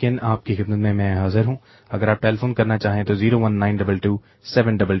 لیکن آپ کی خدمت میں حاضر ہوں. اگر آپ ٹیلی فون کرنا چاہیں تو 01922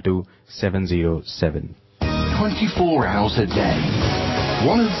 722 707. 24 hours a day.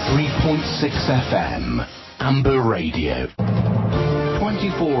 103.6 FM. Amber Radio.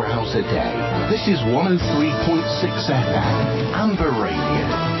 24 hours a day. This is 103.6 FM. Amber Radio.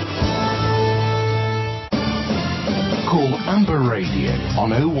 Call Amber Radio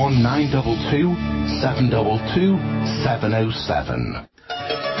on 01922 722 707.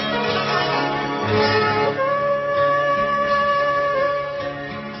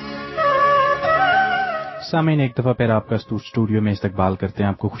 سامعین، ایک دفعہ پھر آپ کا اسٹوڈیو میں استقبال کرتے ہیں،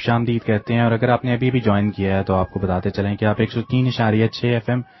 آپ کو خوش آمدید کہتے ہیں. اور اگر آپ نے ابھی جوائن کیا ہے تو آپ کو بتاتے چلیں کہ آپ 103.6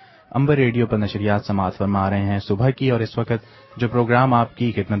 FM امبر ریڈیو پر نشریات سماعت فرما رہے ہیں صبح کی. اور اس وقت جو پروگرام آپ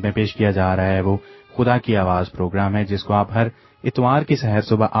کی خدمت میں پیش کیا جا رہا ہے وہ خدا کی آواز پروگرام ہے، جس کو آپ ہر اتوار کی سحر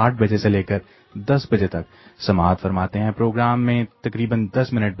صبح 8 بجے سے لے کر 10 بجے تک سماعت فرماتے ہیں. پروگرام میں تقریباً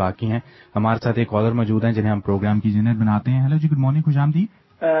 10 منٹ باقی ہیں. ہمارے ساتھ ایک کالر موجود ہیں جنہیں ہم پروگرام کی جنت بناتے ہیں. ہیلو جی، گڈ مارننگ، خوش آمدید.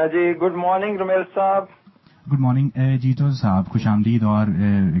 جی گڈ مارننگ رومیل صاحب. گڈ مارننگ جیتو صاحب، خوش آمدید اور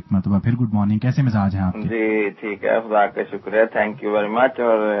ایک مرتبہ پھر گڈ مارننگ. کیسے مزاج ہیں آپ کے؟ جی ٹھیک ہے، خدا کا شکر ہے. تھینک یو ویری مچ،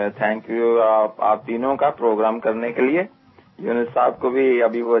 اور تھینک یو آپ تینوں کا پروگرام کرنے کے لیے. یونس صاحب کو بھی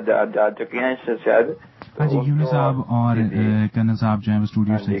ابھی وہ جا چکے ہیں شاید. ہاں جی، یونس صاحب اور کنر صاحب جو ہیں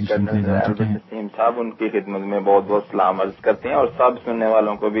اسٹوڈیو سے تشریف لے جا چکے ہیں. نسیم صاحب ان کی خدمت میں بہت بہت سلام عرض کرتے ہیں، اور سب سننے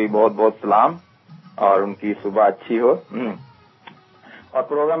والوں کو بھی بہت بہت سلام، اور ان کی صبح اچھی ہو. اور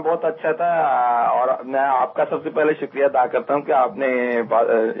پروگرام بہت اچھا تھا، اور میں آپ کا سب سے پہلے شکریہ ادا کرتا ہوں کہ آپ نے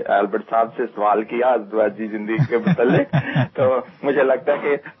البرٹ صاحب سے سوال کیا ازدواجی زندگی کے متعلق. تو مجھے لگتا ہے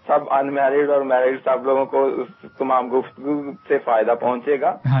کہ سب ان میرڈ اور میرڈ سب لوگوں کو اس تمام گفتگو سے فائدہ پہنچے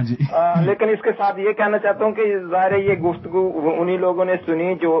گا. ہاں جی. لیکن اس کے ساتھ یہ کہنا چاہتا ہوں کہ ظاہر ہے یہ گفتگو انہی لوگوں نے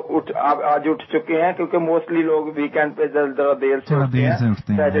سنی جو آج اٹھ چکے ہیں، کیونکہ موسٹلی لوگ ویکینڈ پہ ذرا دیر سے اٹھتے ہیں.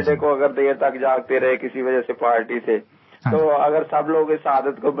 سیٹرڈے کو اگر دیر تک جاگتے رہے کسی وجہ سے پارٹی سے، تو اگر سب لوگ اس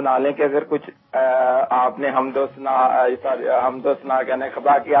عادت کو بنا لیں کہ اگر کچھ آپ نے حمد و ثنا کہنے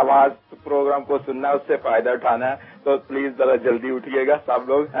خدا کی آواز پروگرام کو سننا ہے، اس سے فائدہ اٹھانا ہے، تو پلیز ذرا جلدی اٹھیے گا سب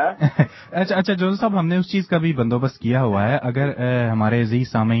لوگ. اچھا جو صاحب، ہم نے اس چیز کا بھی بندوبست کیا ہوا ہے. اگر ہمارے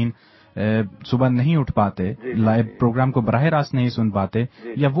عزیز سامعین صبح نہیں اٹھ پاتے، لائیو پروگرام کو براہ راست نہیں سن پاتے،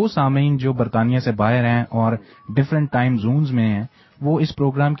 یا وہ سامعین جو برطانیہ سے باہر ہیں اور ڈفرینٹ ٹائم زونز میں ہیں، وہ اس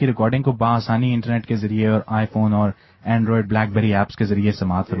پروگرام کی ریکارڈنگ کو بآسانی انٹرنیٹ کے ذریعے اور آئی فون اور اینڈرائڈ بلیک بیری ایپس کے ذریعے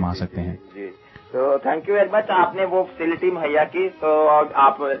سماعت فرما سکتے ہیں. جی तो थैंक यू वेरी मच, आपने वो फैसिलिटी मुहैया की, तो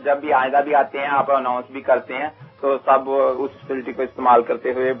आप जब भी आइंदा भी आते हैं आप अनाउंस भी करते हैं, तो सब उस फैसिलिटी को इस्तेमाल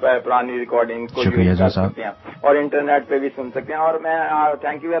करते हुए पुरानी रिकॉर्डिंग को यूज कर सकते हैं और इंटरनेट पे भी सुन सकते हैं। और मैं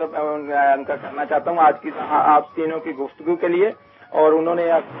थैंक यू उनका करना चाहता हूँ आज की आप तीनों की गुफ्तगू के लिए, और उन्होंने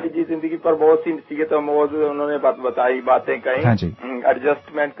अपनी जिंदगी पर बहुत सी नसीहत अमोज उन्होंने बताई, बातें कही,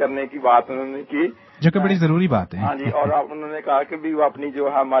 एडजस्टमेंट करने की बात उन्होंने की, जो कि बड़ी जरूरी बात है। हाँ जी, और उन्होंने कहा कि भी वो अपनी जो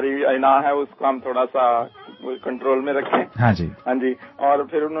हमारी अना है उसको हम थोड़ा सा कंट्रोल में रखें। हाँ जी, हाँ जी। और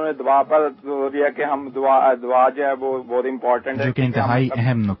फिर उन्होंने दुआ पर जोर दिया कि हम दुआ जो है वो बहुत इम्पोर्टेंट है, जो कि इंतहाई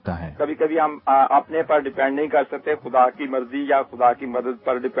अहम नुक्ता है। कभी कभी हम अपने पर डिपेंड नहीं कर सकते, खुदा की मर्जी या खुदा की मदद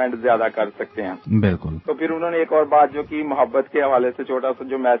पर डिपेंड ज्यादा कर सकते हैं। बिल्कुल। तो फिर उन्होंने एक और बात जो कि मोहब्बत के हवाले से छोटा सा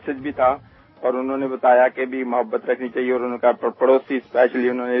जो मैसेज भी था, और उन्होंने बताया कि भी मोहब्बत रखनी चाहिए, और उनका पड़ोसी स्पेशली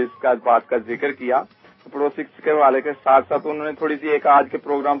उन्होंने इसका बात का जिक्र किया। पड़ोसी के वाले के साथ साथ उन्होंने थोड़ी सी एक आज के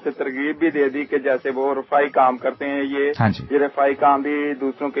प्रोग्राम से तरगीब भी दे दी कि जैसे वो रफाई काम करते हैं, ये रफाई काम भी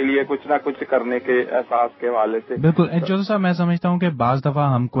दूसरों के लिए कुछ ना कुछ करने के एहसास के हवाले से। बिल्कुल जोसेफ साहब, मैं समझता हूँ कि बाज दफा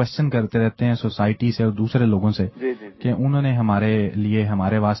हम क्वेश्चन करते रहते हैं सोसाइटी से और दूसरे लोगों से कि उन्होंने हमारे लिए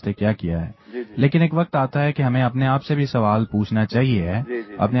हमारे वास्ते क्या किया है, लेकिन एक वक्त आता है कि हमें अपने आप से भी सवाल पूछना चाहिए,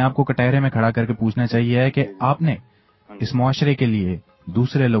 अपने आप को कटहरे में खड़ा करके पूछना चाहिए कि आपने इस मुआशरे के लिए,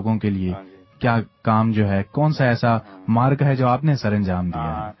 दूसरे लोगों के लिए क्या काम जो है, कौन सा ऐसा मार्ग है जो आपने सरअंजाम दिया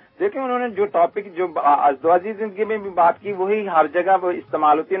है। देखिए, उन्होंने जो टॉपिक जो अज़दवाजी जिंदगी में भी बात की वही हर जगह वो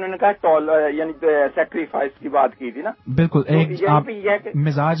इस्तेमाल होती है। उन्होंने कहा यानी सैक्रिफाइस की बात की थी ना। बिल्कुल, एक आप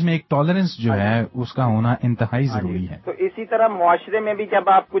मिजाज में एक टॉलरेंस जो है उसका होना इंतहाई जरूरी है। तो इसी तरह मुआशरे में भी जब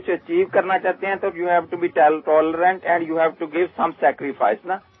आप कुछ अचीव करना चाहते हैं तो you have to be tolerant and you have to give some sacrifice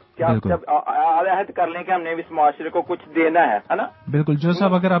ना। जब आयत कर लें कि हमने इस मुआशरे को कुछ देना है ना। बिल्कुल। जो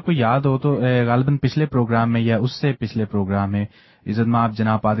साहब, अगर आपको याद हो तो गालिबन पिछले प्रोग्राम में या उससे पिछले प्रोग्राम में इज्जत माब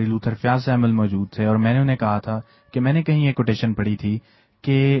जनाब पादरी लूथर फयाज सैमुअल मौजूद थे, और मैंने उन्हें कहा था कि मैंने कहीं ये कोटेशन पढ़ी थी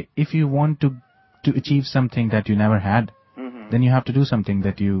कि if you want to achieve something that you never had, then you have to do something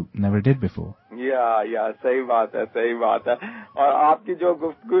that you never did before. या सही बात है, सही बात है। और आपकी जो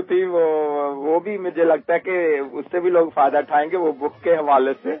गुफ्तगू थी वो भी मुझे लगता है कि उससे भी लोग फायदा उठाएंगे, वो बुक के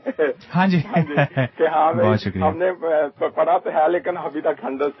हवाले से। हाँ जी, कि हाँ हमने पढ़ा तो है लेकिन अभी तक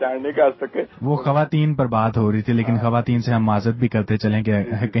अंडरस्टैंड नहीं कर सके। वो खवातीन पर बात हो रही थी, लेकिन खवातीन से हम माजत भी करते चलें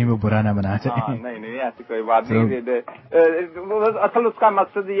कि कहीं वो बुरा ना बना जाए। नहीं ऐसी कोई बात नहीं। असल उसका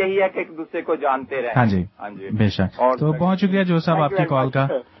मकसद यही है कि एक दूसरे को जानते रहे। हाँ जी, बेशक। तो बहुत शुक्रिया जो साहब आपकी कॉल का,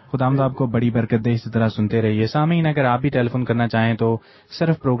 खुदावंद आपको बड़ी बरकत दे, इसी तरह सुनते रहिए। सामीन, अगर आप भी टेलीफोन करना चाहें तो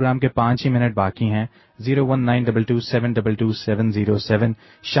सिर्फ प्रोग्राम के 5 ही मिनट बाकी हैं। 01922722707।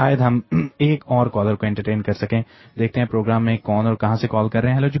 शायद हम एक और कॉलर को एंटरटेन कर सकें। देखते हैं प्रोग्राम में कौन और कहां से कॉल कर रहे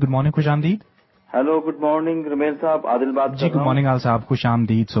हैं। हेलो जी, गुड मॉर्निंग, खुश आमदीद। हेलो, गुड मॉर्निंग रुमेल साहब, आदिल बात जी। गुड मॉर्निंग आल साहब, खुश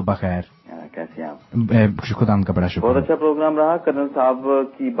आमदीद, सुबह खैर। कैसे हैं आप? खुदावंद का बड़ा शुक्रिया। बहुत अच्छा प्रोग्राम रहा। कर्नल साहब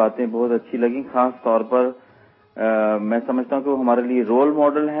की बातें बहुत अच्छी लगी, खास तौर पर मैं समझता हूँ कि वो हमारे लिए रोल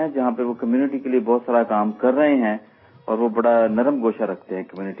मॉडल हैं, जहाँ पे वो कम्युनिटी के लिए बहुत सारा काम कर रहे हैं और वो बड़ा नरम गोशा रखते हैं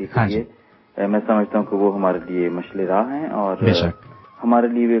कम्युनिटी के लिए। मैं समझता हूँ कि वो हमारे लिए मशले राह हैं और हमारे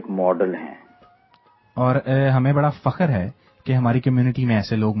लिए वो एक मॉडल हैं। और हमें बड़ा फख्र है कि हमारी कम्युनिटी में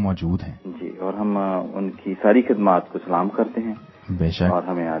ऐसे लोग मौजूद हैं जी, और हम उनकी सारी खिदमात को सलाम करते हैं। बेशक। और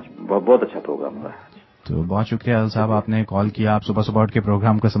हमें आज बहुत अच्छा प्रोग्राम रहा। तो बहुत शुक्रिया अल साहब, आपने कॉल किया। आप सुबह सुबह उठ के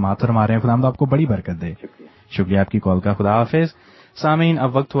प्रोग्राम को समाप्त फरमा रहे हैं। खुदा आपको बड़ी बरकत दे। शुक्रिया आपकी कॉल का। खुदा हाफिज। सामीन,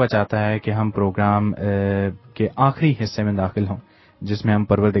 अब वक्त हुआ चाहता है कि हम प्रोग्राम के आखिरी हिस्से में दाखिल हों, जिसमें हम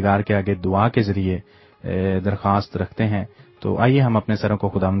परवरदिगार के आगे दुआ के जरिए दरखास्त रखते हैं। तो आइए हम अपने सरों को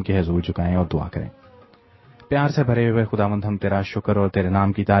खुदावंद के हुजूर झुकाएं और दुआ करें। प्यार से भरे हुए खुदावंद, हम तेरा शुक्र और तेरे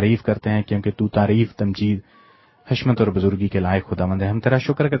नाम की तारीफ करते हैं, क्योंकि तू तारीफ, तमजीद, हशमत और बुजुर्गी के लायक खुदावंद है। हम तेरा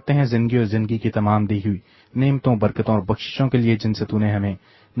शुक्र करते हैं जिंदगी और जिंदगी की तमाम दी हुई नेमतों, बरकतों और बख्शिशों के लिए जिनसे तूने हमें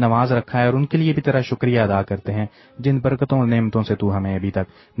नवाज रखा है, और उनके लिए भी तेरा शुक्रिया अदा करते हैं जिन बरकतों और नेमतों से तू हमें अभी तक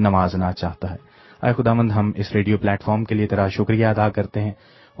नवाजना चाहता है। आए खुदावंद, हम इस रेडियो प्लेटफॉर्म के लिए तेरा शुक्रिया अदा करते हैं,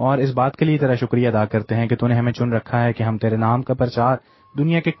 और इस बात के लिए तेरा शुक्रिया अदा करते हैं कि तूने हमें चुन रखा है कि हम तेरे नाम का प्रचार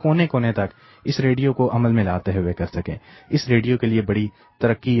दुनिया के कोने कोने तक इस रेडियो को अमल में लाते हुए कर सकें। इस रेडियो के लिए बड़ी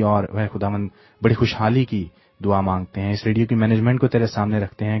तरक्की और वह खुदावंद बड़ी खुशहाली की दुआ मांगते हैं। इस रेडियो की मैनेजमेंट को तेरे सामने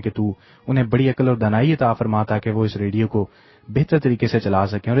रखते हैं कि तू उन्हें बड़ी अकल और दानाई अता फरमा, ताकि वो इस रेडियो को बेहतर तरीके से चला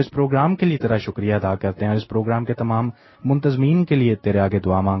सकें। और इस प्रोग्राम के लिए तेरा शुक्रिया अदा करते हैं, और इस प्रोग्राम के तमाम मुंतजमीन के लिए तेरे आगे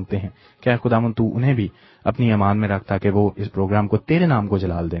दुआ मांगते हैं। क्या खुदावंद तू उन्हें भी अपनी अमान में रख, ताकि वो इस प्रोग्राम को तेरे नाम को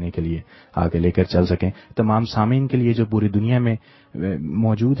जलाल देने के लिए आगे लेकर चल सकें। तमाम सामीन के लिए जो पूरी दुनिया में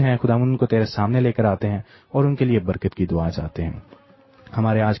मौजूद हैं, खुदावंद उनको तेरे सामने लेकर आते हैं और उनके लिए बरकत की दुआ चाहते हैं।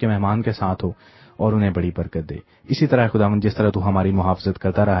 हमारे आज के मेहमान के साथ हो और उन्हें बड़ी बरकत दे। इसी तरह खुदावंद, जिस तरह तू हमारी मुहाफ़ज़त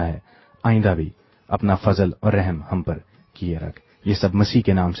करता रहा है, आइंदा भी اپنا فضل اور رحم ہم پر کیے رکھ. یہ سب مسیح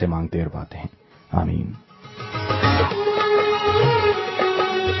کے نام سے مانگتے اور پاتے ہیں, آمین.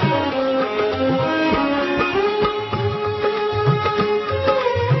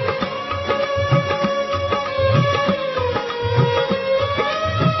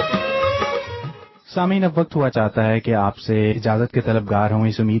 سامعین, اب وقت ہوا چاہتا ہے کہ آپ سے اجازت کے طلبگار ہوں,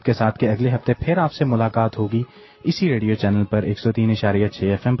 اس امید کے ساتھ کہ اگلے ہفتے پھر آپ سے ملاقات ہوگی اسی ریڈیو چینل پر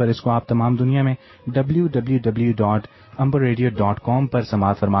 103.6 FM پر. اس کو آپ تمام دنیا میں www.amberradio.com پر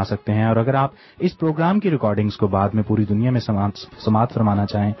سماعت فرما سکتے ہیں. اور اگر آپ اس پروگرام کی ریکارڈنگز کو بعد میں پوری دنیا میں سماعت فرمانا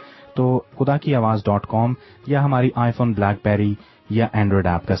چاہیں تو خدا کی آواز.com یا ہماری آئی فون بلیک بیری یا اینڈرائڈ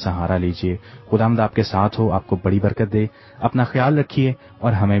ایپ کا سہارا لیجیے. خداوند آپ کے ساتھ ہو, آپ کو بڑی برکت دے. اپنا خیال رکھیے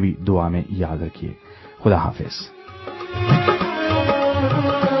اور ہمیں بھی دعا میں یاد رکھیے. خدا حافظ.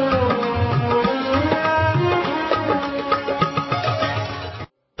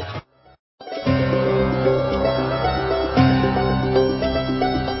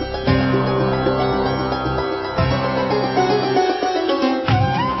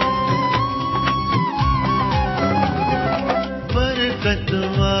 برکت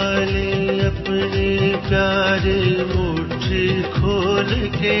والے اپنے پیارے مٹھی کھول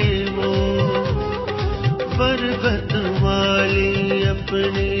کے وہ, برکت والی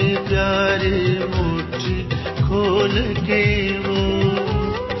اپنے پیارے مٹھی کھول کے وہ,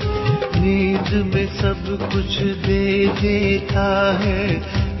 نیند میں سب کچھ دے دیتا ہے,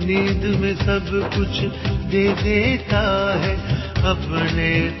 نیند میں سب کچھ دے دیتا ہے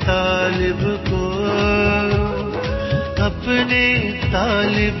اپنے طالب کو, اپنے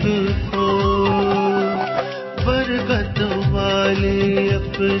طالب کو. برکت والے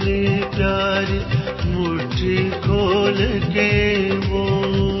اپنے پیارے مٹھی کھول کے وہ,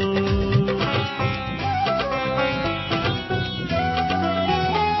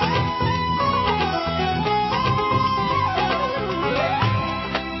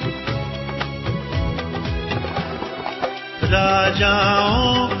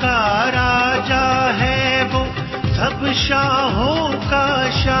 راجاؤں کا راجا ہے وہ, سب شاہوں کا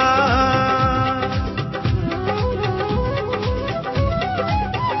شاہ.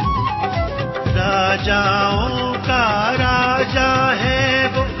 راجاؤں کا راجا ہے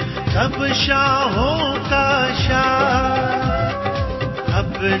وہ, سب شاہوں کا شاہ.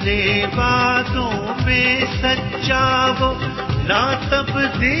 اپنے وعدوں میں سچا وہ, نا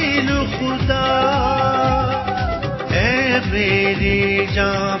تبدیل خدا. اے میری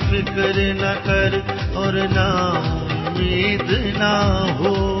جان فکر نہ کر اور نا امید نہ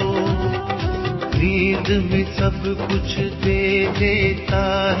ہو, نیند میں سب کچھ دے دیتا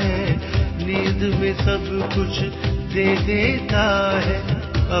ہے, نیند میں سب کچھ دے دیتا ہے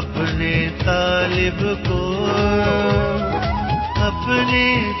اپنے طالب کو, اپنے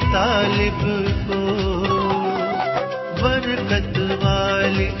طالب کو. برکت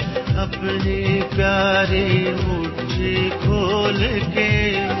والے اپنے پیارے مٹھی کھول کے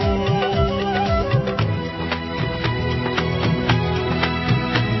وہ,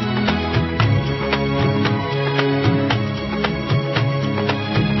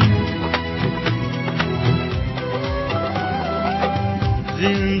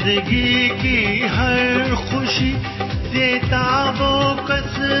 زندگی کی ہر خوشی دیتا وہ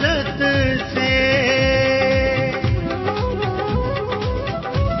کثرت سے,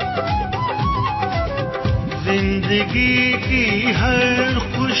 زندگی کی ہر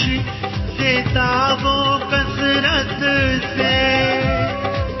خوشی دیتا وہ کثرت سے.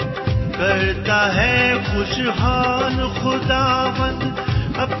 کرتا ہے خوشحال خداوند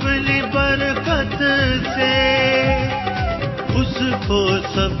اپنی برکت سے, اس کو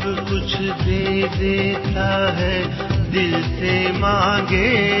سب کچھ دے دیتا ہے دل سے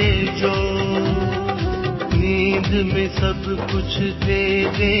مانگے جو. نیند میں سب کچھ دے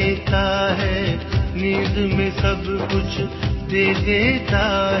دیتا ہے, نیند میں سب کچھ دے دیتا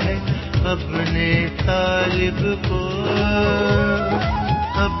ہے اپنے طالب کو,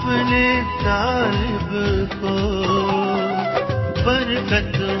 اپنے طالب کو.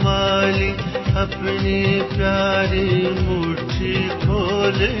 برکت والی اپنی پیاری مٹھی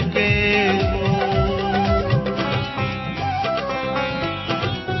کھول کے وہ,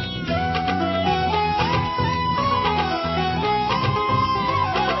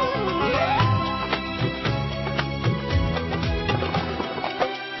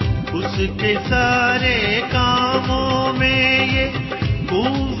 اس کے سارے کاموں میں یہ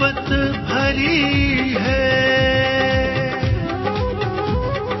قوت بھری ہے,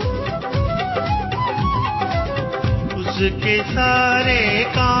 اس کے سارے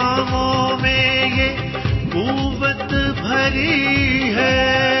کاموں میں یہ قوت بھری ہے.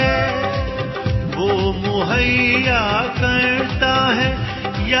 وہ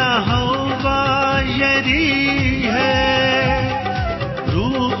या हवा यरी है,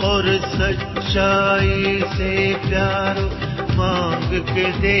 रूह और सच्चाई से प्यार मांग के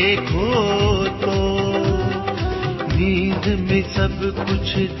देखो तो नींद में सब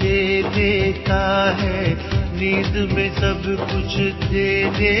कुछ दे देता है, नींद में सब कुछ दे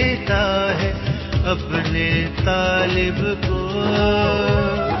देता है अपने तालिब को,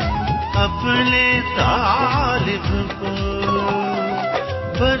 अपने तालिब को।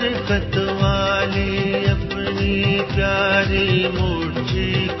 बरकत वाली अपनी प्यारी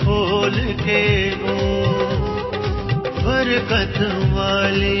मुट्ठी खोल के वो, बरकत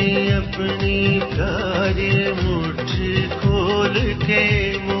वाली अपनी प्यारी मुट्ठी खोल के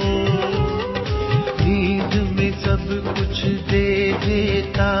वो, नींद में सब कुछ दे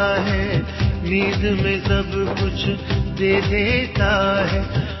देता है, नींद में सब कुछ दे देता है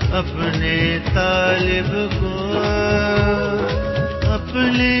अपने तालिब को,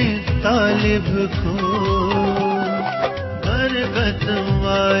 अपने तालिब को। बरकत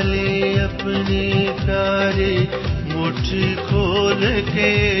वाली अपनी प्यारी मुट्ठी खोल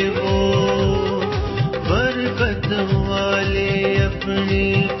के वो, बरकत वाली अपनी